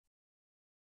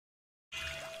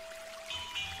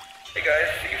Hey guys,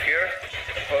 Steve here,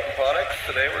 Potent Phonics.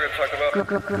 Today we're going to talk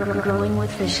about Growing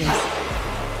with fishes.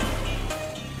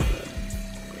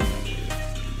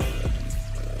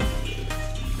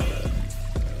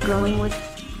 Growing with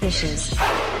fishes.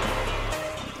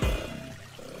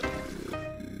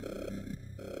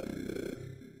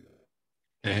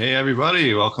 Hey,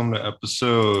 everybody. Welcome to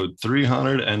episode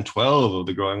 312 of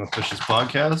the Growing with Fishes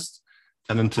podcast.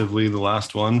 Tentatively the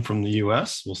last one from the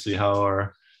US. We'll see how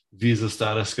our visa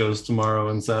status goes tomorrow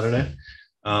and Saturday.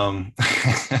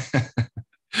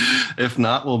 If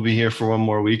not, we'll be here for one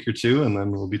more week or two, and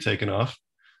then we'll be taking off.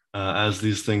 As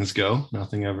these things go,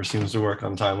 nothing ever seems to work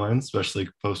on timelines, especially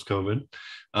post-COVID.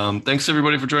 Thanks,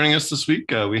 everybody, for joining us this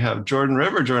week. We have Jordan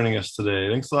River joining us today.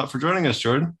 Thanks a lot for joining us,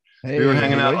 Jordan. Hey, we were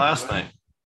hanging out everybody. last night.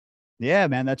 Yeah,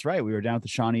 man, that's right. We were down at the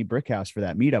Shawnee Brick House for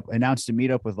that meetup. Announced a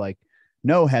meetup with like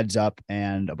no heads up,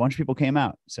 and a bunch of people came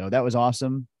out. So that was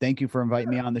awesome. Thank you for inviting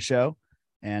me on the show,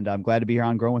 and I'm glad to be here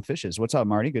on Growing with Fishes. What's up,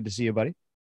 Marty? Good to see you, buddy.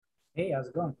 Hey, how's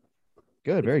it going?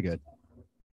 Good, very good.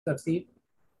 What's up, Steve?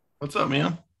 What's up,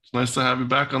 man? It's nice to have you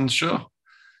back on the show.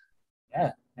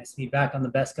 Yeah, nice to be back on the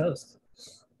Best Coast.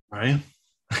 Right?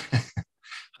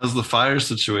 How's the fire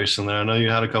situation there? I know you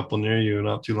had a couple near you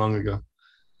not too long ago.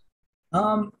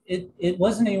 It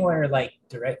wasn't anywhere like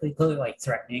directly close, like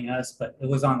threatening us, but it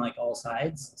was on like all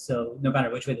sides. So no matter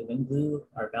which way the wind blew,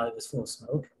 our valley was full of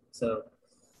smoke. So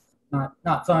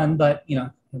not fun, but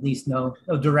at least no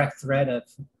direct threat of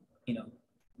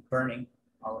burning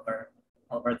all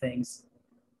of our things.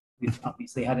 We've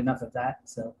obviously had enough of that.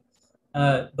 So,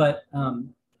 but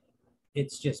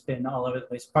it's just been all over the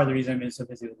place. Part of the reason I've been so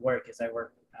busy with work is I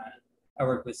work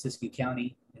with Siskiyou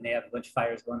County, and they have a bunch of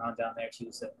fires going on down there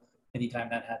too. So anytime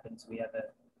that happens, we have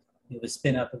a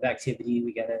spin up of activity.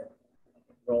 We got to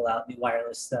roll out new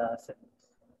wireless stuff and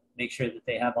make sure that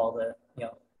they have all the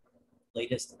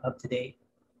latest up to date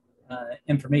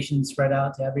information spread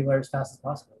out to everywhere as fast as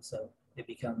possible. So it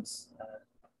becomes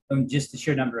just the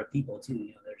sheer number of people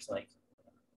too. There's like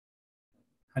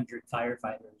 100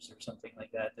 firefighters or something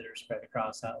like that that are spread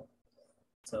across out.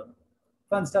 So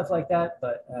fun stuff like that.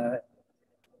 But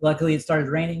luckily it started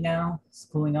raining now. It's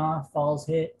cooling off, fall's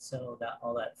hit, so that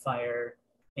all that fire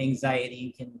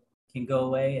anxiety can go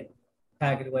away, and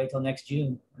pack it away till next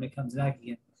June when it comes back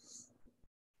again.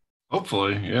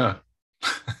 Hopefully, yeah.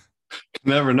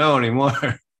 Never know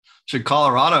anymore. Should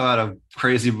Colorado had a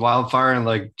crazy wildfire in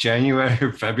like January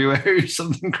or February or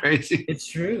something crazy? It's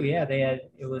true, yeah.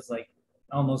 It was like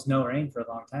almost no rain for a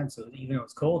long time, so even though it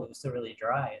was cold, it was still really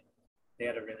dry. And they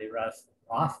had a really rough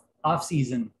off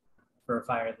season for a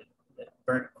fire that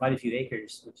burnt quite a few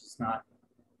acres, which is not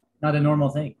a normal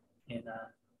thing. In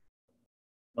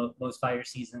most fire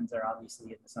seasons are obviously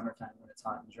in the summertime when it's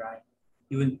hot and dry.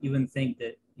 You wouldn't think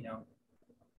that a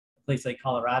place like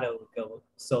Colorado would go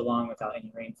so long without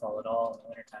any rainfall at all in the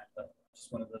wintertime, but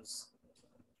just one of those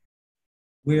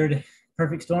weird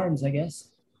perfect storms, I guess.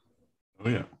 Oh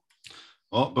yeah.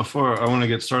 Well, before I want to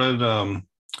get started,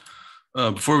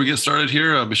 before we get started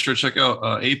here, be sure to check out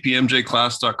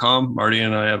apmjclass.com. Marty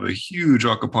and I have a huge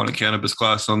aquaponic cannabis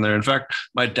class on there. In fact,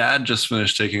 my dad just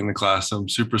finished taking the class. I'm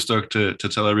super stoked to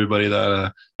tell everybody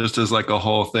that just as like a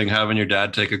whole thing, having your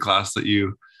dad take a class that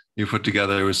you put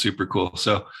together was super cool.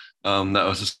 So that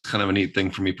was just kind of a neat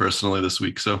thing for me personally this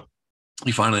week. So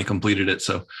he finally completed it.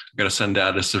 So I got to send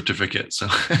dad a certificate. So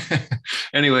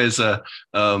anyways,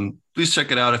 please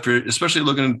check it out. If you're especially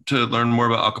looking to learn more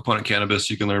about aquaponic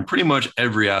cannabis, you can learn pretty much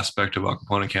every aspect of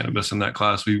aquaponic cannabis in that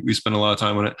class. We spend a lot of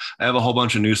time on it. I have a whole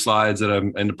bunch of new slides that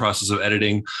I'm in the process of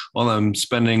editing while I'm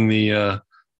spending the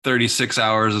 36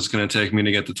 hours it's going to take me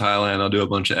to get to Thailand. I'll do a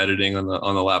bunch of editing on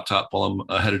the laptop while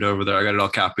I'm headed over there. I got it all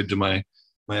copied to my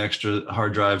extra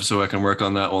hard drive so I can work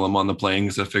on that while I'm on the plane,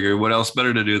 because I figure what else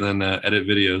better to do than edit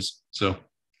videos. So,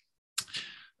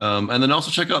 and then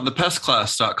also check out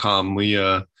thepestclass.com.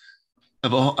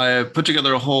 I put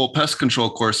together a whole pest control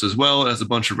course as well as a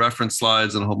bunch of reference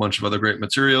slides and a whole bunch of other great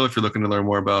material if you're looking to learn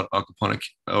more about aquaponic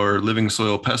or living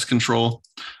soil pest control,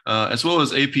 as well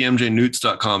as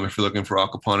apmjnewts.com if you're looking for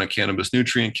aquaponic cannabis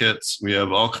nutrient kits. We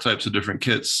have all types of different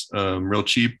kits, real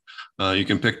cheap. You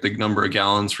can pick the number of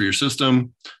gallons for your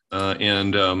system,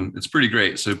 and it's pretty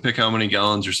great. So pick how many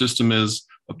gallons your system is,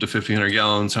 up to 1,500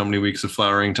 gallons, how many weeks of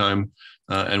flowering time,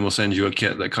 and we'll send you a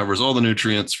kit that covers all the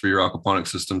nutrients for your aquaponic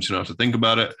system, so you don't have to think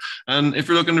about it. And if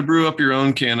you're looking to brew up your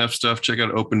own KNF stuff, check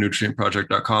out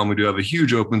opennutrientproject.com. We do have a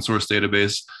huge open source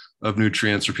database of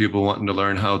nutrients for people wanting to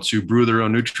learn how to brew their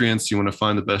own nutrients. You want to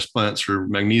find the best plants for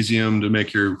magnesium to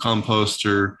make your compost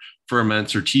or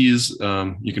ferments or teas.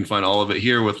 You can find all of it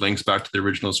here with links back to the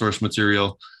original source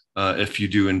material if you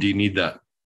do indeed need that.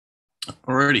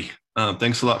 Alrighty.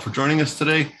 Thanks a lot for joining us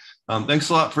today. Thanks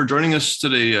a lot for joining us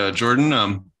today,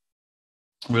 Jordan.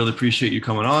 Really appreciate you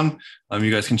coming on.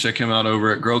 You guys can check him out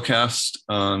over at Growcast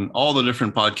on all the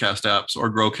different podcast apps,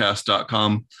 or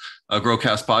growcast.com,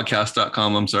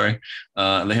 growcastpodcast.com. I'm sorry.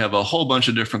 They have a whole bunch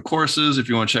of different courses. If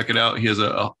you want to check it out, he has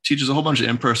teaches a whole bunch of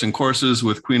in-person courses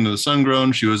with Queen of the Sun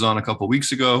Grown. She was on a couple of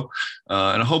weeks ago,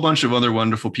 and a whole bunch of other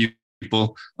wonderful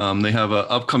people. They have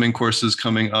upcoming courses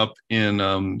coming up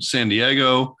in San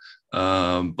Diego,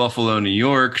 Buffalo, New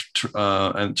York,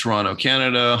 and Toronto,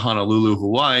 Canada, Honolulu,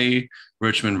 Hawaii,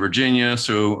 Richmond, Virginia.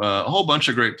 So a whole bunch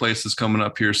of great places coming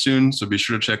up here soon. So be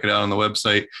sure to check it out on the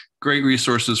website. Great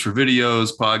resources for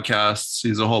videos, podcasts.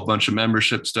 He's a whole bunch of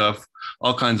membership stuff,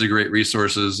 all kinds of great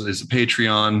resources. It's a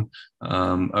Patreon,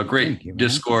 a great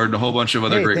Discord, a whole bunch of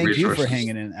other great resources. Thank you for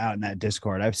hanging out in that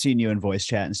Discord. I've seen you in voice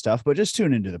chat and stuff, but just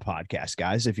tune into the podcast,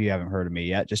 guys. If you haven't heard of me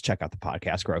yet, just check out the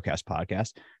podcast, Growcast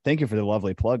Podcast. Thank you for the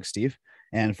lovely plug, Steve.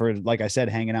 And for, like I said,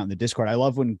 hanging out in the Discord. I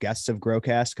love when guests of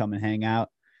Growcast come and hang out,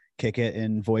 kick it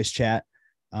in voice chat.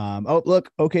 Oh, look,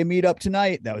 okay, meet up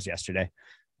tonight. That was yesterday.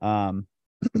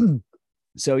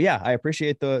 So yeah, I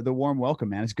appreciate the warm welcome,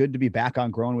 man. It's good to be back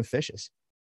on Growing with Fishes.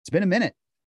 It's been a minute.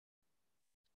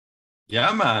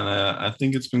 Yeah, man. I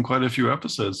think it's been quite a few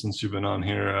episodes since you've been on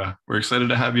here. We're excited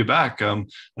to have you back. I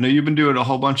know you've been doing a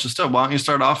whole bunch of stuff. Why don't you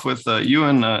start off with you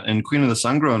and Queen of the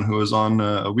Sun Grown, who was on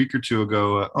a week or two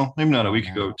ago. Maybe not a week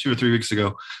ago, 2 or 3 weeks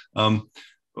ago.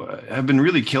 I've been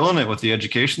really killing it with the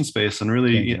education space and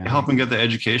really helping get the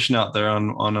education out there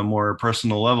on a more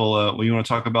personal level. Well, you want to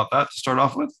talk about that to start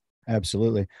off with?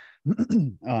 Absolutely.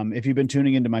 If you've been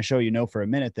tuning into my show, you know for a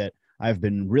minute that I've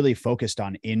been really focused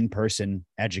on in-person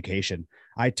education.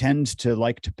 I tend to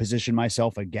like to position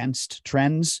myself against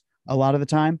trends a lot of the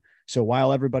time. So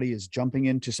while everybody is jumping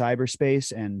into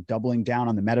cyberspace and doubling down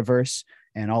on the metaverse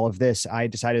and all of this, I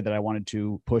decided that I wanted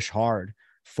to push hard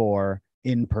for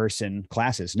in-person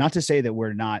classes. Not to say that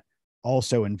we're not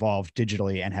also involved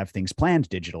digitally and have things planned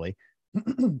digitally,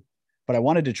 but I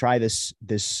wanted to try this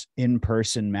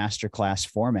in-person masterclass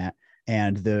format,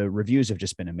 and the reviews have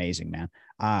just been amazing, man.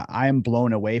 I am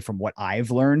blown away from what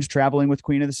I've learned traveling with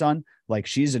Queen of the Sun. Like,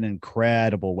 she's an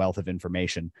incredible wealth of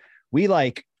information. We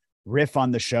like riff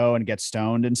on the show and get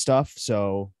stoned and stuff.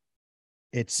 So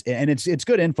it's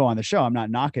good info on the show. I'm not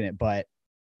knocking it, but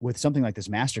with something like this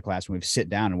masterclass, when we've sit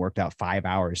down and worked out 5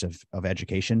 hours of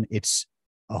education, it's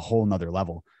a whole nother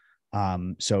level.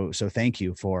 So thank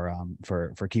you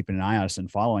for keeping an eye on us and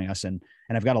following us. And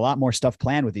I've got a lot more stuff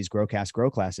planned with these Growcast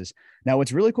Grow classes. Now,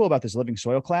 what's really cool about this living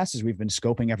soil class is we've been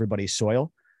scoping everybody's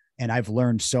soil. And I've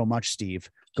learned so much, Steve,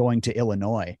 going to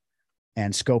Illinois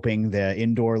and scoping the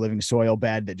indoor living soil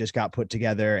bed that just got put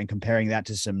together and comparing that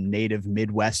to some native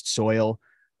Midwest soil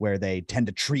where they tend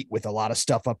to treat with a lot of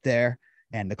stuff up there.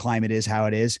 And the climate is how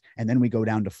it is. And then we go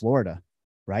down to Florida,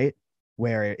 right,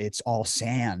 where it's all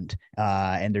sand,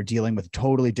 and they're dealing with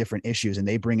totally different issues, and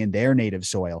they bring in their native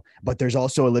soil. But there's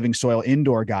also a living soil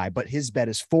indoor guy, but his bed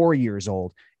is 4 years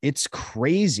old. It's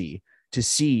crazy to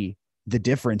see the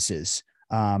differences,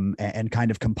 and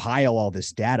kind of compile all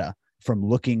this data from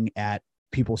looking at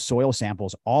people's soil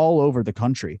samples all over the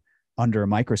country under a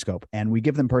microscope. And we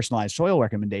give them personalized soil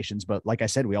recommendations. But like I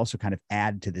said, we also kind of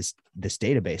add to this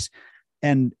database.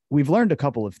 And we've learned a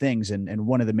couple of things. And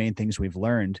one of the main things we've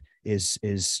learned is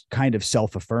kind of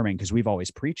self-affirming, because we've always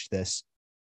preached this.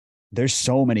 There's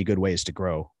so many good ways to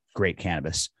grow great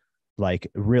cannabis. Like,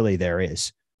 really, there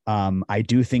is. I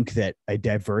do think that a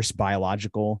diverse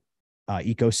biological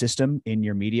ecosystem in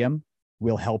your medium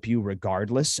will help you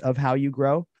regardless of how you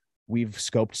grow. We've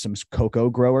scoped some cocoa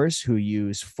growers who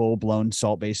use full-blown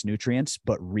salt-based nutrients,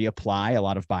 but reapply a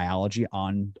lot of biology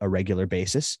on a regular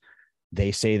basis.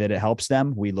 They say that it helps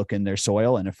them. We look in their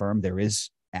soil and affirm there is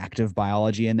active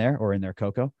biology in there, or in their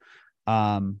cocoa.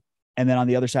 And then on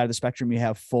the other side of the spectrum, you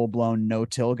have full-blown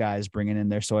no-till guys bringing in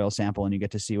their soil sample, and you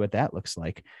get to see what that looks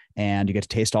like. And you get to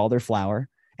taste all their flower,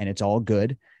 and it's all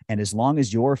good. And as long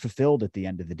as you're fulfilled at the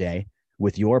end of the day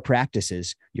with your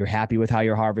practices, you're happy with how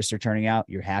your harvests are turning out,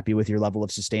 you're happy with your level of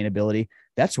sustainability,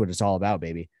 that's what it's all about,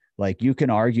 baby. Like, you can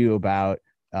argue about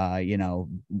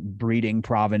breeding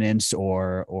provenance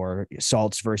or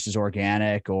salts versus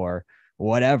organic or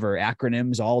whatever,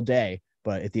 acronyms all day.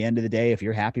 But at the end of the day, if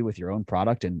you're happy with your own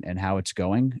product and how it's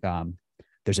going,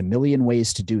 there's a million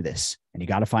ways to do this, and you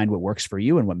got to find what works for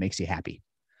you and what makes you happy.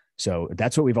 So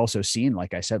that's what we've also seen,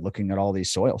 like I said, looking at all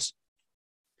these soils.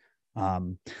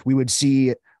 We would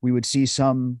see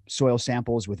some soil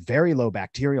samples with very low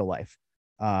bacterial life,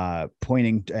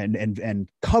 pointing and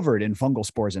covered in fungal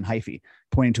spores and hyphae,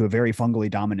 pointing to a very fungally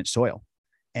dominant soil.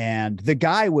 And the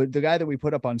guy that we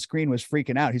put up on screen was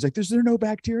freaking out. He's like, "Is there no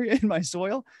bacteria in my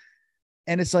soil?"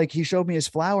 And it's like, he showed me his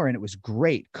flower and it was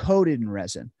great, coated in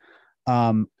resin.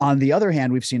 On the other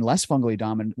hand, we've seen less fungally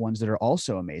dominant ones that are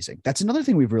also amazing. That's another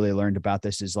thing we've really learned about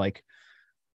this is like,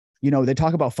 they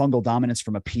talk about fungal dominance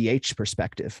from a pH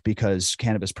perspective because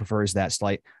cannabis prefers that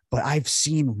slight, but I've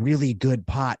seen really good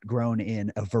pot grown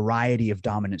in a variety of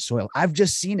dominant soil. I've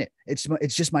just seen it. It's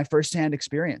just my firsthand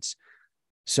experience.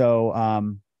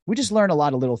 So, we just learn a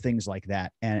lot of little things like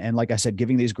that. And like I said,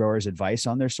 giving these growers advice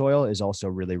on their soil is also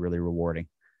really, really rewarding.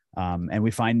 And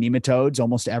we find nematodes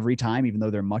almost every time, even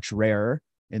though they're much rarer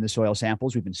in the soil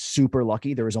samples. We've been super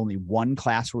lucky. There was only one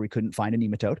class where we couldn't find a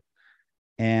nematode.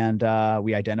 And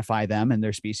we identify them and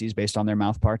their species based on their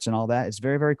mouth parts and all that. It's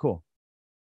very, very cool.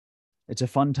 It's a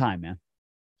fun time, man.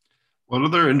 What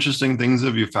other interesting things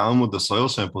have you found with the soil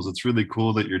samples? It's really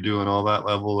cool that you're doing all that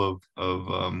level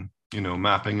of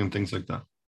mapping and things like that.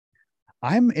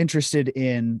 I'm interested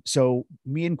in, so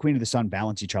me and Queen of the Sun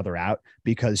balance each other out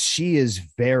because she is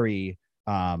very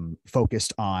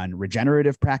focused on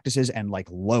regenerative practices and like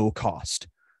low cost.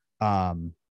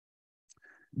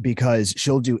 Because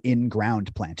she'll do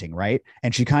in-ground planting, right?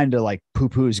 And she kind of like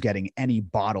poo-poos getting any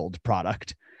bottled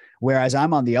product. Whereas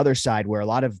I'm on the other side where a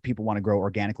lot of people want to grow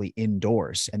organically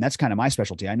indoors. And that's kind of my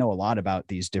specialty. I know a lot about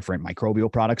these different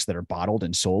microbial products that are bottled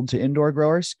and sold to indoor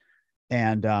growers.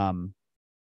 And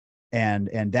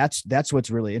that's what's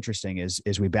really interesting is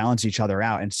we balance each other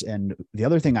out. And the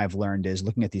other thing I've learned is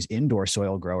looking at these indoor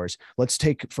soil growers. Let's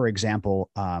take, for example,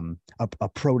 a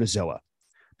protozoa.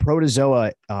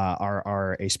 Protozoa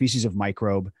are a species of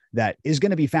microbe that is going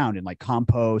to be found in like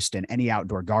compost and any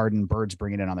outdoor garden, birds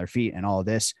bringing it on their feet and all of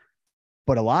this.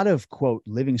 But a lot of, quote,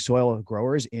 living soil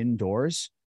growers indoors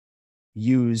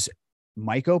use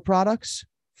myco products,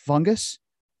 fungus,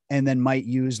 and then might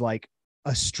use like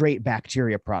a straight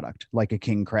bacteria product, like a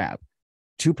king crab.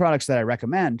 Two products that I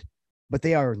recommend, but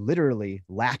they are literally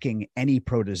lacking any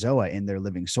protozoa in their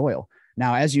living soil.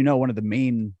 Now, as you know, one of the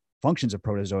main functions of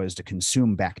protozoa is to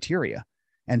consume bacteria.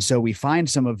 And so we find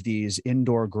some of these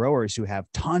indoor growers who have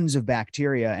tons of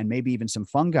bacteria and maybe even some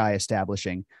fungi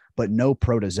establishing, but no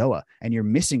protozoa. And you're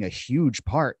missing a huge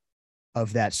part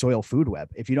of that soil food web.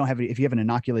 If you haven't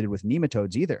inoculated with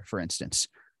nematodes either, for instance.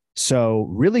 So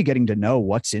really getting to know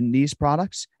what's in these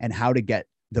products and how to get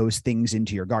those things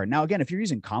into your garden. Now, again, if you're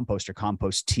using compost or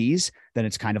compost teas, then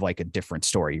it's kind of like a different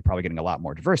story. You're probably getting a lot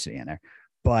more diversity in there.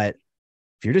 But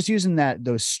if you're just using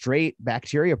those straight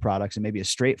bacteria products and maybe a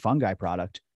straight fungi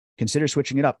product, consider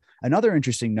switching it up. Another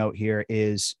interesting note here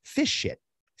is fish shit.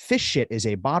 Fish shit is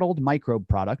a bottled microbe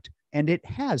product and it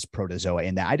has protozoa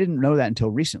in that. I didn't know that until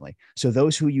recently. So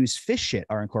those who use fish shit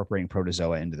are incorporating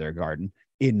protozoa into their garden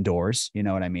indoors, you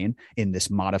know what I mean? In this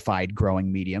modified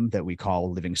growing medium that we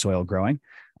call living soil growing.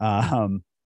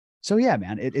 So yeah,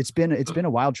 man, it's been a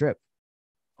wild trip.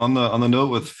 On the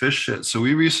note with fish shit, so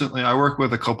I work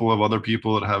with a couple of other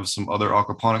people that have some other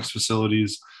aquaponics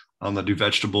facilities that do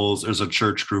vegetables. There's a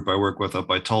church group I work with up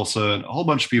by Tulsa and a whole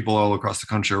bunch of people all across the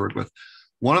country I work with.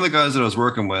 One of the guys that I was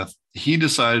working with, he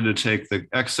decided to take the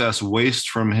excess waste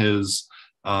from his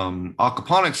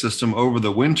aquaponics system over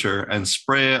the winter and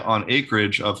spray it on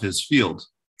acreage of his field.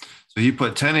 So he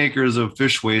put 10 acres of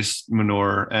fish waste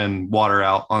manure and water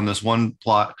out on this one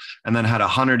plot, and then had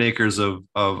 100 acres of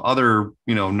other,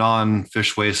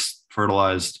 non-fish waste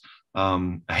fertilized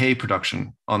hay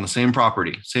production on the same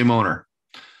property, same owner.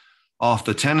 Off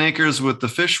the 10 acres with the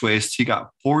fish waste, he got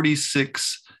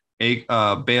 46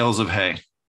 bales of hay.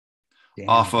 Damn.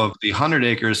 Off of the 100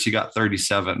 acres, he got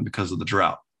 37 because of the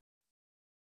drought.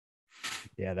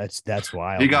 Yeah, that's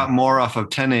wild. He got more off of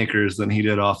 10 acres than he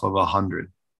did off of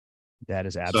 100. That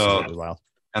is absolutely wild.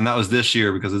 And that was this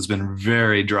year because it's been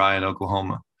very dry in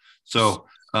Oklahoma. So,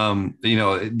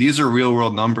 these are real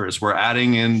world numbers. We're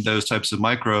adding in those types of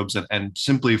microbes and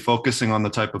simply focusing on the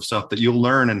type of stuff that you'll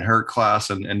learn in her class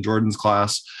and Jordan's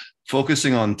class.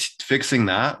 Focusing on fixing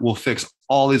that will fix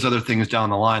all these other things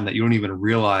down the line that you don't even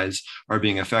realize are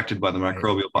being affected by the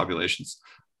microbial populations.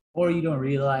 Or you don't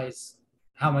realize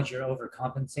how much you're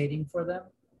overcompensating for them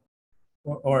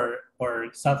or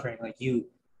suffering. Like you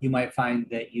might find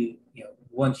that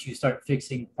once you start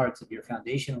fixing parts of your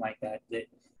foundation like that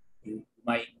you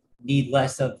might need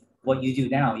less of what you do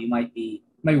now. You might be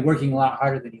working a lot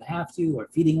harder than you have to, or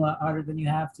feeding a lot harder than you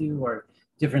have to, or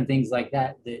different things like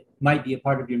that might be a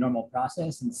part of your normal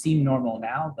process and seem normal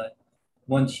now. But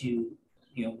once you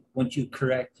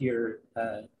correct your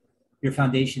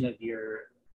foundation of your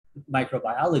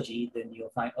microbiology, then you'll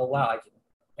find, oh wow,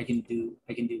 I can do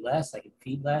less, I can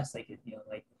feed less, I can,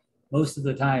 like most of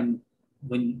the time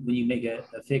when you make a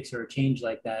fix or a change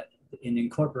like that, and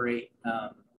incorporate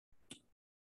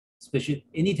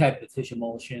any type of fish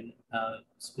emulsion,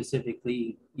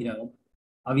 specifically,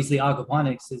 obviously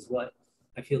aquaponics is what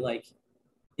I feel like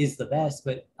is the best,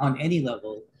 but on any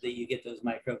level that you get those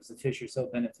microbes, the fish are so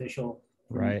beneficial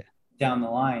Right. down the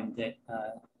line that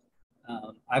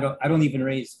I don't even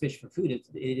raise fish for food. It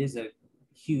is a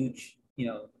huge,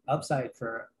 upside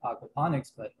for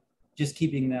aquaponics, but just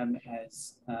keeping them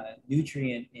as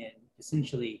nutrient and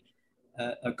essentially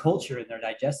a culture in their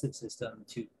digestive system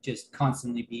to just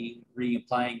constantly be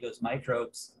reapplying those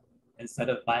microbes instead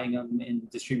of buying them and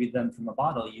distribute them from a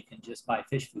bottle. You can just buy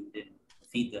fish food and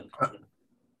feed them.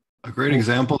 A great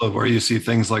example of where you see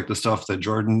things like the stuff that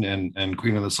Jordan and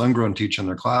Queen of the Sungrown teach in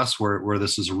their class, where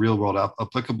this is real world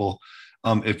applicable.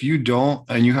 If you don't,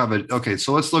 and you have okay,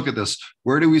 so let's look at this.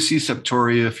 Where do we see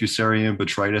Septoria, Fusarium,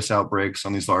 Botrytis outbreaks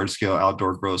on these large scale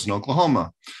outdoor grows in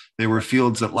Oklahoma? They were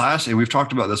fields that and we've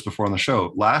talked about this before on the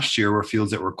show, last year were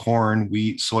fields that were corn,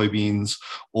 wheat, soybeans,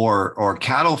 or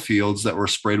cattle fields that were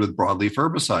sprayed with broadleaf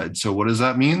herbicides. So what does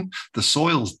that mean? The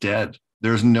soil's dead.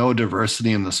 There's no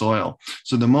diversity in the soil.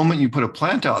 So the moment you put a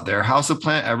plant out there, how's the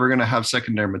plant ever going to have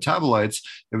secondary metabolites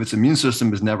if its immune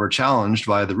system is never challenged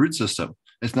by the root system?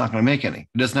 It's not going to make any.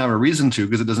 It doesn't have a reason to,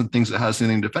 because it doesn't think it has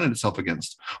anything to defend itself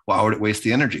against. Why would it waste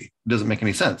the energy? It doesn't make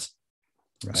any sense.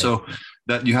 Right. So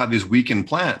that you have these weakened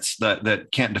plants that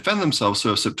can't defend themselves.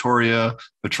 So if Septoria,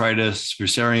 Botrytis,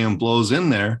 Fusarium blows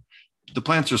in there, the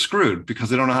plants are screwed because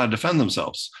they don't know how to defend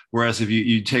themselves. Whereas if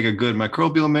you take a good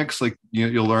microbial mix, like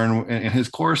you'll learn in his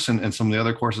course and some of the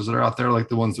other courses that are out there, like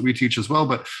the ones that we teach as well,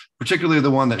 but particularly the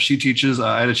one that she teaches,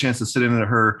 I had a chance to sit in at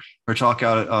her talk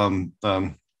out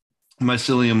at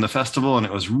Mycelium, the festival, and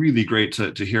it was really great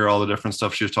to hear all the different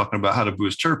stuff she was talking about, how to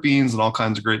boost terpenes and all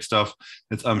kinds of great stuff.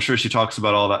 I'm sure she talks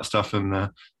about all that stuff in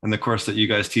the course that you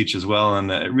guys teach as well,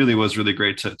 and it really was really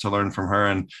great to learn from her,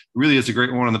 and really is a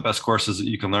great one of the best courses that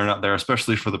you can learn out there,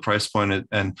 especially for the price point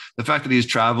and the fact that he's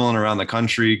traveling around the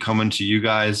country, coming to you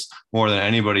guys more than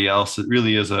anybody else. It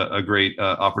really is a great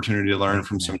opportunity to learn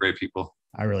from some great people.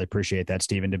 I really appreciate that,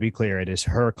 Stephen. To be clear, it is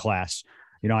her class.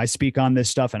 I speak on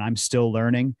this stuff and I'm still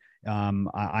learning.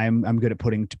 I'm good at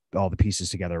putting all the pieces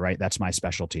together, right? That's my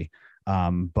specialty.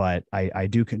 But I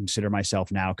do consider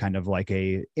myself now kind of like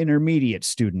a intermediate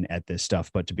student at this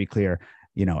stuff. But to be clear,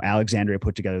 Alexandria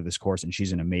put together this course and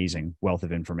she's an amazing wealth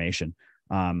of information.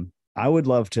 I would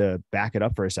love to back it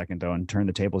up for a second though, and turn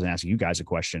the tables and ask you guys a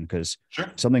question, because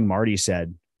something Marty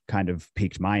said kind of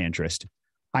piqued my interest.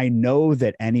 I know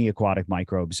that any aquatic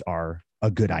microbes are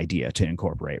a good idea to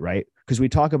incorporate, right? Because we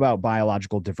talk about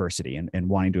biological diversity and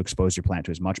wanting to expose your plant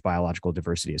to as much biological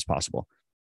diversity as possible.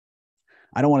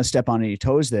 I don't want to step on any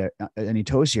toes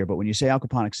here, but when you say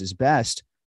aquaponics is best,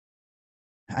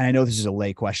 and I know this is a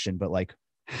lay question, but like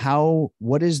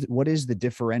what is the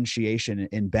differentiation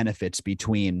in benefits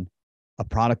between a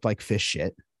product like fish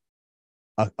shit,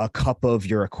 a cup of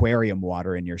your aquarium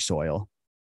water in your soil,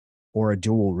 or a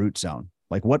dual root zone?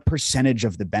 Like what percentage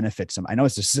of the benefits, I know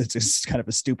it's kind of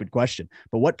a stupid question,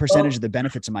 but what percentage of the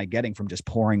benefits am I getting from just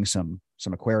pouring some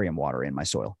aquarium water in my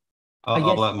soil? I'll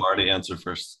let Marty answer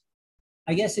first.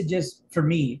 I guess it just, for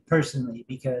me personally,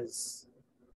 because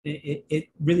it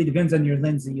really depends on your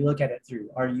lens that you look at it through.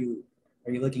 Are you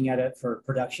looking at it for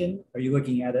production? Are you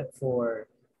looking at it for,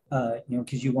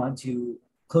 because you want to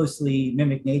closely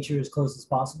mimic nature as close as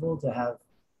possible to have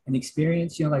an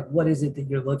experience, like what is it that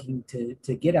you're looking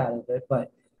to get out of it?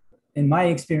 But in my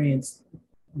experience,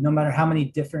 no matter how many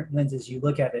different lenses you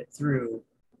look at it through,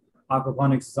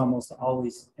 aquaponics is almost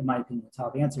always, in my opinion, the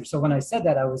top answer. So when I said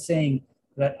that, I was saying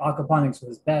that aquaponics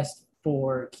was best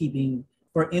for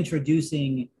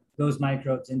introducing those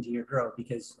microbes into your grow,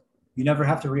 because you never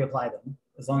have to reapply them.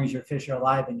 As long as your fish are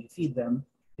alive and you feed them,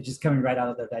 it's just coming right out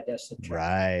of their digestive tract.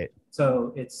 Right.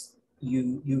 So it's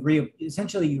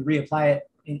essentially you reapply it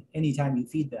anytime you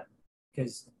feed them,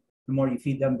 because the more you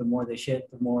feed them, the more they shit,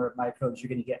 the more microbes you're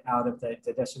going to get out of the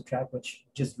digestive tract, which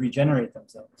just regenerate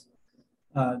themselves.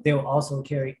 They will also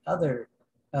carry other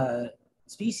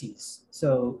species.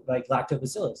 So like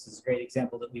lactobacillus is a great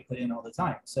example that we put in all the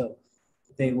time. So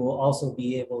they will also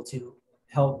be able to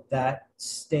help that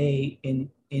stay in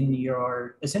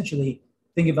your, essentially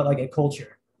think of it like a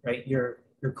culture, right? You're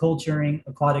culturing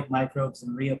aquatic microbes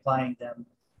and reapplying them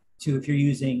to, if you're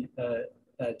using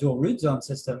a dual root zone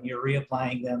system, you're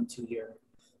reapplying them to your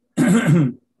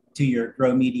to your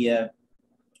grow media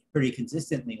pretty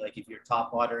consistently. Like if you're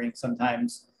top watering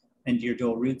sometimes into your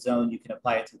dual root zone, you can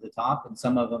apply it to the top, and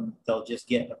some of them they'll just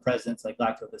get a presence, like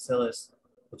lactobacillus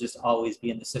will just always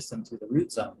be in the system through the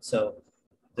root zone. So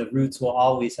the roots will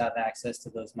always have access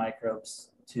to those microbes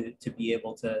to be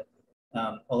able to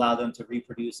allow them to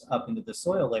reproduce up into the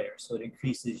soil layer. So it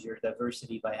increases your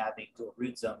diversity by having dual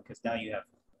root zone, because now you have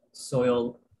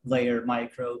soil layer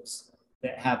microbes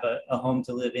that have a home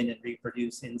to live in and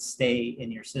reproduce and stay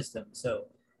in your system. So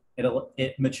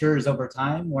it matures over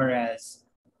time, whereas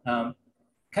kind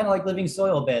of like living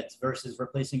soil beds versus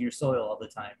replacing your soil all the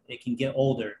time. It can get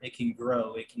older, it can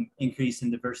grow, it can increase in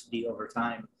diversity over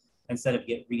time instead of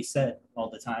get reset all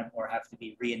the time or have to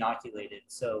be re-inoculated.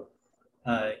 So,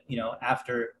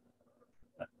 after,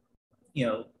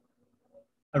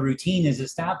 a routine is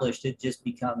established, it just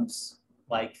becomes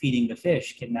like feeding the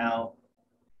fish can now,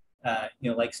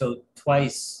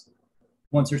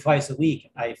 once or twice a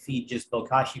week, I feed just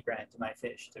Bokashi brand to my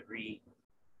fish to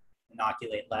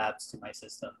inoculate labs to my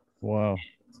system. Wow.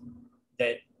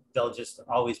 That they'll just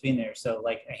always be in there. So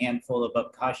like a handful of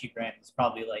Bokashi brand is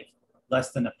probably like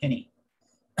less than a penny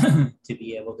to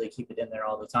be able to keep it in there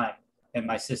all the time. And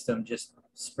my system just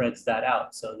spreads that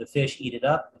out. So the fish eat it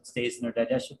up, it stays in their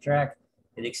digestive tract,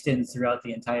 it extends throughout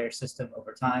the entire system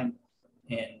over time,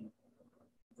 and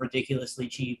ridiculously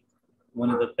cheap. One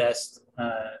of the best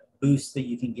boosts that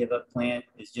you can give a plant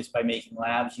is just by making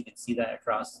labs. You can see that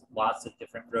across lots of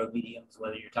different grow mediums,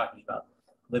 whether you're talking about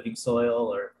living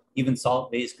soil or even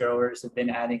salt-based growers have been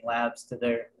adding labs to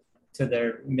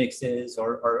their mixes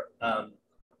or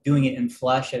doing it in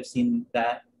flush. I've seen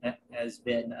that has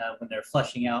been when they're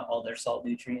flushing out all their salt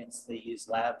nutrients, they use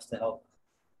labs to help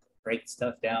break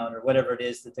stuff down or whatever it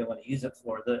is that they want to use it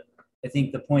for. I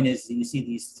think the point is that you see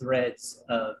these threads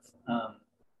of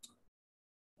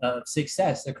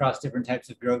success across different types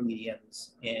of grow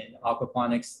mediums, and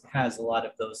aquaponics has a lot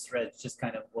of those threads just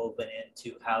kind of woven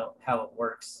into how it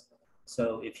works.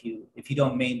 So if you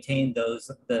don't maintain those,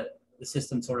 the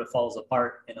system sort of falls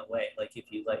apart in a way. Like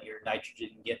if you let your nitrogen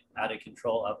get out of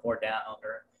control up or down,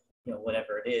 or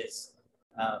whatever it is,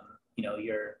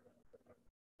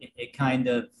 it kind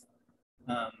of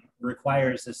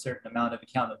requires a certain amount of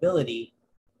accountability,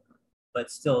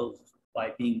 but still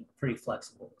by being pretty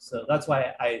flexible. So that's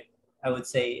why I would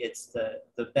say it's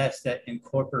the best at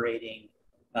incorporating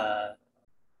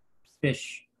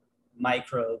fish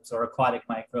microbes or aquatic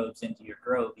microbes into your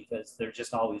grow, because they're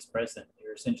just always present.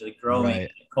 You're essentially growing a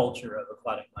culture of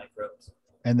aquatic microbes.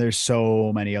 And there's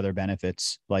so many other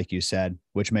benefits, like you said,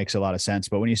 which makes a lot of sense.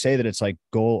 But when you say that it's like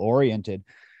goal oriented,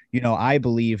 I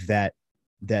believe that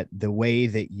the way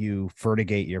that you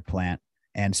fertigate your plant,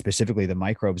 and specifically the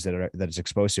microbes that it's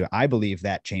exposed to, I believe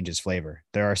that changes flavor.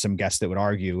 There are some guests that would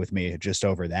argue with me just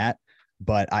over that,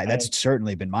 but that's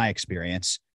certainly been my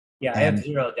experience. Yeah, I have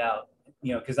zero doubt,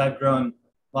 because I've grown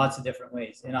lots of different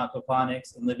ways in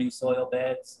aquaponics, in living soil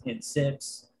beds, in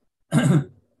SIPs,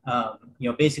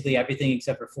 basically everything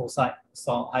except for full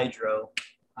salt hydro,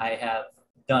 I have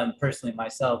done personally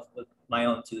myself with my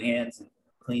own two hands, and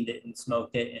cleaned it and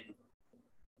smoked it and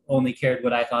only cared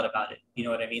what I thought about it. You know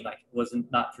what I mean? Like it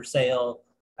wasn't not for sale.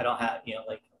 I don't have,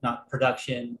 not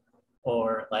production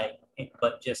or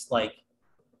but just like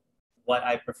what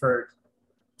I preferred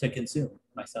to consume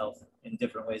myself in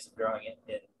different ways of growing it.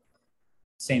 In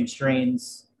same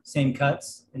strains, same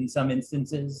cuts in some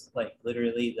instances, like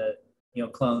literally the,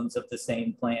 clones of the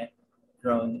same plant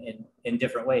grown in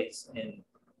different ways. And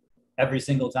every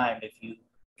single time, if you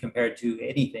compared to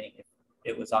anything,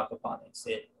 it was aquaponics.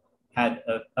 It had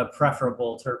a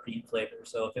preferable terpene flavor.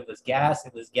 So if it was gas,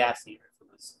 it was gassier. If it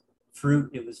was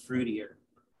fruit, it was fruitier.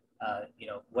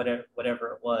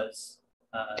 Whatever it was.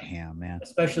 Damn, man.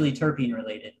 Especially terpene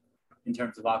related in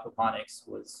terms of aquaponics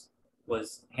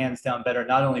was hands down better,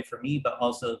 not only for me, but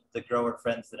also the grower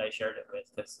friends that I shared it with.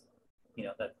 Because,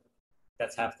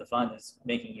 that's half the fun, is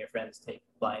making your friends take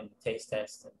blind taste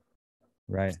tests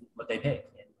and see what they pick.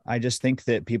 I just think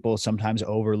that people sometimes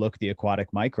overlook the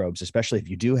aquatic microbes, especially if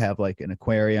you do have like an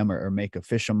aquarium or make a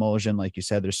fish emulsion. Like you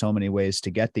said, there's so many ways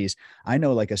to get these. I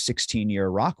know like a 16-year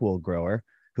rockwool grower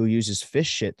who uses fish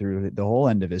shit through the whole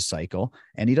end of his cycle,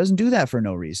 and he doesn't do that for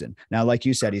no reason. Now, like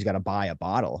you said, he's got to buy a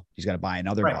bottle. He's got to buy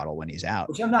another bottle when he's out.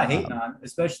 Which I'm not hating on,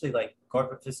 especially like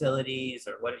corporate facilities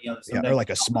or what, or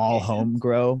like a small home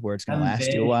grow where it's going to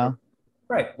last you a while.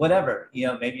 Right. Whatever,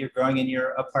 maybe you're growing in your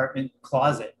apartment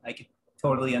closet. I could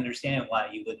totally understand why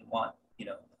you wouldn't want,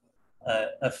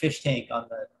 a fish tank on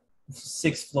the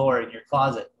 6th floor in your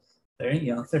closet.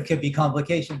 There could be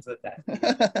complications with that.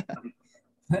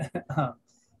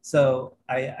 So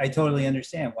I totally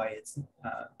understand why it's,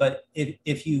 but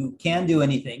if you can do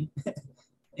anything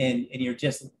and you're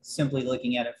just simply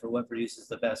looking at it for what produces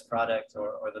the best product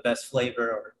or the best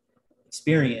flavor or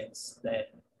experience, then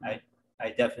I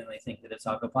definitely think that it's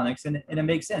aquaponics, and it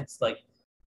makes sense. Like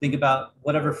think about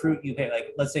whatever fruit you pick,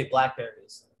 like let's say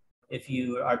blackberries. if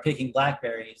you are picking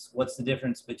blackberries, what's the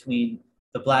difference between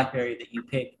the blackberry that you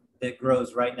pick that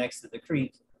grows right next to the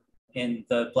creek and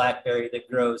the blackberry that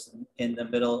grows in the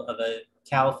middle of a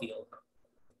cow field?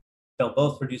 They'll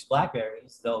both produce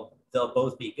blackberries. They'll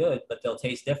both be good, but they'll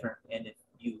taste different. And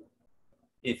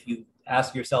if you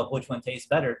ask yourself which one tastes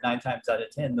better, 9 times out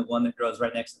of 10, the one that grows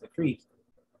right next to the creek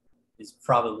is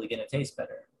probably going to taste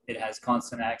better. It has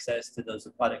constant access to those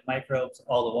aquatic microbes,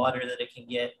 all the water that it can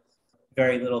get,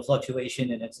 very little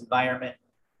fluctuation in its environment.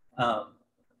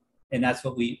 And that's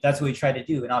what we try to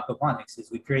do in aquaponics, is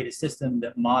we create a system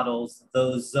that models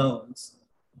those zones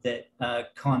that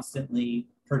constantly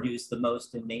produce the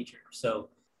most in nature. So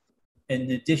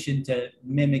in addition to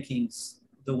mimicking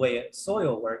the way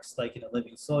soil works, like in a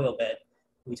living soil bed,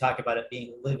 we talk about it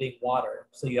being living water.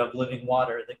 So you have living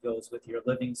water that goes with your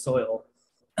living soil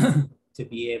to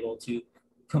be able to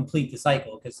complete the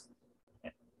cycle, because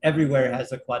everywhere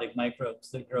has aquatic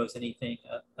microbes that grows anything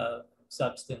of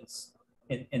substance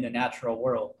in the natural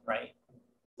world, right?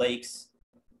 Lakes,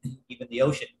 even the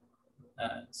ocean.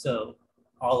 So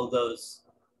all of those,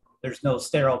 there's no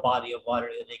sterile body of water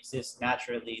that exists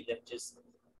naturally that just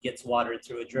gets watered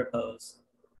through a drip hose.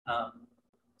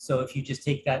 So if you just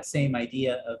take that same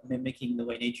idea of mimicking the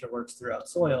way nature works throughout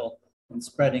soil and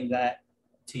spreading that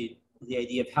to the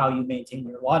idea of how you maintain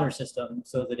your water system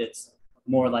so that it's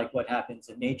more like what happens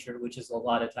in nature, which is a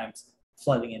lot of times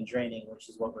flooding and draining, which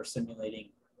is what we're simulating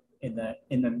in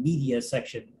the media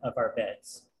section of our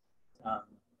beds.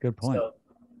 Good point. So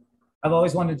I've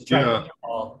always wanted to try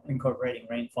rainfall, incorporating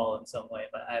rainfall in some way,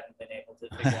 but I haven't been able to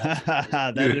figure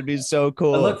out. That would be so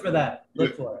cool. But look for that.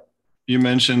 Look for it. You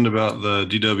mentioned about the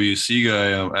DWC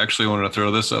guy. I actually wanted to throw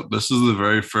this up. This is the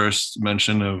very first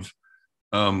mention of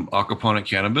aquaponic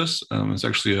cannabis. It's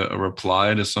actually a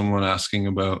reply to someone asking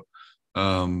about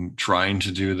trying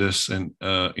to do this and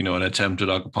an attempt at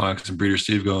aquaponics, and Breeder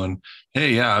Steve going,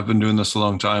 hey, yeah, I've been doing this a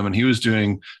long time. And he was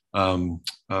doing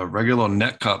regular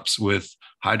net cups with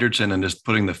hydrogen and just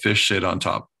putting the fish shit on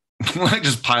top, like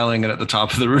just piling it at the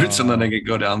top of the roots and letting it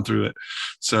go down through it.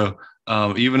 So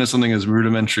even as something as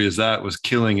rudimentary as that was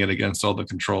killing it against all the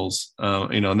controls,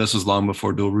 and this was long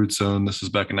before dual root zone. This was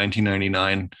back in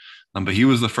 1999. But he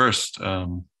was the first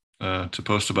to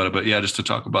post about it. But yeah, just to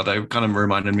talk about that, it kind of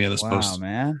reminded me of this post. Wow,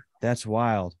 man, that's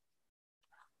wild.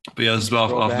 But yeah, this is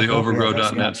off the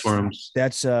overgrow.net forums.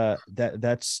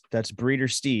 That's Breeder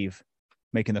Steve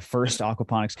making the first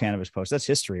aquaponics cannabis post. That's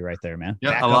history right there, man.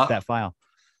 Yeah, Back up that file.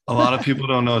 A lot of people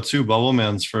don't know too. Bubble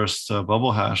Man's first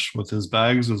bubble hash with his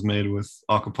bags was made with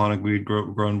aquaponic weed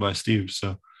grown by Steve.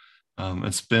 So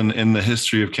it's been in the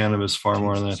history of cannabis far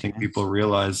more than I think people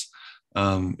realize.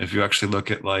 If you actually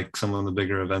look at like some of the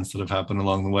bigger events that have happened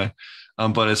along the way.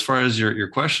 But as far as your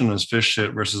question is fish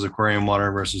shit versus aquarium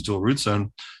water versus dual root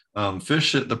zone, fish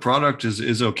shit, the product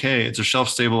is okay. It's a shelf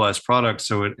stabilized product.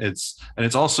 So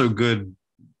it's also good.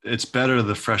 It's better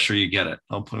the fresher you get it.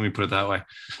 Let me put it that way.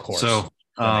 Of course. So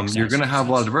you're going to have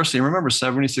a lot of diversity. And remember,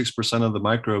 76% of the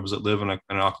microbes that live in an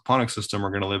aquaponic system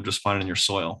are going to live just fine in your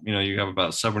soil. You have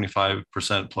about 75%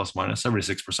 plus minus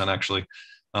 76% actually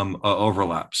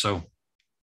overlap. So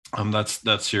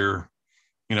that's your,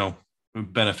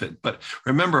 benefit. But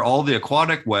remember, all the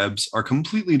aquatic webs are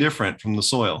completely different from the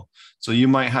soil. So you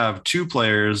might have 2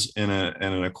 players in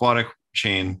an aquatic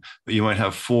chain, but you might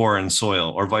have 4 in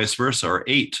soil, or vice versa, or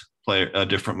 8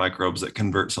 different microbes that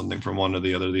convert something from one to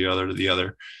the other to the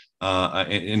other,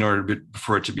 in order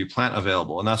for it to be plant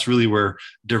available. And that's really where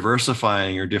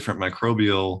diversifying your different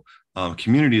microbial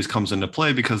communities comes into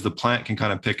play, because the plant can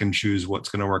kind of pick and choose what's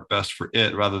going to work best for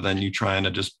it, rather than you trying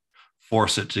to just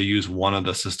force it to use one of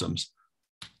the systems.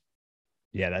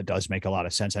 Yeah, that does make a lot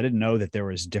of sense. I didn't know that there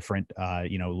was different,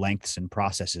 lengths and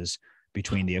processes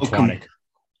between the aquatic.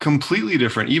 Completely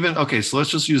different. Even, okay, so let's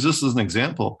just use this as an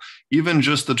example. Even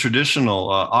just the traditional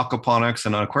aquaponics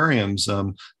and aquariums,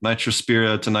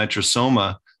 Nitrospira to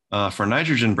Nitrosoma for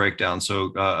nitrogen breakdown.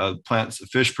 So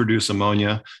fish produce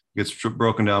ammonia, gets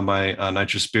broken down by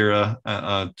Nitrospira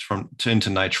into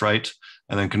nitrite,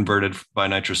 and then converted by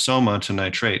Nitrosoma to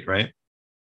nitrate, right?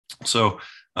 So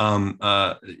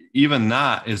even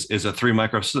that is a 3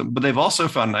 microbe system, but they've also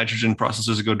found nitrogen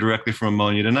processes that go directly from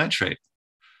ammonia to nitrate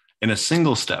in a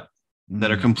single step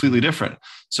that are completely different.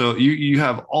 So you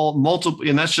have all multiple,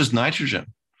 and that's just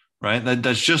nitrogen, right?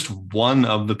 That's just one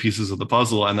of the pieces of the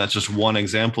puzzle, and that's just one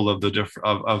example of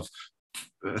of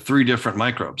 3 different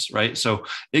microbes, right? So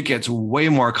it gets way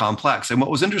more complex. And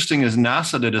what was interesting is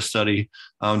NASA did a study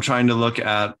trying to look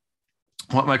at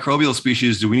what microbial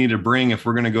species do we need to bring if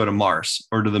we're going to go to Mars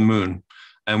or to the moon,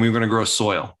 and we're going to grow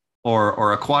soil.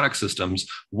 or aquatic systems,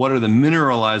 what are the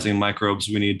mineralizing microbes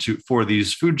we need for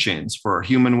these food chains, for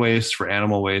human waste, for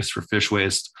animal waste, for fish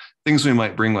waste, things we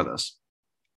might bring with us.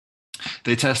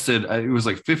 They tested, it was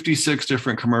like 56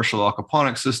 different commercial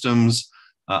aquaponic systems.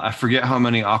 I forget how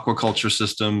many aquaculture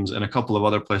systems and a couple of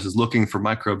other places looking for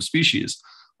microbe species.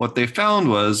 What they found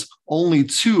was only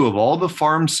 2 of all the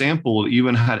farms sampled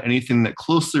even had anything that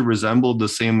closely resembled the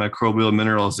same microbial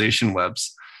mineralization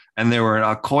webs. And they were at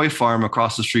a koi farm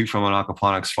across the street from an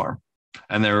aquaponics farm.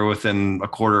 And they were within a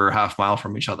quarter or half mile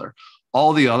from each other.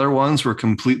 All the other ones were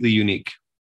completely unique.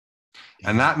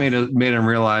 And that made them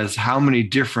realize how many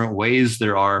different ways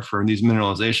there are for these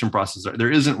mineralization processes.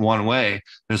 There isn't one way.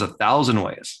 There's 1,000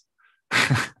 ways.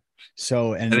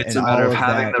 So, and it's a matter of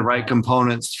having the right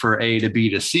components for A to B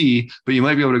to C, but you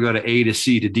might be able to go to A to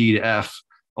C to D to F,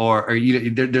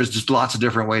 there's just lots of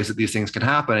different ways that these things can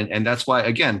happen. And that's why,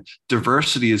 again,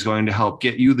 diversity is going to help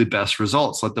get you the best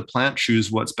results. Let the plant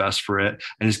choose what's best for it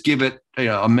and just give it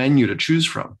a menu to choose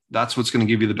from. That's what's going to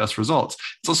give you the best results.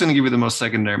 It's also going to give you the most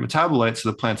secondary metabolites, so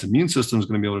the plant's immune system is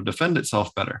going to be able to defend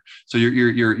itself better. So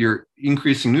you're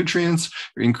increasing nutrients,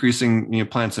 you're increasing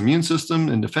plant's immune system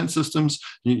and defense systems.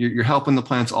 You're helping the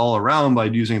plants all around by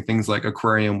using things like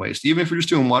aquarium waste. Even if you're just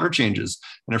doing water changes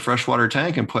in a freshwater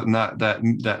tank and putting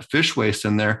that fish waste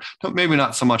in there, maybe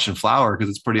not so much in flour because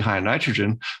it's pretty high in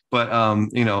nitrogen, but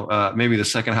maybe the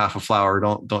second half of flour,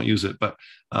 don't use it. But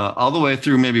all the way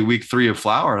through maybe week 3 of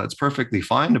flour, that's perfectly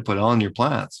fine to put on your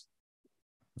plants.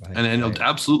 Right, and it'll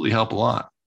absolutely help a lot.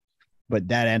 But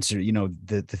that answer,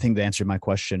 the thing that answered my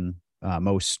question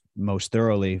most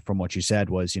thoroughly from what you said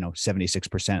was,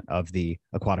 76% of the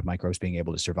aquatic microbes being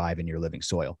able to survive in your living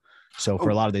soil. So for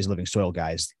a lot of these living soil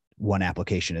guys, one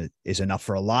application is enough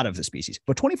for a lot of the species,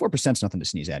 but 24% is nothing to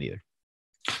sneeze at either.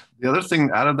 The other thing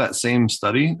out of that same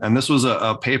study, and this was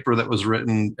a paper that was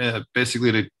written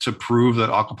basically to prove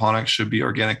that aquaponics should be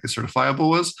organically certifiable,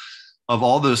 was of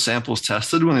all those samples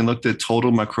tested, when they looked at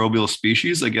total microbial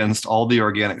species against all the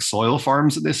organic soil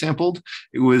farms that they sampled,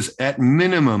 it was at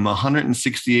minimum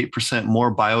 168%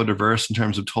 more biodiverse in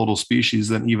terms of total species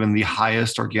than even the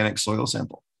highest organic soil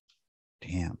sample.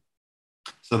 Damn.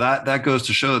 So that goes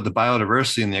to show that the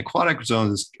biodiversity in the aquatic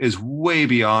zones is way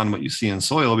beyond what you see in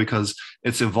soil, because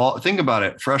it's evolved. Think about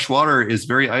it. Fresh water is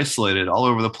very isolated all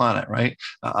over the planet, right?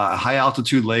 A high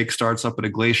altitude lake starts up at a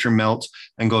glacier melt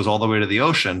and goes all the way to the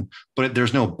ocean, but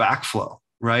there's no backflow,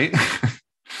 right?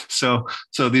 So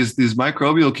these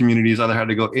microbial communities either had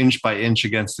to go inch by inch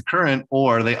against the current,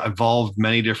 or they evolved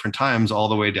many different times all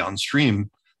the way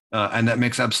downstream. And that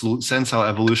makes absolute sense how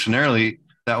evolutionarily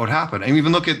that would happen. And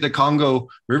even look at the Congo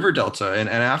River Delta and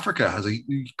Africa has a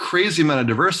crazy amount of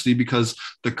diversity because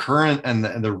the current and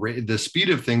the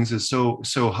speed of things is so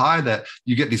high that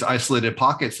you get these isolated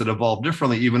pockets that evolve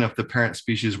differently, even if the parent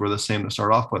species were the same to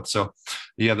start off with. So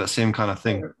you have that same kind of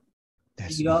thing.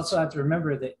 You also have to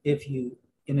remember that if you,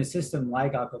 in a system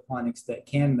like aquaponics that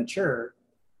can mature,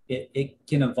 it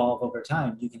can evolve over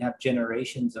time. You can have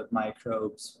generations of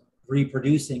microbes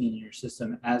reproducing in your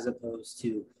system as opposed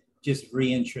to just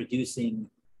reintroducing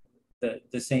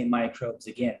the same microbes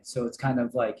again. So it's kind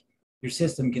of like your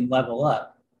system can level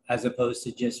up as opposed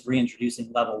to just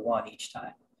reintroducing level 1 each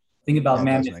time. Think about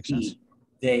Mammoth P.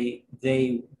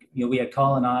 We had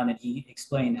Colin on and he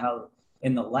explained how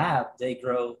in the lab they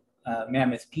grow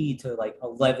Mammoth P to like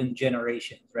 11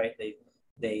 generations, right?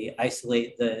 They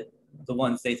isolate the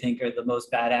ones they think are the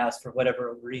most badass for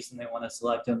whatever reason they want to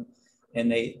select them.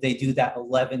 And they do that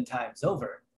 11 times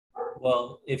over.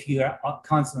 Well, if you are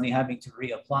constantly having to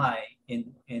reapply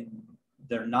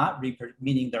they're not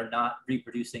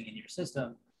reproducing in your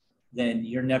system, then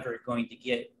you're never going to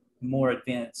get more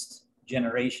advanced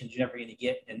generations. You're never going to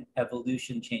get an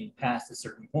evolution chain past a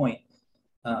certain point.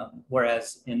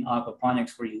 Whereas in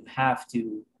aquaponics, where you have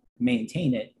to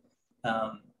maintain it,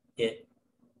 it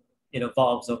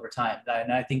evolves over time.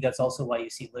 And I think that's also why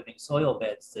you see living soil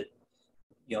beds that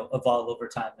evolve over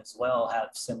time as well, have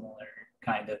similar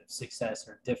kind of success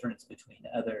or difference between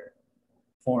other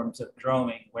forms of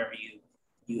growing, where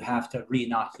you have to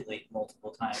re-inoculate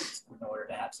multiple times in order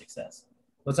to have success.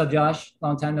 What's up, Josh?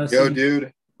 Long time no see. Yo,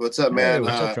 dude. What's up, man? Hey,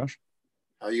 what's up, Josh?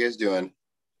 How you guys doing?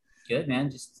 Good,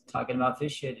 man. Just talking about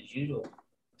fish shit as usual.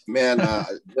 Man,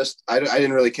 I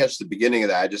didn't really catch the beginning of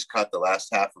that. I just caught the last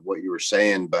half of what you were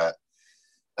saying, but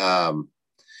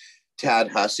Tad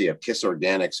Hussey of Kiss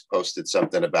Organics posted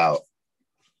something about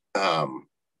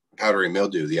powdery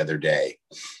mildew the other day,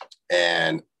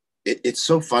 and it's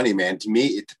so funny, man. To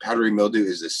me, powdery mildew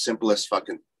is the simplest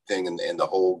fucking thing in the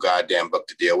whole goddamn book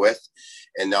to deal with,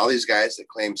 And all these guys that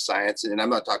claim science, and I'm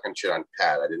not talking shit on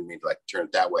Pat, I didn't mean to like turn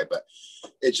it that way, but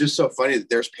it's just so funny that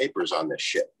there's papers on this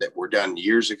shit that were done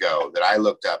years ago that I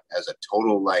looked up as a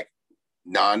total like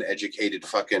non-educated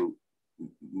fucking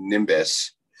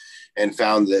nimbus, and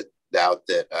found that out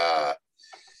that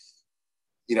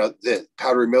that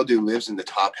powdery mildew lives in the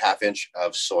top half inch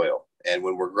of soil. And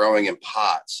when we're growing in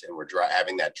pots and we're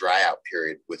having that dry out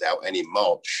period without any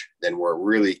mulch, then we're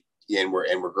really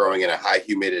we're growing in a high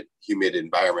humid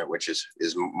environment, which is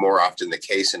more often the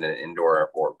case in an indoor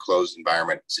or closed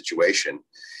environment situation,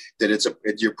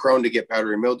 that you're prone to get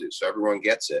powdery mildew. So everyone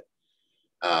gets it.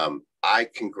 I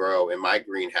can grow in my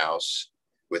greenhouse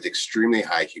with extremely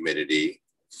high humidity,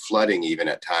 flooding even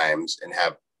at times, and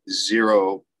have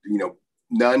zero,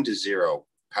 none to zero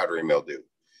powdery mildew.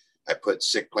 I put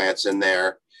sick plants in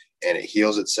there and it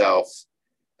heals itself.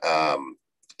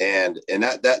 And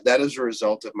that is a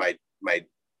result of my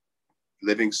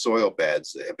living soil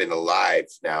beds that have been alive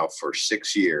now for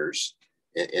 6 years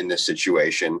in this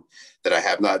situation, that I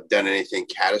have not done anything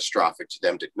catastrophic to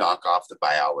them to knock off the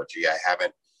biology. I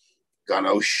haven't gone,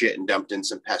 oh shit, and dumped in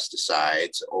some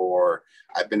pesticides, or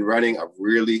I've been running a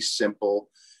really simple,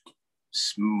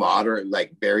 moderate,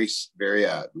 like very, very,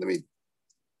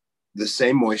 the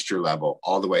same moisture level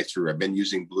all the way through. I've been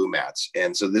using blue mats.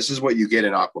 And so this is what you get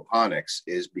in aquaponics,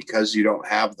 is because you don't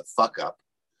have the fuck up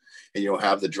and you don't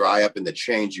have the dry up and the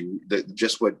change,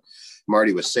 just what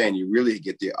Marty was saying, you really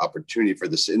get the opportunity for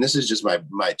this. And this is just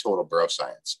my total bro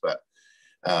science, but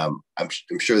I'm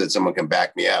sure that someone can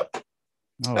back me up.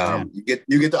 You get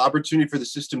the opportunity for the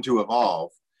system to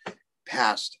evolve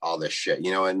past all this shit,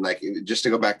 and like, just to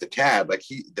go back to Tad, like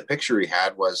the picture he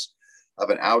had was of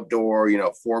an outdoor,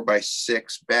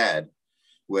 4x6 bed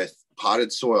with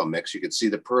potted soil mix. You could see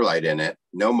the perlite in it,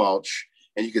 no mulch.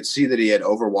 And you could see that he had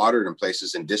overwatered in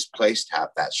places and displaced half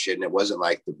that shit. And it wasn't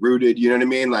like the rooted, you know what I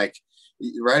mean? Like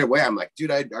right away, I'm like,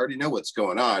 dude, I already know what's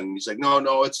going on. And he's like,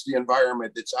 no, it's the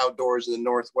environment. It's outdoors in the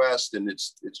Northwest and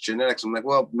it's genetics. I'm like,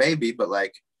 well, maybe, but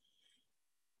like,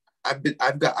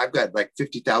 I've got like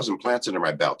 50,000 plants under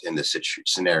my belt in this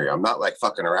scenario. I'm not like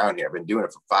fucking around here. I've been doing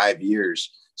it for 5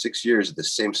 years, 6 years at the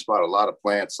same spot. A lot of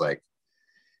plants. Like,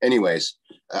 anyways,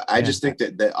 I just think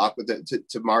that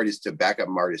to back up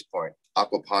Marty's point,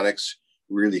 aquaponics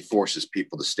really forces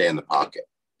people to stay in the pocket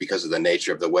because of the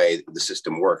nature of the way the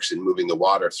system works and moving the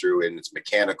water through, and it's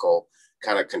mechanical,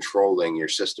 kind of controlling your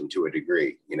system to a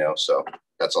degree. So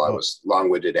that's all I was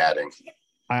long-winded adding.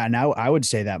 Now I would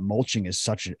say that mulching is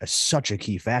such a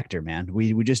key factor, man.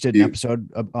 We just did an episode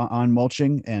on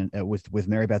mulching and with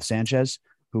Mary Beth Sanchez,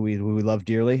 who we love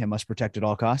dearly and must protect at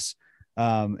all costs.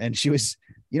 And she was,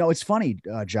 it's funny,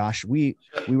 Josh, we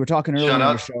were talking earlier on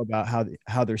the show about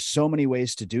how there's so many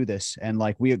ways to do this. And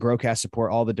like, we at Growcast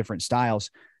support all the different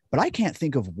styles, but I can't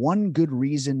think of one good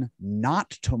reason not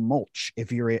to mulch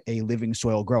if you're a living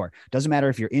soil grower. Doesn't matter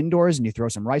if you're indoors and you throw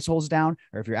some rice hulls down,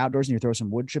 or if you're outdoors and you throw some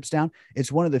wood chips down.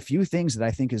 It's one of the few things that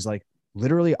I think is like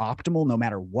literally optimal no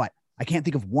matter what. I can't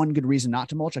think of one good reason not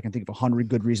to mulch. I can think of 100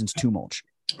 good reasons to mulch.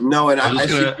 No, and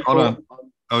hold on.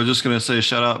 I was just going to say,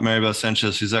 shout out Mary Beth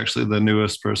Sanchez. She's actually the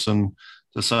newest person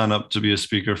to sign up to be a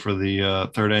speaker for the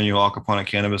third annual Aquaponic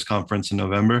Cannabis Conference in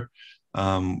November.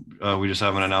 We just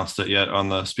haven't announced it yet on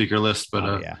the speaker list,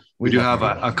 but we do have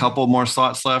a couple more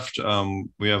slots left.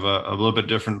 We have a little bit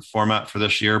different format for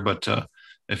this year, but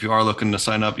if you are looking to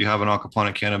sign up, you have an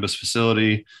aquaponic cannabis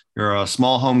facility, you're a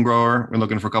small home grower, we're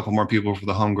looking for a couple more people for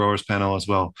the home growers panel as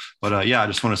well. But I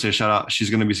just want to say shout out. She's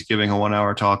going to be giving a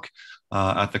 1-hour talk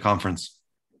at the conference.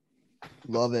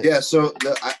 Love it. Yeah. So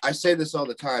I say this all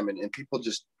the time, and people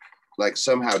just like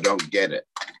somehow don't get it,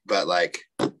 but like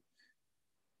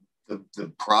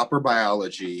the proper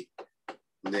biology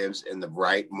lives in the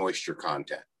right moisture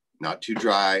content, not too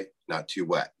dry, not too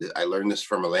wet. I learned this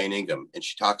from Elaine Ingham, and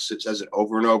says it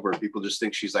over and over, and people just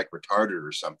think she's like retarded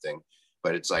or something,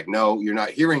 but it's like, no, you're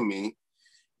not hearing me.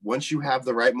 Once you have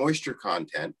the right moisture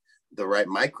content, the right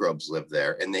microbes live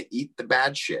there and they eat the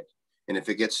bad shit. And if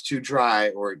it gets too dry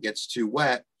or it gets too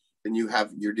wet, then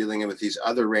you're dealing with these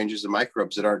other ranges of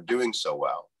microbes that aren't doing so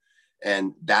well.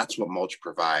 And that's what mulch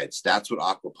provides. That's what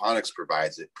aquaponics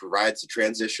provides. It provides the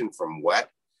transition from wet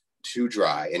to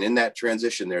dry. And in that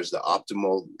transition, there's the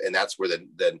optimal, and that's where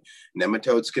the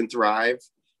nematodes can thrive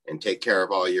and take care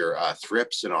of all your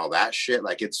thrips and all that shit.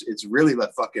 Like it's really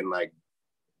the fucking like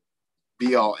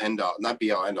be all end all, not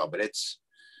be all end all, but it's,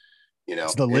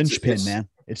 it's the linchpin, man.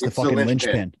 It's the fucking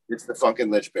linchpin. It's the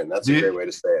fucking linchpin. That's a great way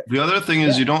to say it. The other thing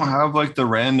is you don't have like the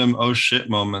random oh shit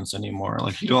moments anymore.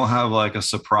 Like you don't have like a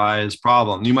surprise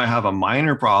problem. You might have a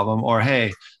minor problem, or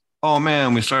hey, oh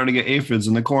man, we started to get aphids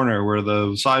in the corner where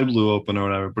the side blew open or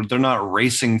whatever, but they're not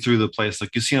racing through the place.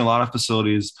 Like you see in a lot of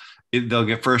facilities, they'll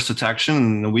get first detection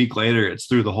and a week later it's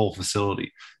through the whole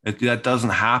facility. That doesn't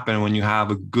happen when you have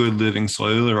a good living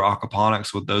soil or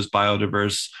aquaponics with those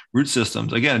biodiverse root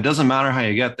systems. Again, it doesn't matter how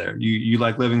you get there. You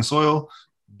like living soil,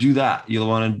 do that. You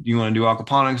want to do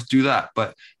aquaponics, do that.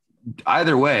 But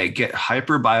either way, get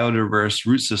hyper biodiverse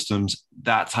root systems.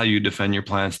 That's how you defend your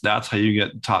plants. That's how you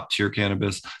get top tier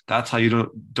cannabis. That's how you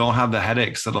don't have the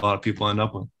headaches that a lot of people end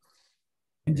up with.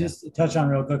 And just to touch on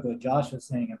real quick what Josh was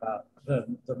saying about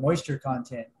the moisture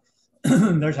content.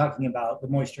 They're talking about the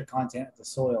moisture content of the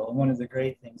soil. And one of the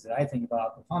great things that I think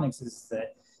about aquaponics is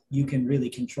that you can really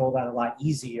control that a lot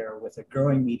easier with a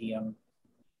growing medium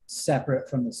separate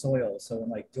from the soil. So in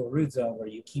like dual root zone, where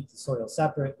you keep the soil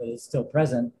separate, but it's still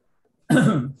present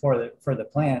for the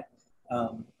plant,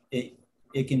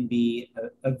 it can be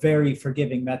a very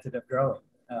forgiving method of growing.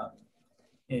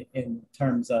 In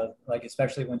terms of like,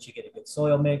 especially once you get a good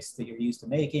soil mix that you're used to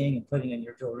making and putting in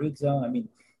your dual root zone. I mean,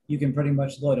 you can pretty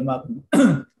much load them up and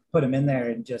put them in there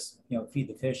and just, feed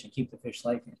the fish and keep the fish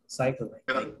cycling.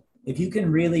 Like, if you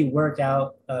can really work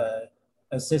out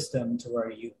a system to where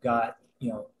you've got,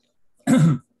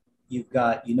 you've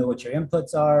got, what your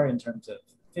inputs are in terms of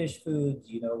fish food,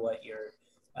 what your,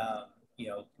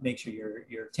 make sure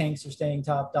your tanks are staying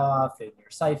topped off and your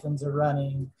siphons are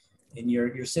running, and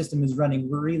your system is running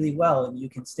really well, and you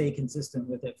can stay consistent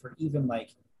with it for even like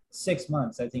 6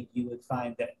 months, I think you would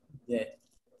find that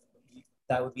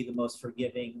would be the most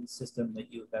forgiving system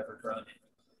that you have ever grown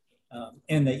in.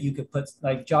 And that you could put,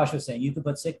 like Josh was saying, you could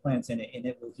put sick plants in it and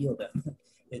it will heal them.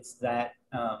 It's that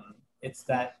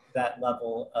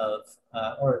level of,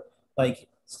 or like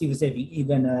Steve was saying,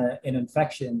 even an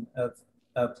infection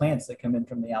of plants that come in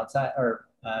from the outside, or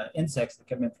insects that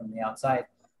come in from the outside,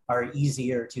 are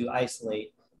easier to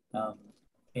isolate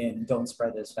and don't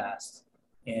spread as fast.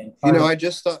 And I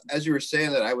just thought, as you were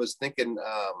saying that, I was thinking,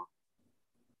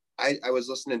 I was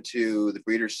listening to the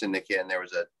Breeders Syndicate, and there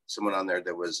was someone on there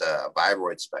that was a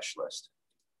viroid specialist,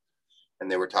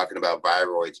 and they were talking about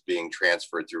viroids being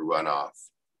transferred through runoff,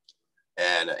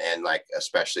 and like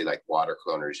especially like water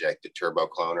cloners, like the turbo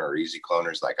cloner or easy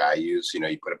cloners like I use. You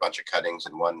put a bunch of cuttings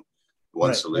in one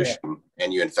right, solution, yeah,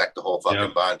 and you infect the whole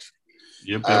fucking bunch.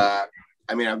 Yep.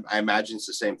 I mean, I imagine it's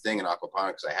the same thing in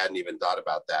aquaponics. I hadn't even thought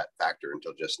about that factor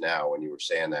until just now when you were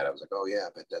saying that. I was like, oh yeah,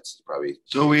 but that's probably.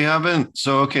 So we haven't.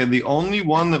 So, okay. The only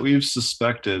one that we've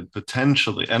suspected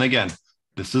potentially, and again,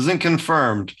 this isn't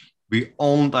confirmed. The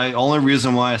only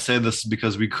reason why I say this is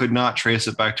because we could not trace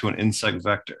it back to an insect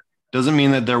vector. Doesn't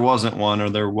mean that there wasn't one, or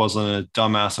there wasn't a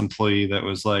dumbass employee that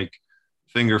was like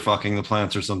finger fucking the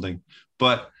plants or something.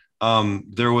 But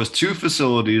there was 2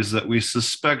 facilities that we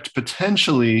suspect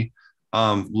potentially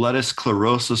lettuce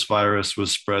sclerosis virus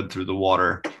was spread through the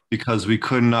water, because we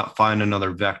could not find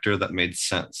another vector that made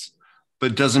sense.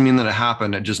 But it doesn't mean that it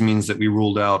happened. It just means that we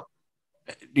ruled out,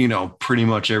 pretty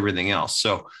much everything else.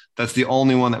 So that's the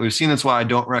only one that we've seen. That's why I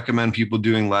don't recommend people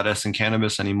doing lettuce and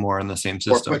cannabis anymore in the same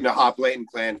system. Or putting a hop latent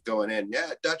plant going in.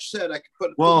 Yeah, Dutch said I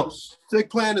could put a sick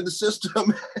plant in the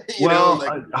system.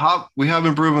 We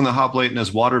haven't proven the hop latent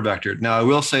is water vectored. Now I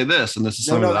will say this, and this is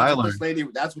something that I learned.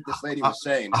 That's what this lady was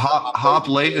saying. Hop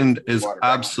latent is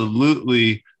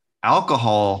absolutely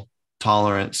alcohol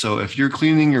tolerant. So if you're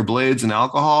cleaning your blades in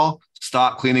alcohol,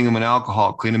 stop cleaning them in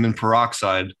alcohol. Clean them in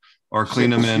peroxide. Or clean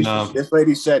them in. This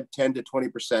lady said 10 to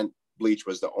 20% bleach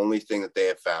was the only thing that they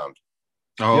have found.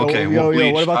 Oh, okay.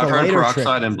 Bleach. What about I've the heard lighter peroxide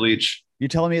trick? And bleach. You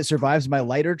telling me it survives my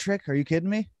lighter trick? Are you kidding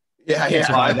me? Yeah.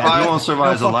 I won't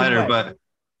survive as a lighter, way.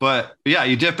 but yeah,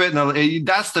 you dip it, and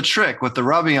that's the trick with the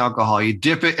rubbing alcohol. You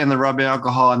dip it in the rubbing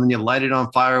alcohol, and then you light it on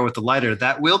fire with the lighter.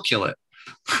 That will kill it.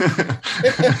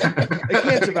 It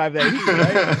can't survive that heat,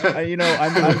 right?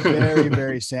 I'm very,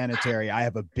 very sanitary. I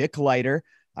have a Bic lighter.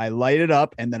 I light it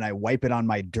up and then I wipe it on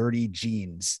my dirty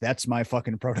jeans. That's my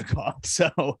fucking protocol.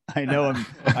 So I know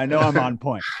I'm on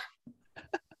point.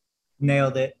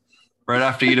 Nailed it. Right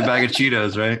after you eat a bag of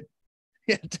Cheetos, right?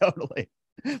 Yeah, totally.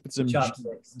 With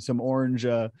Chopsticks. some orange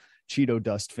Cheeto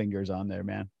dust fingers on there,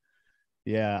 man.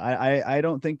 Yeah, I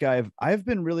don't think I've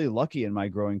been really lucky in my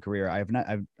growing career. I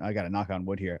got to knock on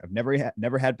wood here. I've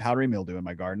never had powdery mildew in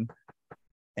my garden.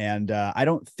 And I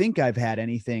don't think I've had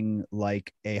anything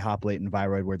like a hop latent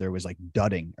viroid where there was like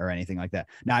dudding or anything like that.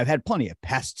 Now, I've had plenty of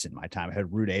pests in my time. I've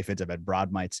had root aphids. I've had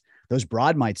broad mites. Those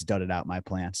broad mites dudded out my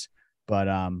plants. But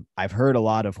I've heard a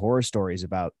lot of horror stories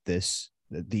about these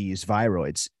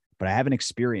viroids, but I haven't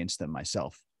experienced them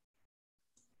myself.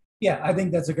 Yeah, I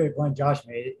think that's a great point Josh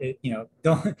made.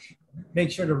 Don't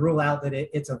make sure to rule out that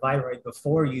it's a viroid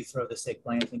before you throw the sick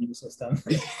plant into your system.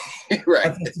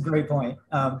 Right. That's a great point.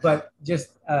 But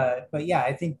yeah,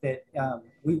 I think that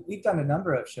we've done a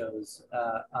number of shows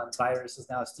on viruses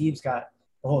now. Steve's got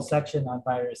a whole section on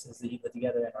viruses that he put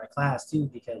together in our class too,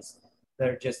 because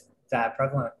they're just that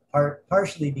prevalent.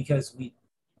 Partially because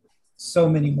so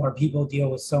many more people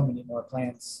deal with so many more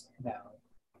plants now.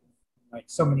 Like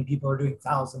so many people are doing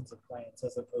thousands of plants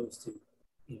as opposed to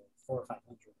 400 or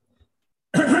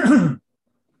 500.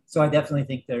 So I definitely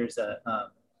think there's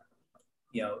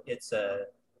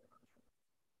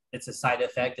it's a side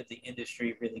effect of the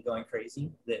industry really going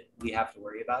crazy that we have to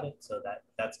worry about it. So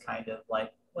that's kind of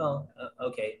like, well,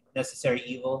 okay, necessary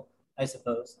evil, I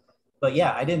suppose. But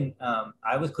yeah,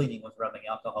 I was cleaning with rubbing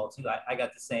alcohol too. I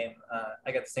got the same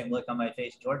look on my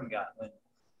face Jordan got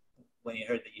when he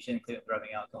heard that you shouldn't clean with rubbing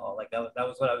alcohol. Like that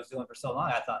was what I was doing for so long.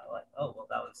 I thought like, oh, well,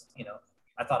 that was,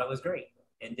 I thought it was great.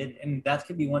 And that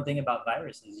could be one thing about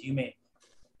viruses.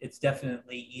 It's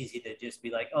definitely easy to just be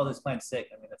like, oh, this plant's sick,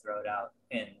 I'm going to throw it out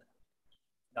and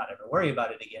not ever worry about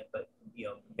it again. But,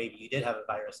 maybe you did have a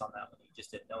virus on that one. You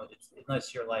just didn't know it.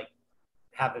 Unless you're like,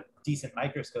 have a decent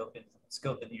microscope and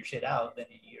scoping your shit out, then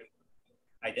you're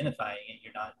identifying it.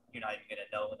 You're not even going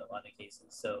to know in a lot of cases.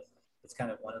 So it's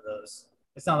kind of one of those.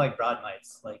 It's not like broad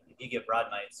mites. Like if you get broad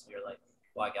mites, you're like,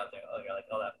 walk out there, you're like,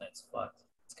 oh, that plant's fucked.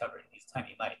 It's covered in these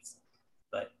tiny mites.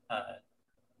 But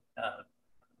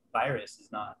virus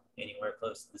is not anywhere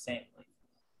close to the same. Like,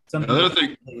 some people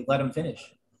let them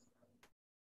finish.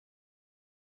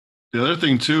 The other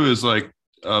thing too is like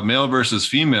male versus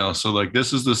female. So like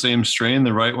this is the same strain.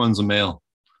 The right one's a male,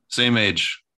 same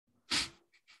age.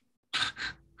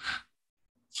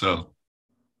 So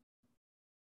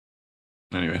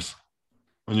anyways,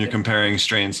 when you're comparing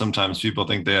strains, sometimes people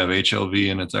think they have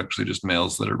HLV and it's actually just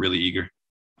males that are really eager.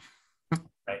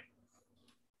 Right.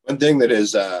 One thing that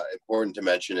is important to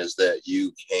mention is that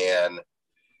you can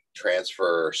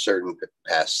transfer certain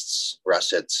pests,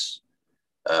 russets,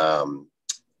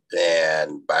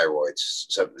 and viroids.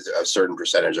 So a certain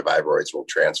percentage of viroids will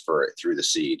transfer it through the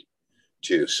seed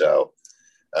too. So,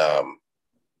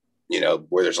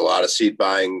 where there's a lot of seed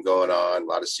buying going on, a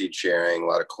lot of seed sharing, a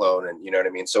lot of cloning, you know what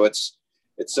I mean? So it's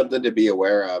something to be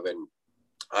aware of. And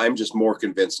I'm just more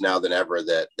convinced now than ever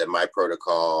that my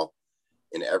protocol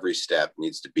in every step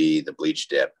needs to be the bleach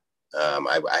dip.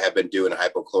 I have been doing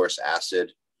hypochlorous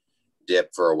acid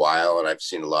dip for a while, and I've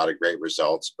seen a lot of great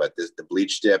results, but the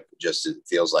bleach dip just, it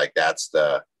feels like that's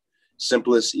the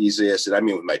simplest, easiest. And I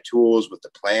mean, with my tools, with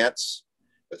the plants,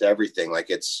 with everything, like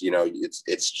it's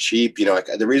cheap, like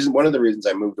one of the reasons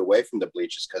I moved away from the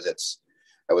bleach is because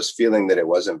I was feeling that it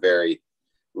wasn't very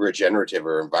regenerative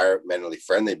or environmentally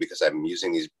friendly, because I'm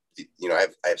using these, I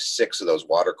have 6 of those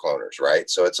water cloners, right?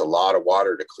 So it's a lot of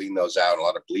water to clean those out, and a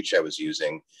lot of bleach I was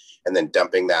using, and then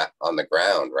dumping that on the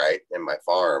ground, right, in my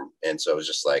farm. And so it was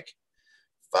just like,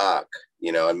 fuck,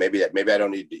 and maybe I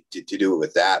don't need to do it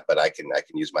with that, but I can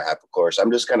use my hypochlorous.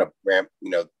 I'm just kind of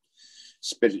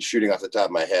shooting off the top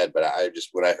of my head, but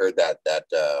when I heard that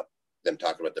them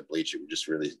talking about the bleach, it just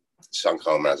really sunk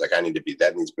home. And I was like,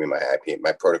 that needs to be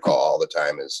my protocol all the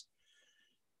time is,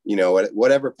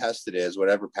 whatever pest it is,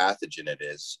 whatever pathogen it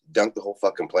is, dunk the whole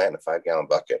fucking plant in a 5-gallon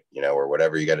bucket, or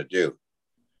whatever you got to do.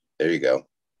 There you go.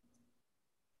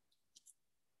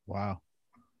 Wow.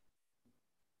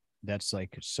 That's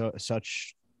like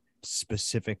such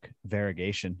specific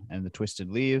variegation, and the twisted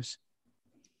leaves.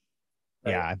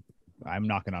 Right. Yeah. I'm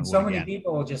knocking on wood. So many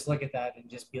people will just look at that and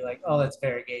just be like, oh, that's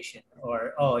variegation,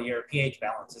 or, oh, your pH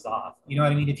balance is off. You know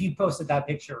what I mean? If you posted that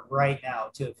picture right now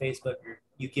to a Facebook group,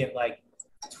 you get like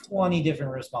 20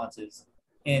 different responses,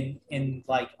 and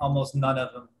like almost none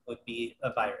of them would be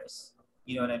a virus.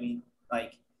 You know what I mean?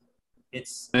 Like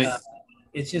it's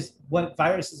just, what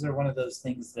viruses are one of those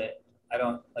things that I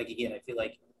don't like. Again, I feel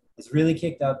like it's really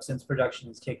kicked up since production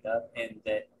is kicked up, and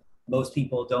that most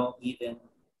people don't even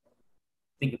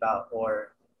think about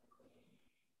or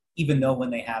even know when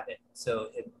they have it. So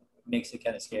it makes it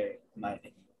kind of scary, in my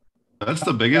opinion. That's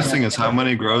the biggest thing, is how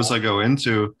many grows I go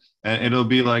into, and it'll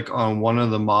be like on one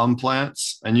of the mom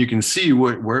plants, and you can see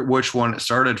which one it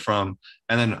started from.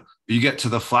 And then you get to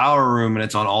the flower room and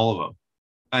it's on all of them.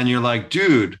 And you're like,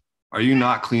 dude, are you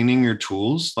not cleaning your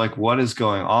tools? Like, what is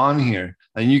going on here?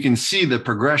 And you can see the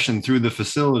progression through the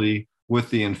facility with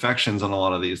the infections on a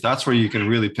lot of these. That's where you can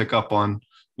really pick up on,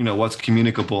 what's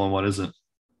communicable and what isn't.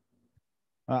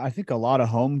 I think a lot of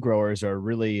home growers are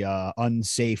really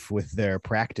unsafe with their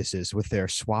practices, with their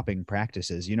swapping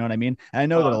practices. You know what I mean? And I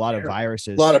know that a lot of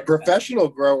viruses, a lot of professional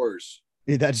growers.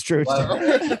 Yeah, that's true. Wow.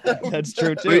 That's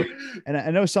true too. And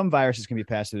I know some viruses can be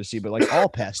passed through the sea, but like all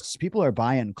pests, people are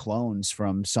buying clones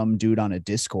from some dude on a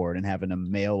Discord and having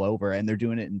them mail over, and they're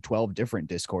doing it in 12 different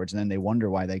Discords. And then they wonder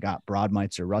why they got broad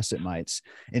mites or russet mites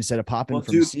instead of popping Well,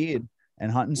 from dude, seed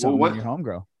and hunting something what- in your home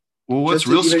grow. Well, what's Just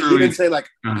to real screwy? even say like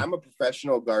Mhm. I'm a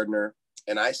professional gardener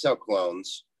and I sell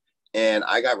clones, and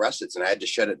I got russets and I had to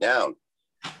shut it down,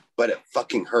 but it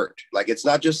fucking hurt. Like it's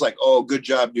not just like, oh, good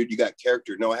job, dude, you got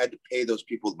character. No, I had to pay those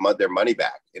people their money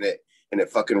back, and it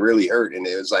fucking really hurt. And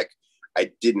it was like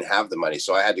I didn't have the money,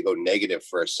 so I had to go negative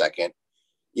for a second.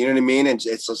 You know what I mean? And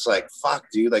it's just like, fuck,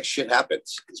 dude, like shit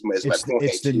happens. Is my point,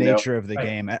 It's the you know? nature of the Right.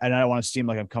 game. And I don't want to seem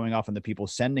like I'm coming off on the people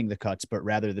sending the cuts, but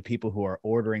rather the people who are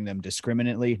ordering them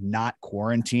discriminately, not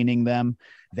quarantining them.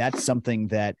 That's something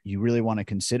that you really want to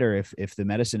consider if the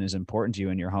medicine is important to you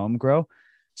in your home grow.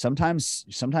 Sometimes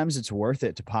it's worth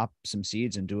it to pop some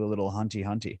seeds and do a little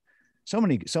hunty.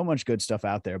 So much good stuff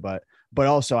out there, but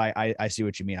also I see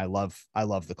what you mean. I love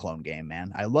the clone game,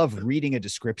 man. I love reading a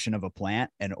description of a plant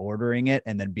and ordering it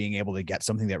and then being able to get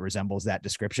something that resembles that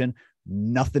description.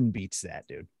 Nothing beats that,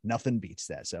 dude. Nothing beats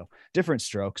that. So different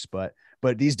strokes, but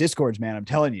these Discords, man, I'm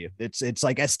telling you, it's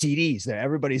like STDs there.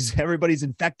 Everybody's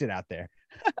infected out there.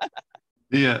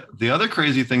 Yeah, the other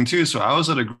crazy thing too. So I was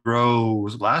at a grow,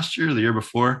 was it last year, or the year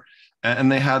before, and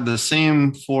they had the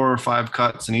same 4 or 5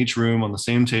 cuts in each room on the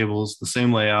same tables, the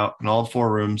same layout in all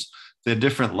 4 rooms. They had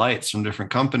different lights from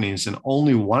different companies, and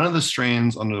only one of the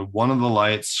strains under one of the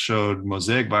lights showed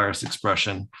mosaic virus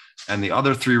expression, and the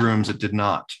other 3 rooms it did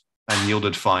not, and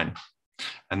yielded fine.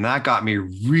 And that got me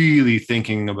really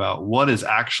thinking about what is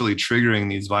actually triggering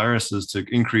these viruses to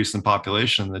increase in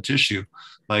population in the tissue.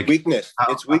 Like Weakness.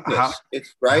 How- It's weakness. how-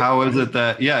 It's right. how is it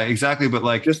that, yeah, exactly. But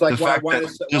like Just like the why- fact why that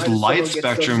does- just why does light someone get so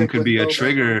spectrum sick could with be a COVID?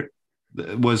 trigger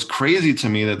was crazy to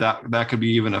me that could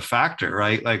be even a factor,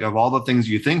 right? Like of all the things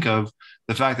you think of,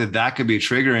 the fact that could be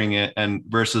triggering it and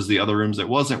versus the other rooms that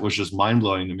wasn't was just mind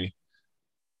blowing to me.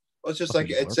 Well, it's just Fucking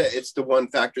like horrible. it's the one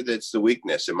factor that's the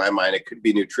weakness in my mind. It could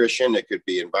be nutrition, it could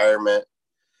be environment,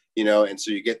 you know, and so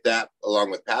you get that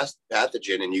along with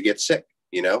pathogen and you get sick,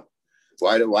 you know.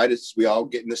 Why does we all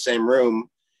get in the same room?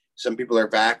 Some people are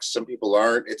vaxxed, some people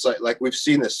aren't. It's like we've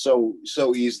seen this so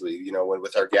easily, you know,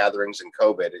 with our gatherings and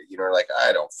COVID, you know, like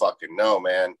I don't fucking know,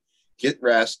 man. Get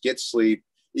rest, get sleep,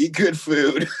 eat good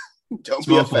food. Don't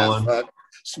be a Smoke fat mullen. fuck.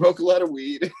 Smoke a lot of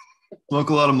weed.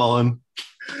 Smoke a lot of mullen.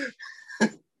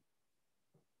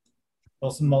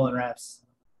 Well, some mullen wraps.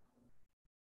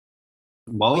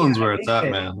 Mullen's Yeah, I where it's think at,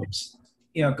 that- man.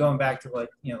 You know, going back to what,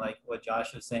 you know, like what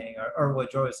Josh was saying or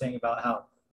what Joy was saying about how,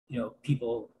 you know,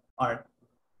 people aren't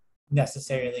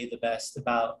necessarily the best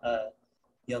about,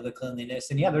 you know, the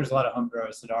cleanliness. And yeah, there's a lot of home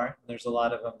growers that aren't. There's a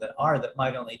lot of them that are that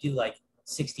might only do like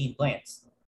 16 plants.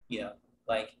 You know,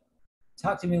 like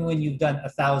talk to me when you've done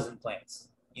 1,000 plants.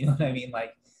 You know what I mean?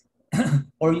 Like,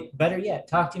 or better yet,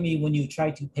 talk to me when you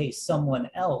try to pay someone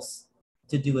else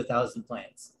to do 1,000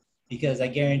 plants. Because I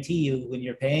guarantee you, when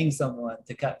you're paying someone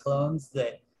to cut clones,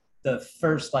 that the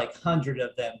first like 100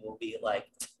 of them will be like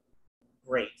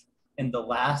great, and the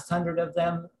last 100 of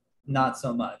them not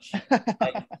so much.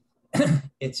 Like,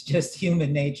 it's just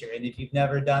human nature, and if you've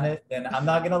never done it, then I'm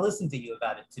not going to listen to you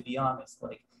about it. To be honest,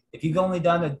 like if you've only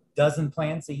done a dozen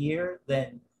plants a year,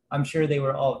 then I'm sure they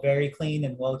were all very clean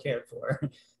and well cared for.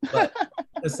 But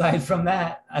aside from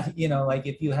that, you know, like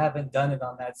if you haven't done it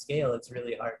on that scale, it's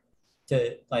really hard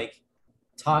to like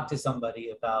talk to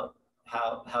somebody about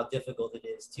how difficult it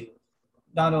is to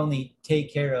not only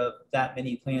take care of that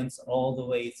many plants all the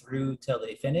way through till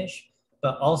they finish,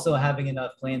 but also having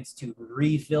enough plants to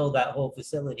refill that whole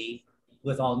facility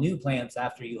with all new plants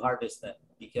after you harvest them,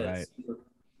 because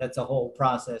that's a whole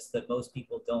process that most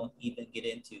people don't even get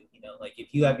into. You know, like if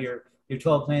you have your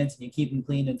 12 plants and you keep them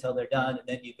clean until they're done, and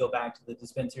then you go back to the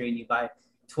dispensary and you buy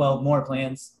 12 more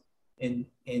plants and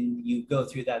you go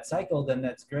through that cycle, then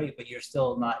that's great, but you're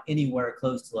still not anywhere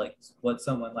close to like what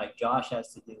someone like Josh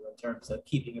has to do in terms of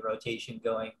keeping a rotation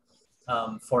going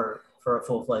for a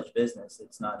full-fledged business.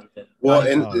 It's not even Well,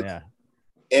 not even- and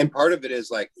and part of it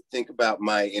is like, think about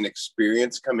my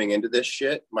inexperience coming into this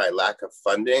shit, my lack of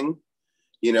funding,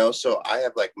 you know. So I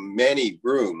have like many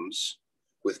rooms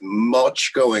with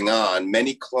much going on,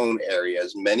 many clone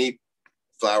areas, many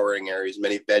flowering areas,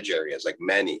 many veg areas, like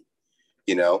many,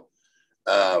 you know,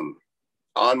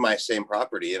 on my same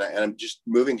property. And I'm just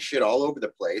moving shit all over the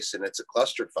place, and it's a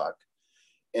clusterfuck.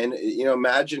 And, you know,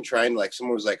 imagine trying, like,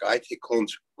 someone was like, I take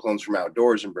clones from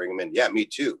outdoors and bring them in. Yeah, me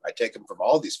too. I take them from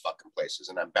all these fucking places,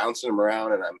 and I'm bouncing them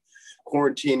around, and I'm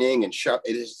quarantining and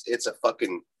it's a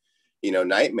fucking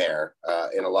nightmare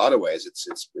in a lot of ways.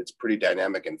 It's pretty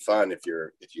dynamic and fun if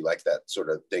you like that sort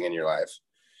of thing in your life.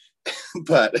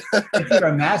 But if you're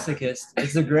a masochist,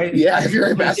 it's a great. Yeah, if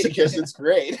you're a masochist, it's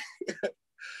great.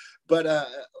 But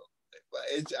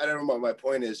I don't know what my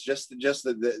point is. Just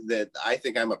that I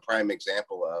think I'm a prime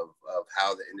example of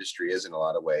how the industry is in a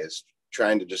lot of ways,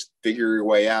 trying to just figure your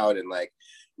way out and like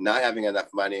not having enough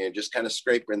money and just kind of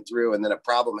scraping through, and then a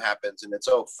problem happens and it's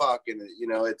fuck, and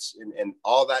it's and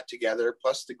all that together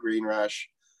plus the green rush,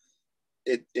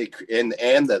 and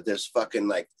that there's fucking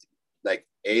like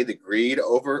the greed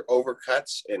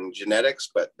overcuts and genetics,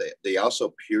 but they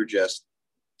also pure just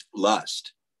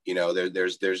lust.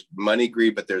 There's money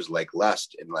greed, but there's like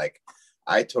lust, and like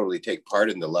I totally take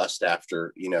part in the lust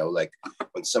after, like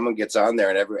when someone gets on there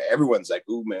and everyone's like,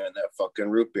 "Ooh, man, that fucking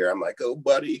root beer." I'm like, "Oh,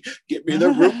 buddy, get me the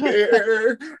root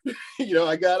beer."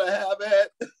 I gotta have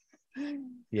it.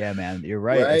 Yeah, man, you're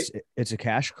right. It's a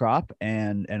cash crop,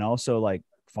 and also like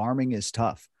farming is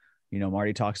tough.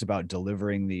 Marty talks about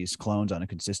delivering these clones on a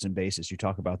consistent basis. You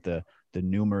talk about the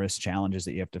numerous challenges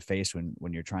that you have to face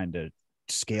when you're trying to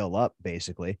scale up,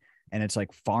 basically. And it's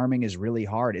like farming is really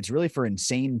hard. It's really for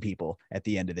insane people at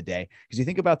the end of the day. Because you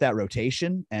think about that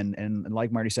rotation and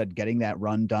like Marty said, getting that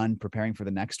run done, preparing for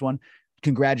the next one.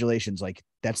 Congratulations. Like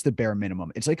that's the bare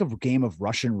minimum. It's like a game of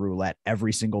Russian roulette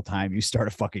every single time you start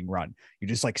a fucking run. You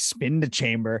just like spin the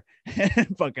chamber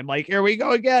and fucking like, here we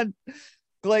go again.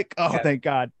 Like, oh, yeah. Thank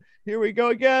God. Here we go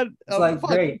again. It's like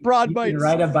great. Broad you bites. can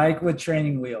ride a bike with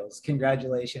training wheels.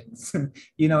 Congratulations.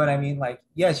 You know what I mean? Like,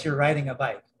 yes, you're riding a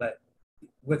bike, but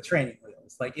with training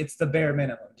wheels. Like it's the bare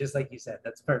minimum. Just like you said,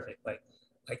 that's perfect. Like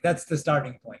that's the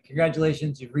starting point.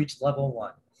 Congratulations, you've reached level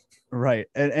 1. Right.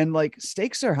 And like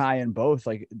stakes are high in both.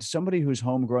 Like somebody who's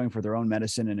home growing for their own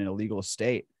medicine in an illegal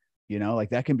state, like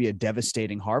that can be a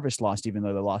devastating harvest loss, even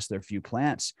though they lost their few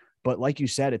plants. But like you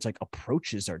said, it's like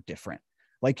approaches are different.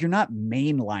 Like you're not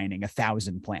mainlining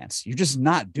 1,000 plants. You're just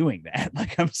not doing that.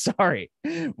 Like, I'm sorry.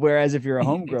 Whereas if you're a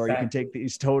home grower, exactly. You can take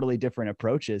these totally different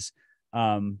approaches.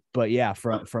 But yeah,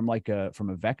 from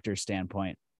a vector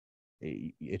standpoint,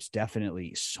 it's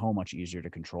definitely so much easier to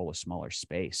control a smaller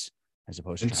space as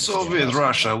opposed to in Soviet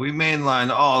Russia. We mainline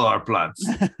all our plants.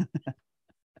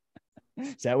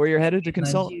 Is that where you're headed to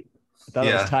consult? I thought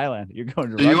it was Thailand. You're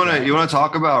going to. You want to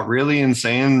talk about really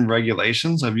insane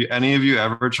regulations? Have any of you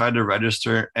ever tried to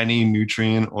register any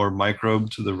nutrient or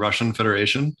microbe to the Russian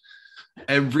Federation?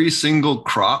 Every single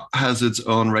crop has its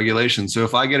own regulation. So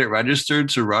if I get it registered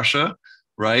to Russia,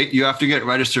 right, you have to get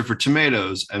registered for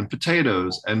tomatoes and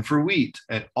potatoes and for wheat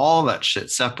and all that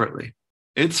shit separately.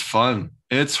 It's fun.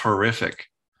 It's horrific.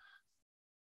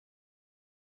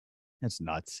 It's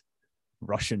nuts.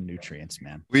 Russian nutrients,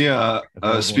 man. We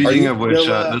speaking of which,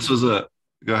 this was go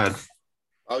ahead.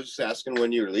 I was just asking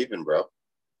when you were leaving, bro.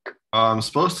 I'm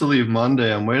supposed to leave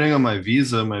Monday. I'm waiting on my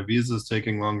visa. My visa is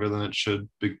taking longer than it should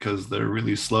because they're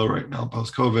really slow right now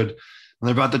post COVID, and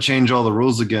they're about to change all the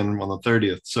rules again on the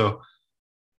 30th. So,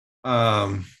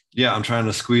 I'm trying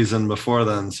to squeeze in before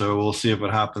then. So we'll see if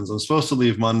it happens. I'm supposed to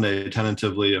leave Monday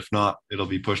tentatively. If not, it'll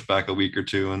be pushed back a week or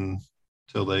two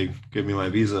until they give me my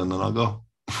visa, and then I'll go.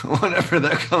 Whenever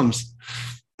that comes.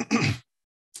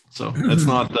 So it's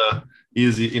not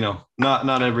easy,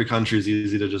 not every country is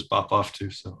easy to just bop off to.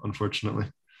 So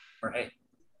unfortunately. Right.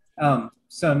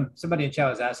 Somebody in chat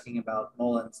was asking about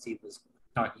mullein. Steve was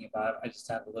talking about. I just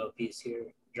have a little piece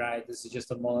here, dried. This is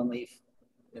just a mullein leaf.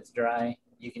 It's dry.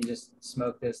 You can just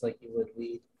smoke this like you would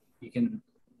weed. You can,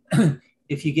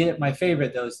 if you get it. My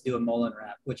favorite though is to do a mullein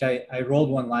wrap, which I rolled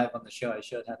one live on the show. I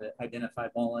showed how to identify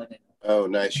mullein. Oh,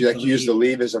 nice. You use the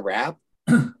leaf as a wrap?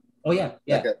 Oh yeah.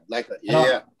 Yeah.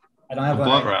 I don't have a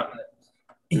blunt wrap.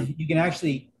 You can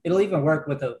actually, it'll even work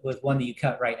with one that you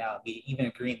cut right now. Even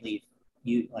a green leaf,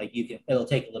 it'll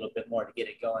take a little bit more to get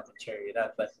it going and cherry it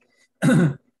up.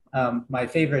 But my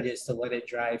favorite is to let it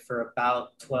dry for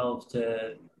about 12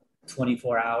 to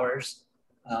 24 hours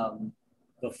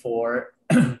before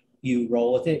you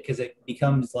roll with it, because it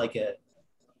becomes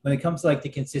when it comes to like the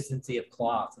consistency of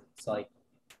cloth, it's like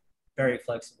very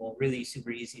flexible, really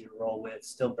super easy to roll with,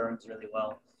 still burns really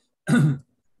well,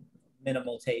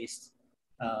 minimal taste.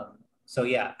 So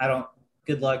yeah,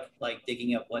 good luck like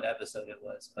digging up what episode it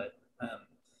was, but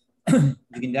you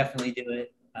can definitely do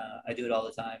it. I do it all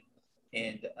the time,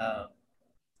 and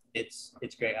it's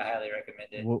great. I highly recommend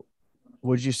it. Well,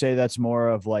 would you say that's more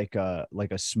of like a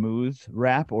smooth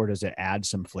wrap, or does it add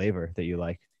some flavor that you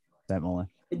like, that mullein?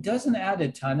 It doesn't add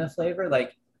a ton of flavor.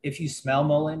 Like if you smell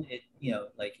mullein,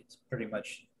 it's pretty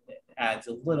much, it adds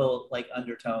a little like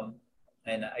undertone.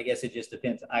 And I guess it just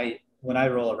depends. When I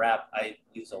roll a wrap, I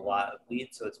use a lot of weed,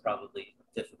 so it's probably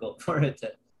difficult for it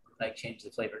to like change the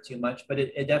flavor too much, but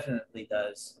it definitely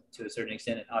does to a certain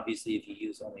extent. And obviously, if you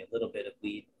use only a little bit of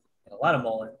weed and a lot of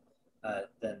Mullen,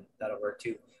 then that'll work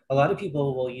too. A lot of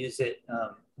people will use it,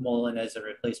 Mullen, as a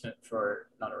replacement for,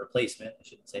 not a replacement, I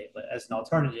shouldn't say, but as an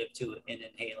alternative to an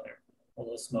inhaler.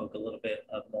 They'll smoke a little bit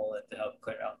of Mullen to help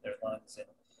clear out their lungs. And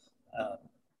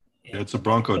it's a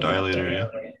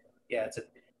bronchodilator. Yeah,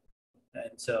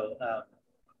 and so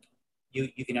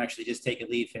you can actually just take a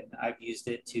leaf, and I've used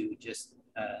it to just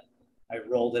I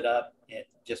rolled it up and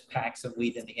just packed some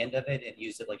weed in the end of it and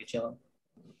used it like a chillum,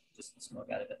 just smoke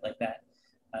out of it like that.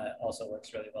 Also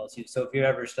works really well too. So if you're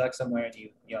ever stuck somewhere and you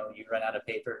run out of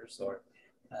papers, or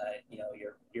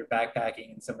you're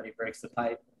backpacking and somebody breaks the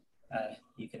pipe,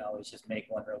 you can always just make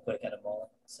one real quick out of Mullen.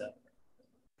 So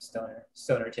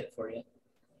stoner tip for you.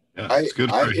 Yeah, it's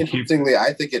good. Interestingly,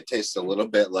 I think it tastes a little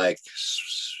bit like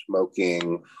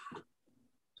smoking,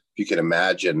 if you can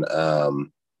imagine,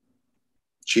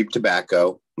 cheap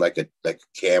tobacco, like a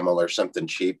Camel or something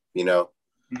cheap,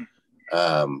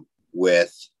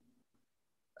 with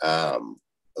a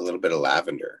little bit of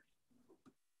lavender.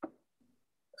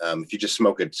 If you just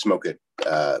smoke it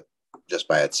just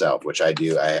by itself, which I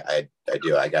do. I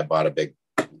do. I bought a big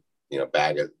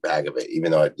bag of it,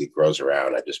 even though it grows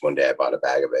around. One day I bought a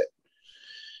bag of it.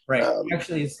 Right.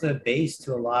 Actually, it's the base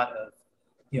to a lot of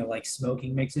like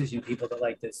smoking mixes. People that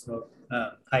like to smoke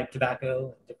pipe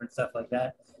tobacco, different stuff like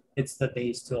that. It's the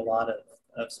base to a lot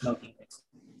of smoking mixes.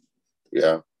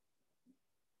 Yeah.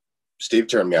 Steve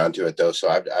turned me onto it though, so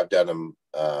I've done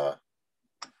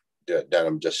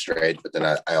them just straight, but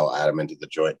then I'll add them into the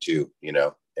joint too,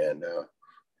 and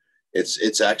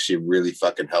it's actually really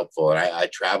fucking helpful. And I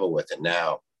travel with it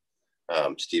now.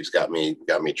 Steve's got me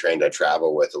trained. I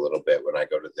travel with a little bit when I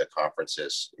go to the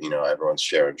conferences. Everyone's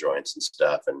sharing joints and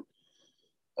stuff, and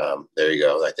there you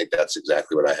go. I think that's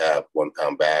exactly what I have. 1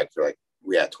 pound bag for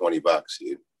we had $20,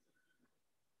 dude.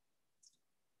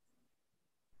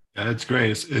 Yeah, it's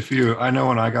great. I know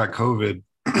when I got COVID,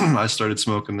 I started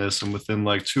smoking this, and within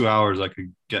 2 hours, I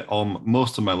could get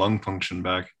most of my lung function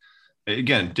back.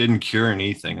 Again, didn't cure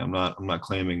anything. I'm not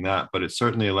claiming that, but it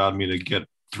certainly allowed me to get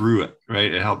through it.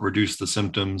 Right, it helped reduce the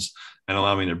symptoms and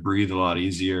allow me to breathe a lot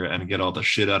easier and get all the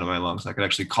shit out of my lungs. I could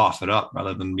actually cough it up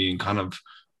rather than being kind of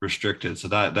restricted. So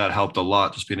that helped a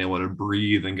lot, just being able to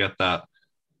breathe and get that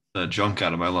junk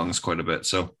out of my lungs quite a bit.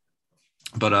 So.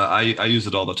 But I use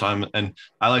it all the time, and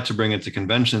I like to bring it to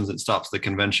conventions. It stops the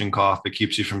convention cough. It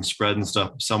keeps you from spreading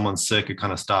stuff. If someone's sick, it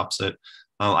kind of stops it.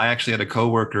 I actually had a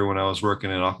coworker when I was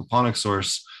working at Aquaponics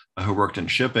Source who worked in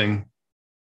shipping.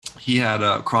 He had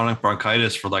chronic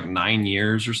bronchitis for 9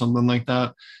 years or something like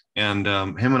that. And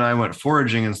him and I went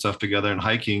foraging and stuff together and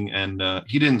hiking. And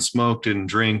he didn't smoke, didn't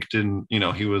drink,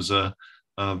 he was a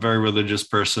very religious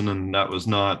person, and that was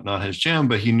not his jam,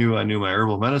 but he knew I knew my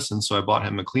herbal medicine. So I bought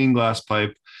him a clean glass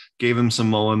pipe, gave him some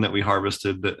Mullen that we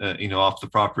harvested, off the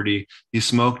property. He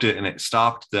smoked it, and it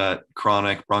stopped that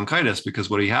chronic bronchitis, because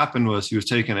what happened was he was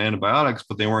taking antibiotics,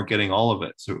 but they weren't getting all of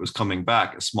it. So it was coming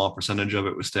back. A small percentage of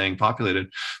it was staying populated.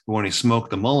 But when he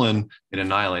smoked the Mullen, it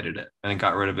annihilated it and it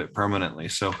got rid of it permanently.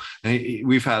 So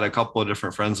we've had a couple of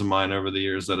different friends of mine over the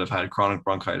years that have had chronic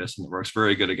bronchitis, and it works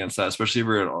very good against that, especially if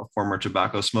you're a former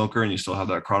tobacco smoker and you still have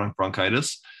that chronic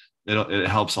bronchitis. It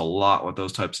helps a lot with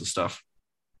those types of stuff.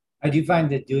 I do find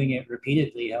that doing it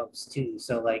repeatedly helps too.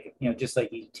 So just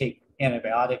like you take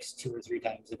antibiotics 2 or 3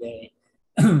 times a day,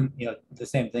 the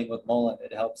same thing with Mullen.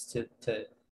 It helps to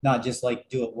not just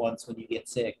do it once when you get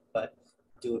sick, but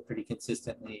do it pretty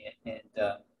consistently, and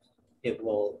it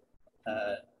will,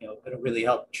 it'll really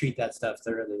help treat that stuff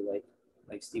thoroughly,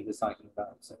 like Steve was talking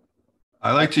about. So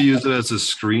I like to use it as a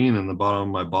screen in the bottom of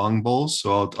my bong bowls.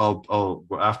 So I'll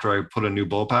after I put a new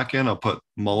bowl pack in, I'll put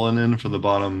Mullen in for the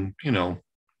bottom,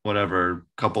 whatever,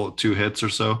 2 hits or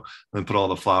so, and then put all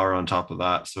the flour on top of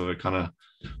that. So it kind of,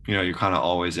 you're kind of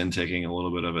always intaking a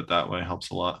little bit of it that way. Helps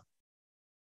a lot.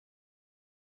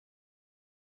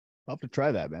 I'll have to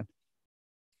try that, man.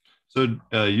 So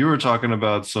you were talking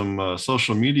about some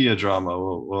social media drama.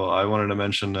 Well, I wanted to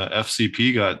mention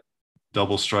FCP got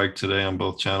double strike today on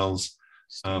both channels.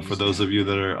 For those of you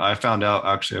that I found out,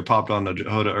 actually, I popped on the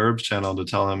Hoda Herbs channel to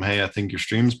tell him, hey, I think your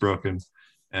stream's broken.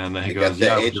 And he goes,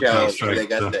 yeah, they got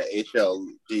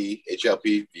the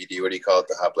HLP VD, what do you call it?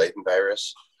 The hot latent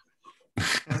virus.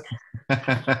 The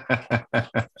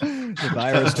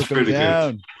virus took him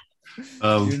down.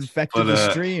 You infected the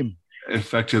stream. He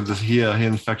infected the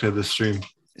stream.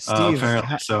 Steve,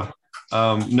 apparently.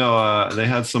 No, they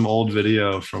had some old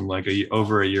video from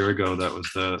over a year ago that was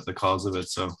the cause of it.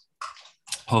 So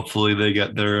hopefully they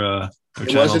get their It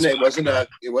channels.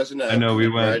 wasn't a. I know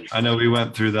we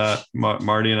went through that.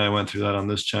 Marty and I went through that on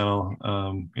this channel.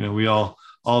 We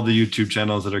all the YouTube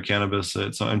channels that are cannabis.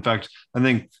 So in fact, I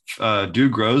think Do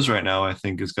Grows right now, I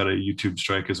think has got a YouTube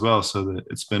strike as well. So that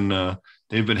it's been,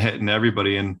 they've been hitting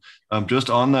everybody. And just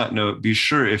on that note, be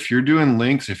sure if you're doing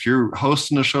links, if you're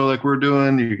hosting a show like we're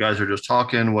doing, you guys are just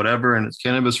talking, whatever, and it's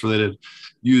cannabis related,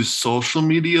 use social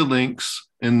media links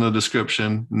in the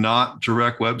description, not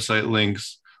direct website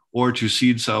links, or to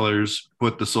seed sellers,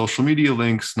 put the social media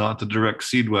links, not the direct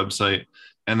seed website.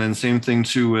 And then same thing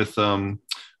too with,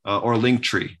 or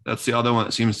Linktree. That's the other one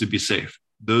that seems to be safe.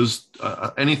 Those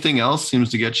anything else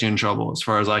seems to get you in trouble as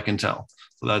far as I can tell.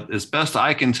 So that as best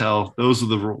I can tell, those are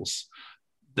the rules.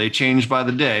 They change by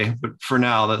the day, but for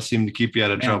now that seemed to keep you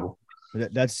out of trouble.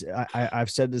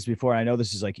 I've said this before. I know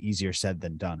this is like easier said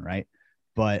than done, right?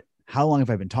 But how long have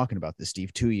I been talking about this,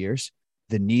 Steve? 2 years.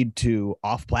 The need to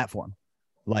off platform,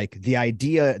 like the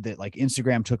idea that like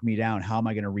Instagram took me down. How am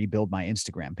I going to rebuild my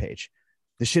Instagram page?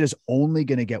 This shit is only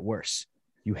going to get worse.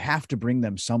 You have to bring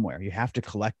them somewhere. You have to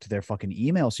collect their fucking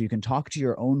email so you can talk to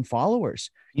your own followers.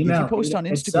 Email, if you post on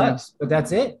Instagram, sucks, but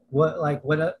that's it.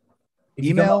 If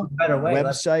email, a better way,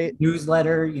 website,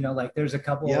 newsletter, like there's a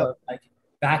couple of like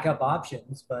backup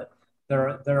options, but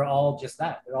they're all just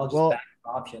that. They're all just backup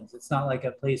options. It's not like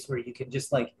a place where you can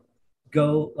just like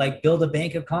go like build a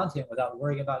bank of content without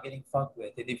worrying about getting fucked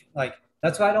with. And if like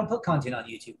that's why I don't put content on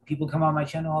YouTube. People come on my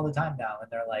channel all the time now and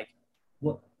they're like,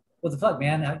 what the fuck,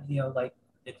 man?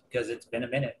 Because it's been a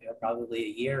minute, probably a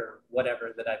year or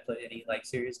whatever that I put any like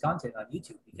serious content on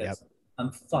YouTube because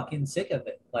I'm fucking sick of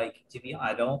it. Like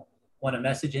I don't want to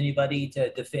message anybody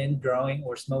to defend growing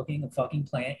or smoking a fucking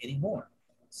plant anymore.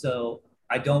 So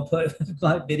I don't put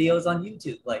my videos on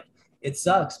YouTube. Like it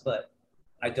sucks, but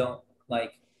I don't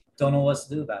know what to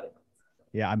do about it.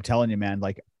 Yeah, I'm telling you, man,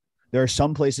 like there are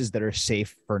some places that are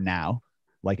safe for now.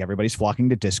 Like everybody's flocking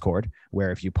to Discord,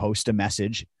 where if you post a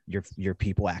message, your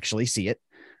people actually see it.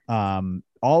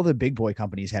 All the big boy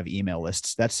companies have email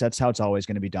lists. That's how it's always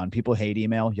going to be done. People hate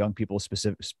email, young people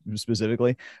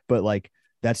specifically, but like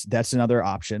that's another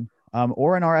option.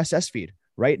 Or an RSS feed.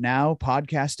 Right now,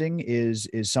 podcasting is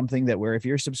something that where if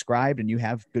you're subscribed and you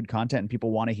have good content and people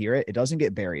want to hear it, it doesn't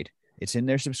get buried. It's in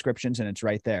their subscriptions and it's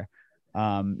right there.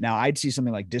 Now I'd see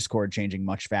something like Discord changing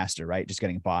much faster, right? Just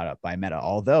getting bought up by Meta.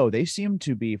 Although they seem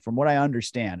to be, from what I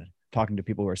understand, talking to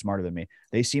people who are smarter than me,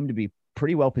 they seem to be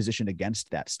pretty well positioned against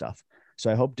that stuff.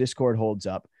 So I hope Discord holds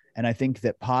up. And I think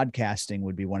that podcasting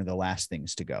would be one of the last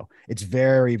things to go. It's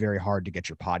very, very hard to get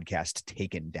your podcast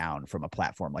taken down from a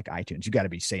platform like iTunes. You got to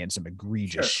be saying some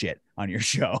egregious shit on your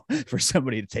show for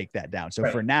somebody to take that down. So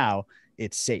for now,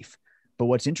 it's safe. But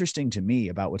what's interesting to me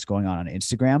about what's going on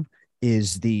Instagram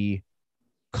is the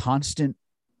constant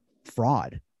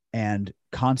fraud and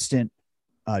constant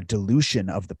dilution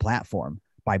of the platform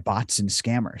by bots and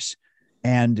scammers.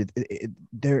 And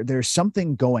there's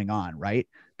something going on, right?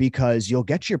 Because you'll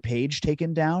get your page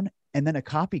taken down and then a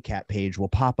copycat page will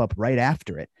pop up right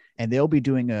after it. And they'll be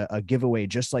doing a giveaway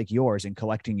just like yours and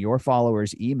collecting your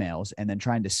followers' emails and then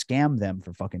trying to scam them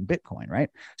for fucking Bitcoin, right?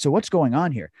 So what's going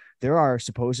on here? There are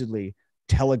supposedly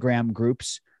Telegram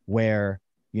groups where,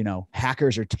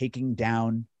 hackers are taking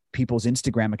down people's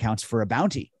Instagram accounts for a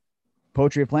bounty.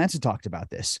 Poetry of Plants had talked about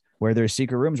this, where there's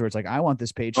secret rooms where it's like, I want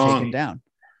this page taken down.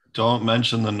 Don't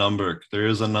mention the number. There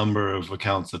is a number of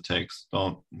accounts it takes.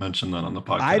 Don't mention that on the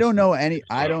podcast. I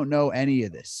don't know any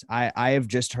of this. I have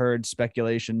just heard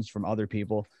speculations from other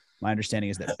people. My understanding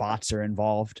is that bots are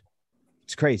involved.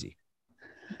 It's crazy.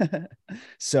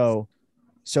 So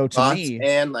to bots me,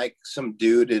 and like some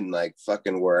dude in like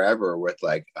fucking wherever with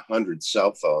like 100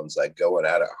 cell phones, like going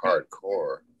at it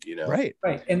hardcore, right.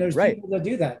 And there's people that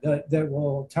do that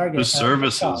will target the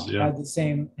services.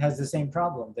 Has the same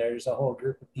problem. There's a whole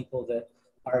group of people that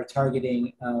are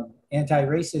targeting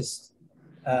anti-racist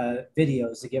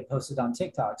videos that get posted on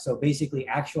TikTok. So basically,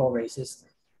 actual racists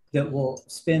that will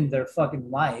spend their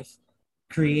fucking life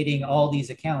creating all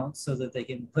these accounts so that they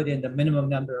can put in the minimum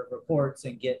number of reports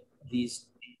and get these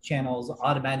channels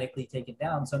automatically taken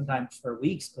down, sometimes for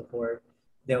weeks before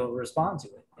they will respond to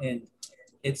it. And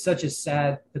it's such a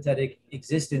sad, pathetic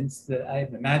existence that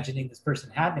I'm imagining this person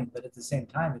having, but at the same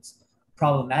time, it's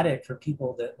problematic for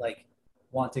people that like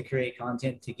want to create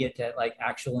content to get to like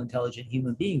actual intelligent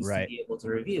human beings to be able to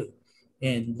review.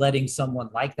 And letting someone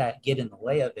like that get in the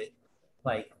way of it,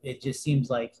 like it just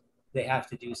seems like they have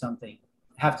to do something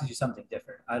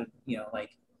different.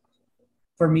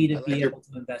 For me to be able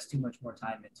to invest too much more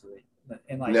time into it.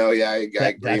 And like, no, yeah, I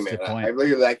agree, man. I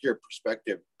really like your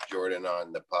perspective, Jordan,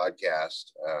 on the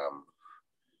podcast.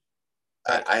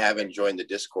 I haven't joined the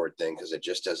Discord thing because it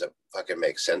just doesn't fucking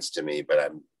make sense to me. But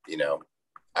I'm, you know,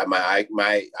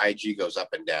 my IG goes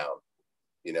up and down.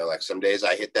 You know, like some days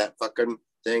I hit that fucking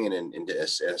thing, and in a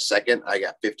second I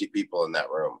got 50 people in that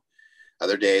room.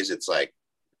 Other days it's like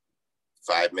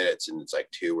 5 minutes and it's like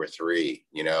 2 or 3,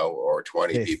 you know, or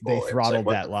 20 people. They throttled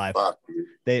like, that live. Fuck,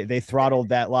 they throttled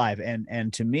that live,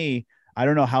 and to me, I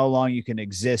don't know how long you can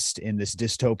exist in this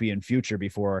dystopian future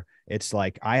before it's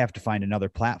like I have to find another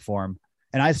platform.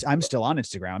 And I'm still on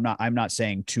Instagram. I'm not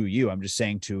saying to you, I'm just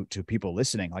saying to people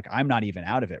listening, like I'm not even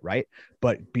out of it. Right.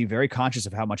 But be very conscious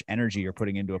of how much energy you're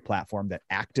putting into a platform that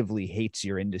actively hates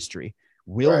your industry,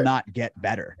 will not get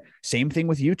better. Same thing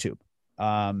with YouTube.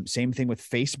 Same thing with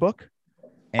Facebook.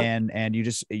 And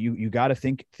you got to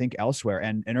think elsewhere.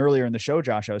 And earlier in the show,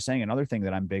 Josh, I was saying another thing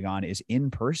that I'm big on is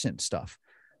in-person stuff.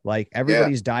 Like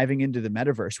everybody's diving into the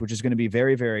metaverse, which is going to be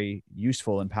very, very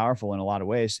useful and powerful in a lot of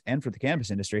ways, and for the cannabis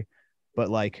industry. But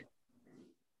like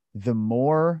the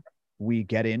more we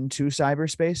get into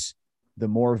cyberspace, the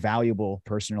more valuable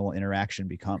personal interaction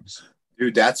becomes.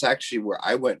 Dude, that's actually where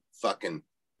I went fucking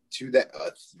to that,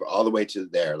 all the way to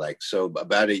there. like, so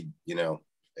about a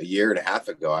year and a half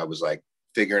ago, I was like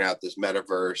figuring out this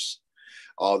metaverse,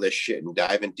 all this shit, and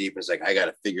diving deep. And it's like, I got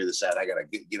to figure this out. I got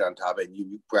to get on top of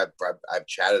it. I've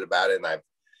chatted about it, and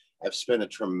I've spent a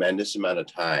tremendous amount of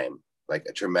time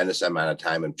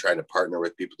and trying to partner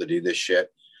with people to do this shit.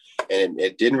 And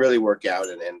it didn't really work out.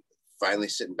 And then finally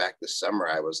sitting back this summer,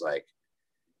 I was like,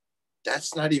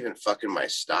 that's not even fucking my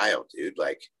style, dude.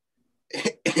 Like,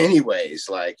 anyways,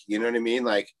 like, you know what I mean?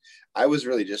 Like, I was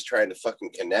really just trying to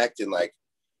fucking connect, and like,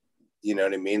 you know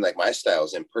what I mean? Like, my style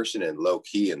is in person and low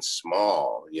key and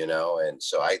small, you know? And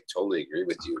so I totally agree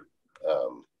with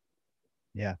you.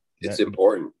 Yeah. It's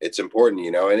important. It's important,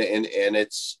 you know, and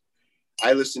it's,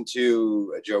 I listened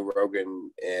to a Joe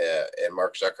Rogan and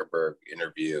Mark Zuckerberg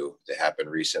interview that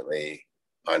happened recently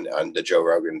on the Joe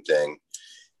Rogan thing.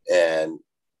 And,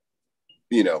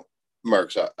 you know,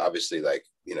 Mark's obviously like,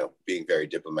 you know, being very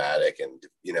diplomatic and,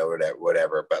 you know,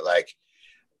 whatever, but like,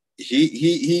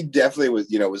 he definitely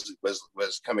was, you know,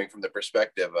 was coming from the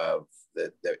perspective of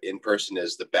that in person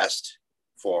is the best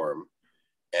form,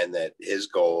 and that his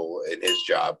goal and his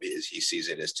job is, he sees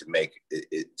it as to make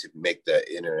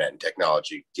the internet and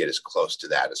technology get as close to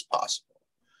that as possible,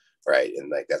 right? And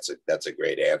like that's a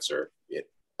great answer,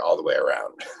 all the way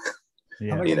around.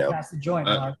 Yeah, you know, pass the joint,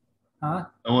 Mark. Huh?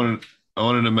 I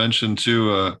wanted to mention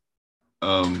too.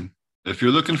 If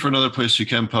you're looking for another place you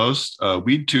can post,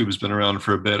 WeedTube has been around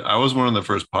for a bit. I was one of the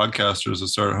first podcasters that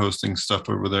started hosting stuff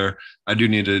over there. I do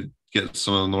need to get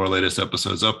some of the more latest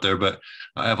episodes up there, but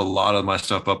I have a lot of my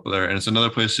stuff up there. And it's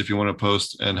another place if you want to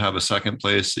post and have a second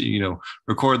place that, you know,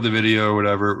 record the video or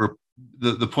whatever.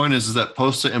 The point is that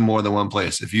post it in more than one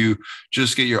place. If you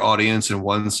just get your audience in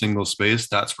one single space,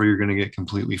 that's where you're going to get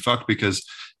completely fucked, because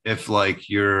if like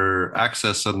your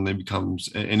access suddenly becomes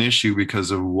an issue because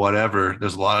of whatever,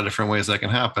 there's a lot of different ways that can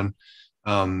happen.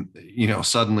 You know,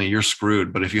 suddenly you're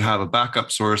screwed. But if you have a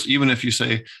backup source, even if you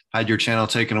say had your channel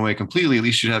taken away completely, at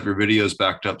least you'd have your videos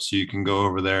backed up so you can go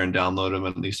over there and download them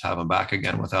and at least have them back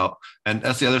again without. And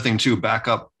that's the other thing too,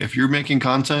 backup. If you're making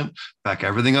content, back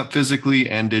everything up physically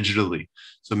and digitally.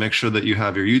 So make sure that you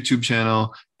have your YouTube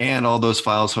channel and all those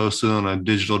files hosted on a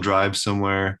digital drive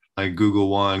somewhere like Google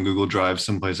One, Google Drive,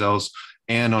 someplace else,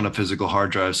 and on a physical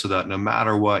hard drive, so that no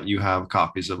matter what, you have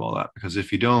copies of all that. Because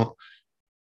if you don't,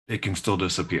 it can still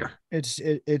disappear.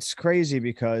 It's crazy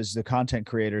because the content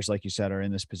creators, like you said, are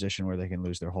in this position where they can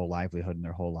lose their whole livelihood and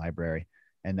their whole library,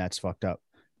 and that's fucked up.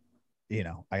 You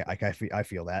know, I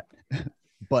feel that.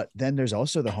 But then there's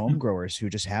also the home growers who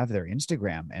just have their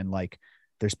Instagram, and like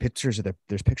there's pictures of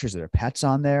their pets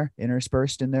on there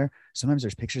interspersed in there. Sometimes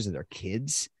there's pictures of their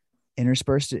kids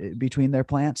interspersed between their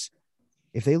plants.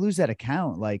 If they lose that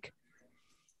account, like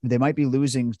they might be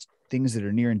losing things that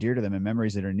are near and dear to them and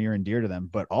memories that are near and dear to them,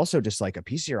 but also just like a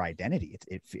piece of your identity.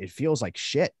 It feels like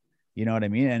shit. You know what I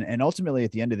mean? And ultimately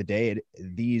at the end of the day,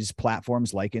 these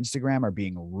platforms like Instagram are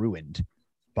being ruined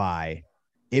by,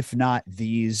 if not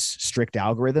these strict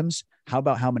algorithms, how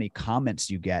about how many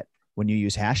comments you get when you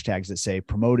use hashtags that say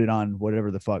promoted on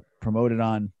whatever the fuck, promoted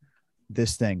on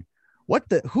this thing.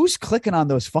 Who's clicking on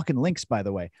those fucking links, by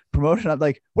the way? Promoted on,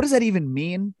 like, what does that even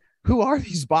mean? Who are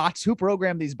these bots? Who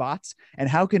programmed these bots? And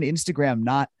how can Instagram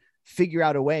not figure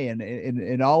out a way, and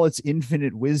in all its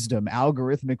infinite wisdom,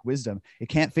 algorithmic wisdom, it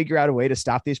can't figure out a way to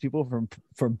stop these people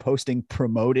from posting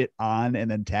promote it on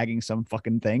and then tagging some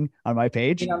fucking thing on my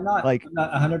page? I'm not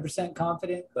 100%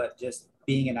 confident, but just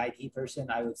being an IT person,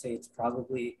 I would say it's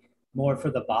probably more for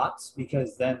the bots,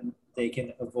 because then they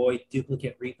can avoid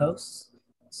duplicate reposts.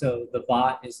 So the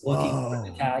bot is looking for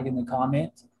the Oh. tag in the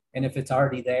comment, and if it's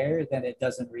already there, then it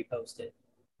doesn't repost it.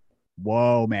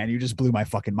 Whoa, man, you just blew my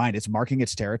fucking mind. It's marking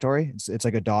its territory. It's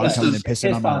like a dog Yeah, coming this and is-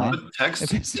 pissing on my pissed on lawn. it.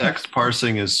 But text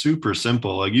parsing is super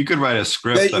simple. Like you could write a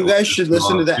script. Hey, that you would guys just should go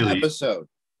listen to off that really- episode.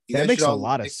 You That guys makes should a all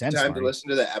lot of take the sense, time Marty. to listen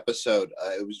to the episode.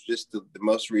 It was just the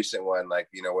most recent one, like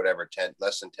whatever,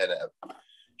 less than 10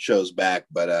 shows back.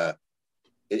 But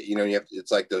you have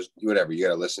it's like those whatever. You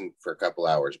got to listen for a couple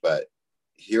hours. But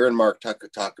hearing Mark talk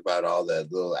about all the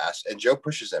little and Joe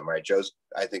pushes them right.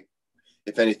 I think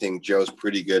if anything, Joe's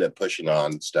pretty good at pushing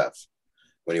on stuff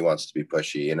when he wants to be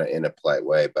pushy in a polite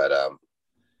way. But I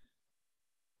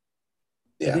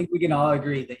yeah, think we can all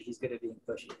agree that he's good at being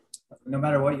pushy. No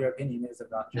matter what your opinion is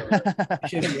about Joe, you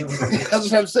shouldn't be able to do that's that.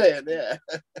 what I'm saying. Yeah.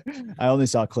 I only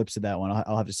saw clips of that one.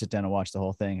 I'll have to sit down and watch the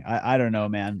whole thing. I don't know,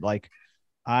 man. Like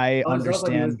I Well, it was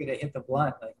like he was understand. going to hit the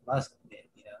blunt like Musk did.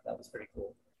 That was pretty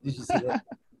cool. Did you see that?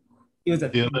 He was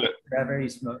a Yeah. forever. He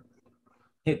smoked,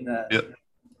 hitting the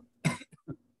Yeah.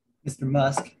 Mr.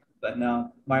 Musk, but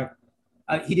no, Mark.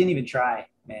 He didn't even try,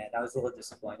 man. I was a little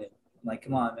disappointed. I'm like,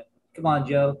 come on,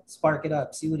 Joe, spark it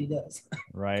up, see what he does.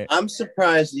 Right. I'm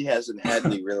surprised he hasn't had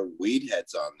any real weed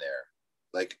heads on there.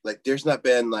 Like there's not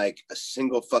been like a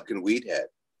single fucking weed head.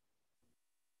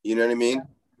 You know what I mean?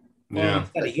 Well, Yeah. he's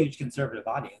got a huge conservative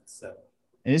audience, so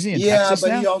Is he in Yeah, Texas but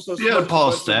now? he also He had smokes a Paul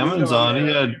bunch of weed Stamens on.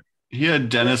 there. He had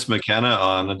Dennis McKenna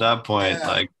on at that point. Yeah.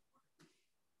 Like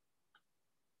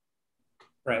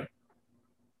right.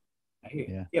 I hear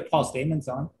you. Yeah. Yeah, Paul Stamens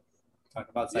on. Talk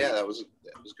about Yeah, that was a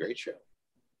great show.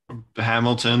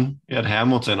 Hamilton. He had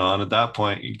Hamilton on at that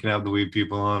point. You can have the weed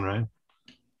people on, right?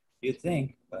 you'd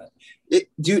think, but It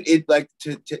like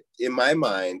to in my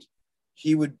mind,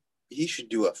 he should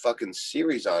do a fucking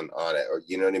series on it, or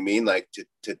you know what I mean? Like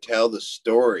to tell the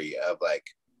story of like,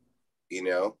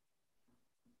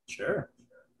 sure,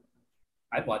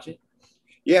 I'd watch it.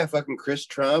 yeah, fucking Chris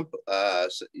Trump,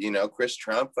 Chris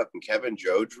Trump, fucking Kevin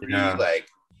Jodrey, Yeah. like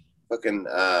fucking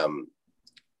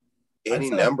any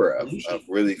That's a number of revolution.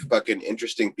 really fucking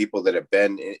interesting people that have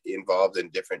been involved in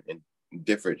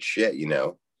different shit,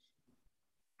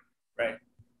 Right.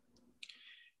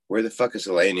 Where the fuck is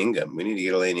Elaine Ingham? We need to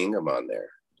get Elaine Ingham on there.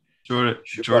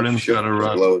 Jordan's got to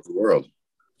run. Blow the world.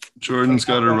 Jordan's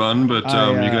got to run, but you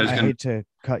guys I can. hate to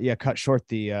cut short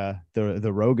the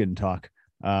Rogan talk.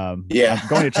 Yeah. I'm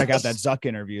going to check out that Zuck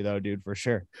interview though, dude, for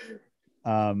sure.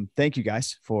 Thank you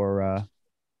guys for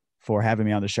having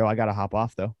me on the show. I got to hop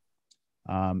off though.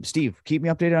 Steve, keep me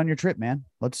updated on your trip, man.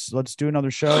 Let's do another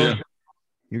show. Oh, yeah.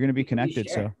 You're going to be connected.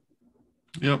 So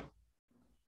Yep.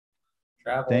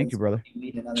 Travel. thank you, brother.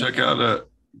 Check out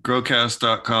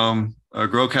growcast.com,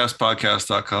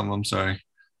 growcastpodcast.com. I'm sorry.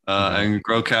 And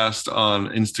Growcast on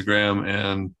Instagram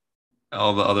and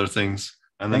all the other things.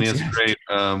 And then Thanks, he has guys. great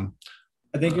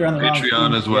I think you're on the wrong Patreon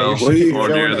team. as well. What are you Or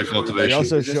showing near the us? You're cultivation.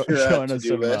 also Is this your, showing us to-do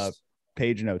some list?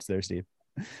 page notes there, Steve.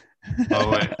 Oh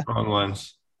wait, wrong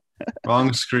ones.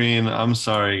 Wrong screen. I'm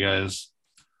sorry, guys.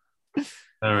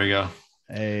 There we go.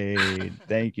 Hey,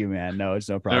 thank you, man. No, it's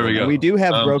no problem. There we go. We do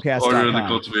have Order the growcast.com.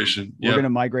 cultivation. We're Yep. going to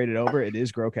migrate it over. It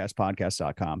is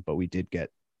growcastpodcast.com, but we did get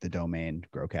the domain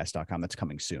growcast.com. That's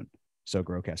coming soon. So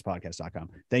growcastpodcast.com.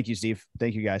 Thank you, Steve.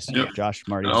 Thank you guys. Yep. Josh,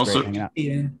 Marty, And it was also- great hanging out.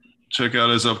 Ian. Check out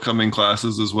his upcoming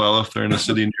classes as well. If they're in a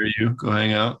city near you, go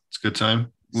hang out. It's a good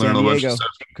time. Learn San a bunch Diego of stuff.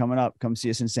 coming up. Come see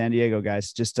us in San Diego,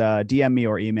 guys. Just DM me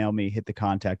or email me, hit the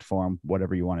contact form,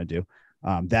 whatever you want to do.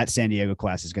 That San Diego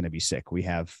class is going to be sick. We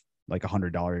have like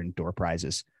 $100 in door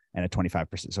prizes and a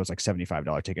 25%. So it's like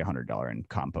 $75 ticket, $100 in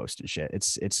compost and shit.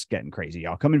 It's getting crazy.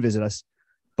 Y'all come and visit us.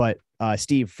 But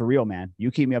Steve, for real, man, you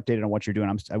keep me updated on what you're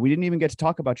doing. We didn't even get to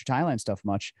talk about your Thailand stuff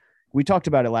much. We talked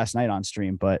about it last night on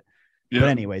stream, but Yeah.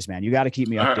 anyways, man, you got to keep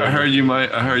me updated. I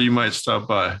heard you might stop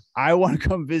by. I want to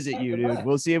come visit you, dude.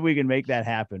 We'll see if we can make that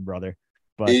happen, brother.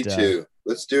 But Me too.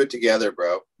 Let's do it together,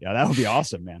 bro. yeah, that would be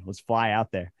awesome, man. Let's fly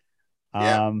out there.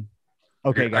 Yeah.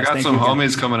 Okay, I guys. got thank some you again.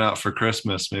 homies coming out for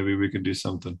Christmas. Maybe we could do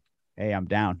something. Hey, I'm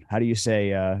down. How do you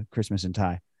say Christmas in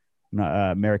Thai? I'm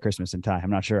not, Merry Christmas in Thai. I'm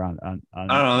not sure on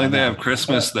I don't think they have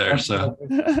Christmas there. So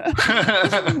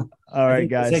All right, Say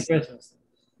guys. Christmas.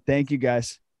 Thank you,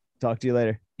 guys. Talk to you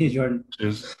later. Hey, Jordan.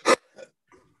 cheers.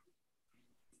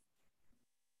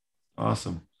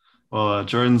 Awesome. Well,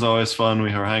 Jordan's always fun.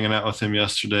 We were hanging out with him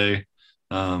yesterday.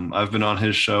 I've been on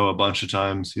his show a bunch of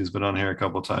times. He's been on here a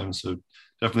couple of times. So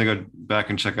definitely go back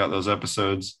and check out those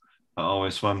episodes.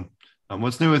 Always fun.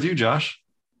 What's new with you, Josh?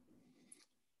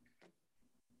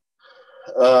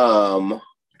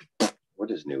 What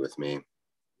is new with me?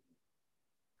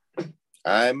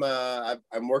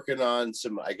 I'm working on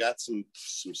some. I got some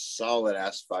solid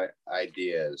ass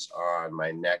ideas on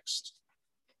my next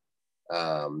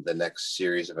the next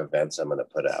series of events I'm going to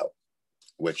put out,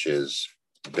 which has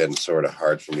been sort of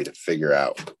hard for me to figure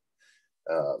out.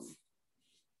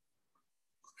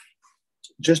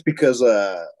 Just because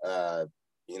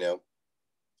you know,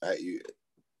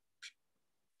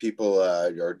 people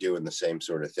are doing the same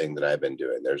sort of thing that I've been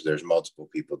doing. There's multiple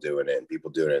people doing it, and people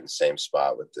doing it in the same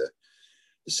spot with the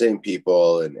same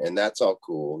people, and that's all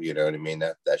cool. You know what I mean?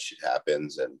 That shit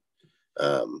happens, and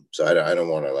so I don't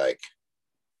want to like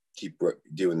keep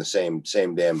doing the same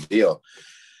damn deal.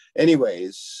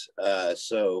 Anyways,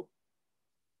 so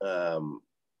I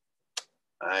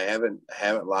haven't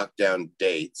locked down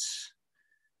dates,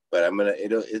 but I'm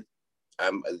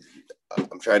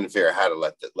trying to figure out how to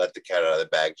let the cat out of the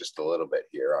bag just a little bit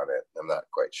here on it. I'm not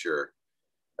quite sure.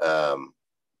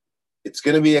 It's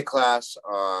going to be a class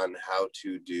on how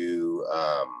to do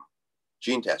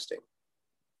gene testing.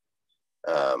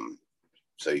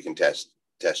 So you can test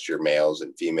your males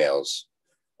and females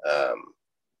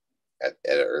at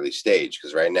an early stage.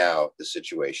 Because right now the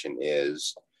situation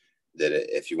is that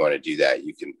if you want to do that,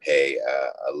 you can pay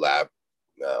a lab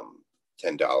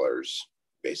 $10,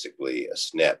 basically a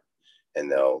SNP,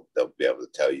 and they'll be able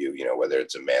to tell you, you know, whether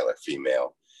it's a male or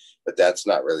female. But that's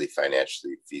not really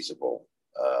financially feasible,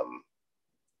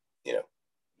 you know,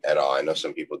 at all. I know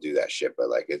some people do that shit, but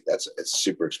like it's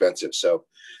super expensive. So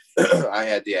I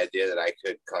had the idea that I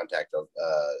could contact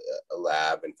a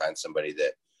lab and find somebody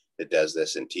that does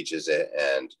this and teaches it.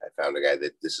 And I found a guy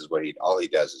that this is what all he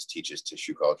does is teaches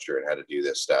tissue culture and how to do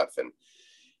this stuff. And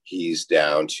he's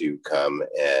down to come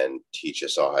and teach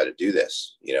us all how to do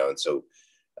this, you know? And so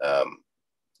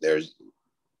there's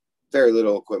very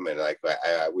little equipment. Like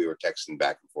we were texting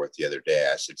back and forth the other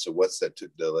day. I said, so what's the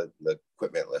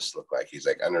equipment list look like? He's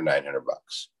like, under $900.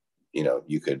 You know,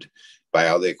 you could buy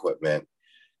all the equipment,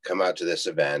 come out to this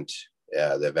event.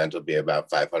 The event will be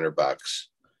about $500.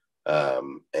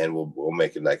 And we'll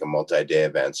make it like a multi-day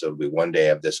event. So it'll be one day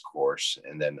of this course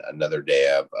and then another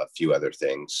day of a few other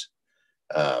things.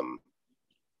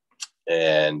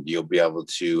 And you'll be able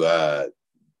to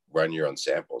run your own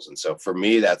samples. And so for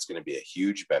me, that's going to be a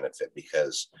huge benefit,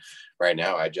 because right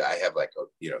now I have like,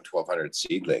 1,200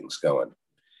 seedlings going.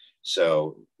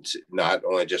 So not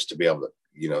only just to be able to,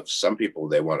 you know, some people,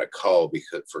 they want to cull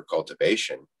for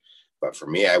cultivation, but for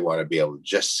me, I want to be able to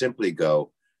just simply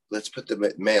go, let's put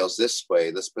the males this way.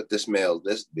 Let's put this male,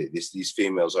 these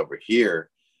females over here.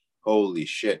 Holy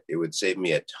shit. It would save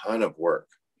me a ton of work,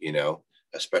 you know,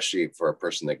 especially for a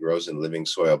person that grows in living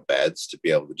soil beds, to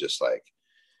be able to just like,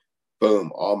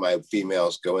 boom, all my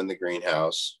females go in the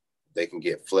greenhouse. They can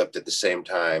get flipped at the same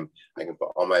time. I can put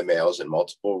all my males in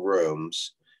multiple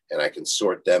rooms, and I can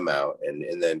sort them out,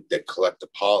 and then they collect the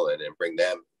pollen and bring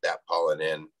that pollen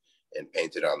in and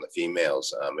paint it on the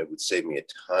females. It would save me a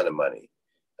ton of money.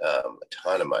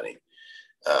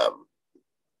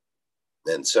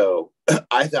 And so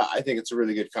I think it's a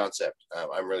really good concept.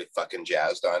 I'm really fucking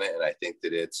jazzed on it. And I think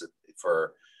that it's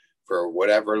for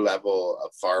whatever level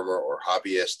of farmer or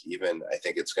hobbyist, even, I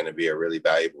think it's going to be a really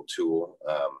valuable tool.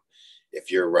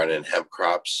 If you're running hemp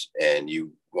crops and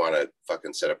you want to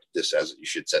fucking set up this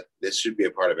this should be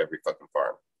a part of every fucking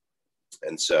farm.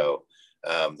 And so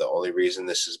the only reason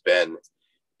this has been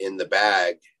in the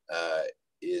bag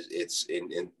is it's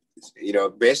you know,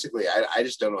 basically I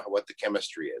just don't know what the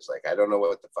chemistry is. Like, I don't know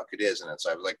what the fuck it is. And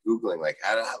so I was like Googling, like,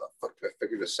 how the fuck do I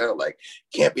figure this out? Like,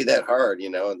 can't be that hard, you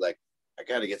know? And like, I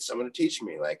got to get someone to teach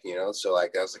me, like, you know? So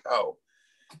like, I was like, oh,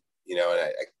 you know,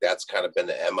 and that's kind of been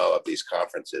the MO of these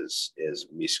conferences, is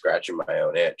me scratching my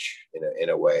own itch in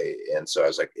a way. And so I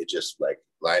was like, it just like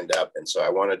lined up. And so I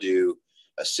want to do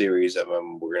a series of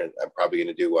them. I'm probably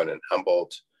going to do one in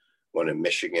Humboldt, one in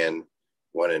Michigan,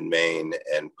 one in Maine,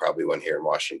 and probably one here in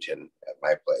Washington at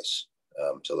my place.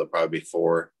 So there'll probably be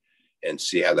 4, and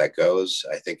see how that goes.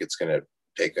 I think it's going to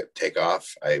take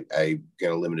off. I'm going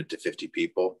to limit it to 50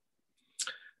 people.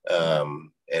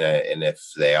 And if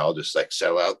they all just like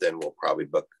sell out, then we'll probably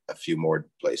book a few more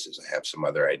places. I have some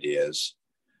other ideas.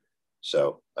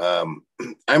 So I'm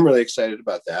really excited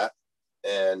about that.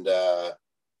 And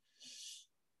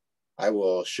I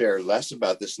will share less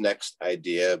about this next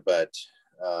idea, but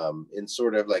in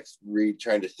sort of like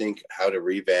trying to think how to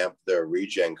revamp the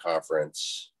Regen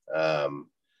conference,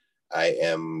 I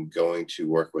am going to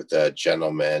work with a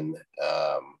gentleman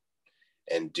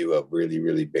and do a really,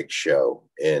 really big show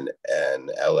in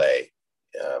LA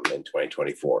in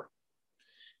 2024.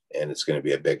 And it's going to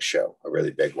be a big show, a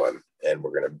really big one. And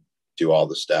we're going to do all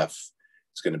the stuff.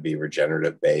 It's going to be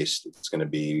regenerative based. It's going to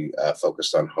be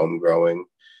focused on home growing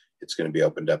It's going to be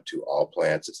opened up to all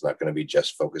plants. It's not going to be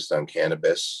just focused on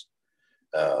cannabis.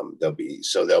 There'll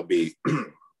be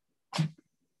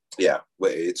yeah,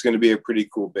 it's going to be a pretty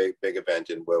cool big event,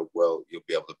 and you'll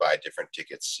be able to buy different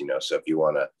tickets, you know. So if you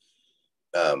want to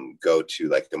go to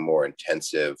like the more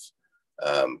intensive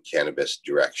cannabis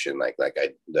direction, like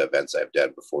the events I've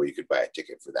done before, you could buy a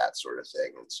ticket for that sort of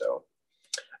thing. And so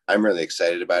I'm really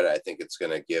excited about it. I think it's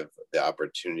going to give the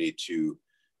opportunity to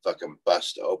fucking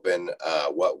bust open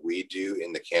what we do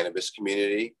in the cannabis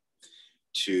community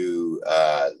to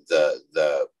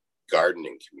the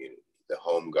gardening community, the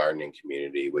home gardening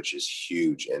community, which is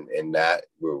huge, and that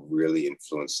will really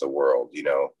influence the world. You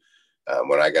know,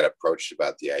 when I got approached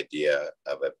about the idea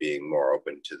of it being more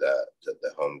open to the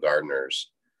home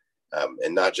gardeners,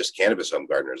 and not just cannabis home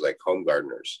gardeners, like home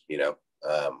gardeners, you know,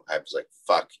 I was like,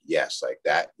 fuck yes, like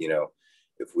that. You know,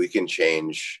 if we can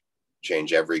change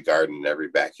every garden in every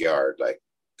backyard, like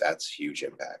that's huge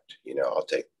impact. You know, I'll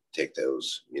take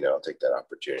those, you know, I'll take that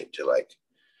opportunity to like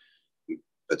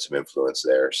put some influence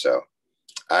there. So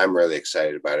I'm really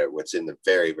excited about it. What's in the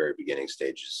very, very beginning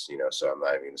stages, you know, so I'm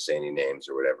not even going to say any names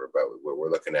or whatever, but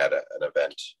we're looking at an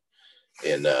event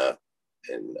in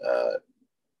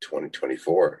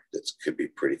 2024 that could be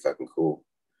pretty fucking cool.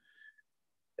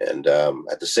 And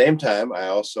at the same time, I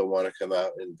also want to come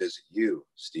out and visit you,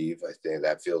 Steve. I think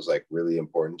that feels like really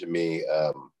important to me.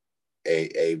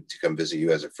 To come visit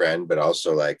you as a friend, but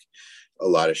also like a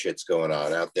lot of shit's going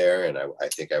on out there, and I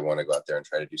think I want to go out there and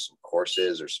try to do some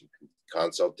courses or some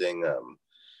consulting,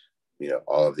 you know,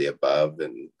 all of the above.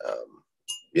 And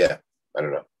yeah, I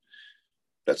don't know.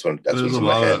 That's what's in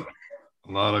my head.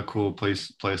 A lot of cool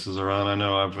places around. I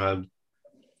know I've had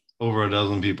over a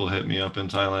dozen people hit me up in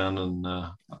Thailand, and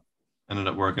ended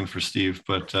up working for Steve,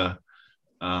 but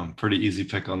pretty easy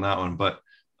pick on that one. But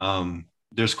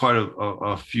there's quite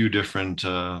a few different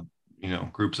you know,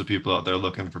 groups of people out there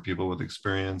looking for people with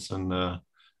experience, and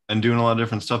doing a lot of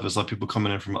different stuff. There's a lot of people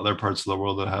coming in from other parts of the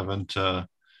world that haven't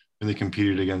really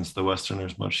competed against the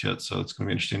Westerners much yet. So it's going to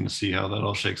be interesting to see how that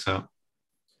all shakes out.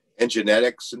 And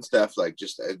genetics and stuff, like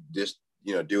just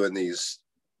you know, doing these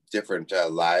different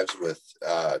lives with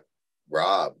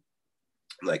Rob,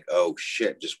 I'm like, oh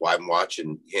shit, just while I'm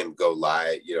watching him go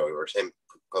live, you know, or him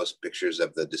post pictures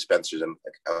of the dispensers, I'm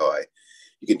like, oh,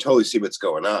 you can totally see what's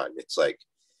going on. It's like,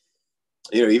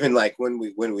 you know, even like when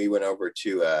we went over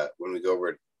to when we go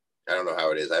over, I don't know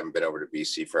how it is, I haven't been over to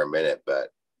BC for a minute, but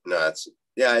no,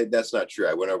 that's not true.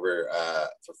 I went over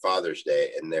for Father's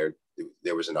Day, and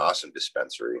there was an awesome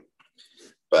dispensary.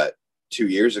 But 2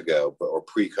 years ago, or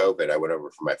pre-COVID, I went over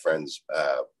for my friend's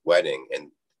wedding,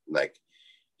 and like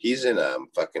he's in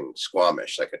fucking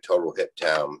Squamish, like a total hip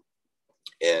town,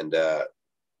 and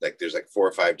like there's like 4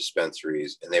 or 5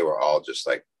 dispensaries, and they were all just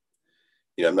like,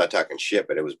 you know, I'm not talking shit,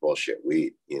 but it was bullshit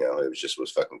weed. You know, it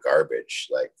was fucking garbage.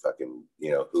 Like fucking,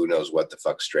 you know, who knows what the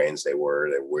fuck strains they were.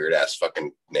 They're weird ass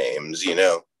fucking names, you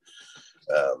know.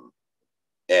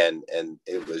 And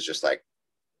it was just like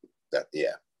that.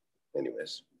 Yeah.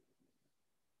 Anyways.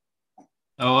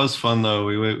 That was fun though.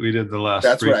 We did the last.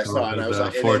 That's what I saw, and I was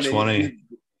like, 420.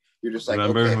 You're just like,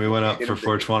 remember, okay, we went up for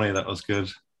 420. That was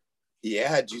good.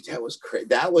 Yeah, dude, that was crazy.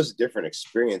 That was a different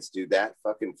experience, dude. That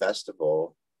fucking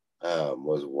festival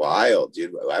was wild,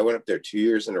 dude. I went up there 2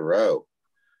 years in a row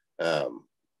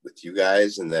with you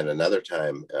guys, and then another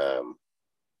time.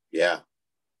 Yeah.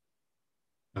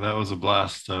 And that was a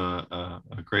blast. A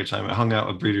great time. I hung out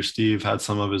with Breeder Steve, had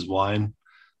some of his wine.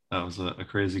 That was a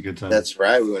crazy good time. That's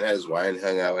right. We went and had his wine,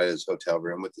 hung out at his hotel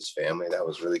room with his family. That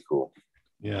was really cool.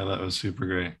 Yeah, that was super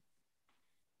great.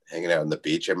 Hanging out on the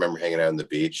beach. I remember hanging out on the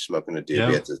beach, smoking a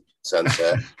doobie at the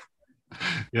sunset.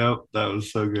 Yep, that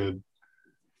was so good.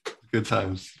 Good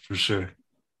times for sure.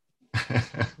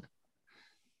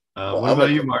 What about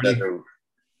you, Marty?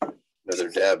 Another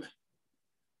Deb.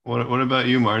 What about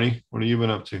you, Marty? What have you been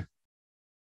up to?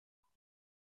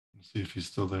 Let's see if he's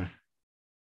still there.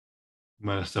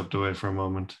 Might have stepped away for a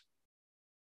moment.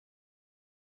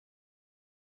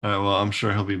 All right, well, I'm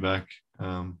sure he'll be back.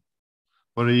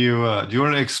 What are you, do you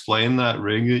want to explain that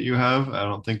rig that you have? I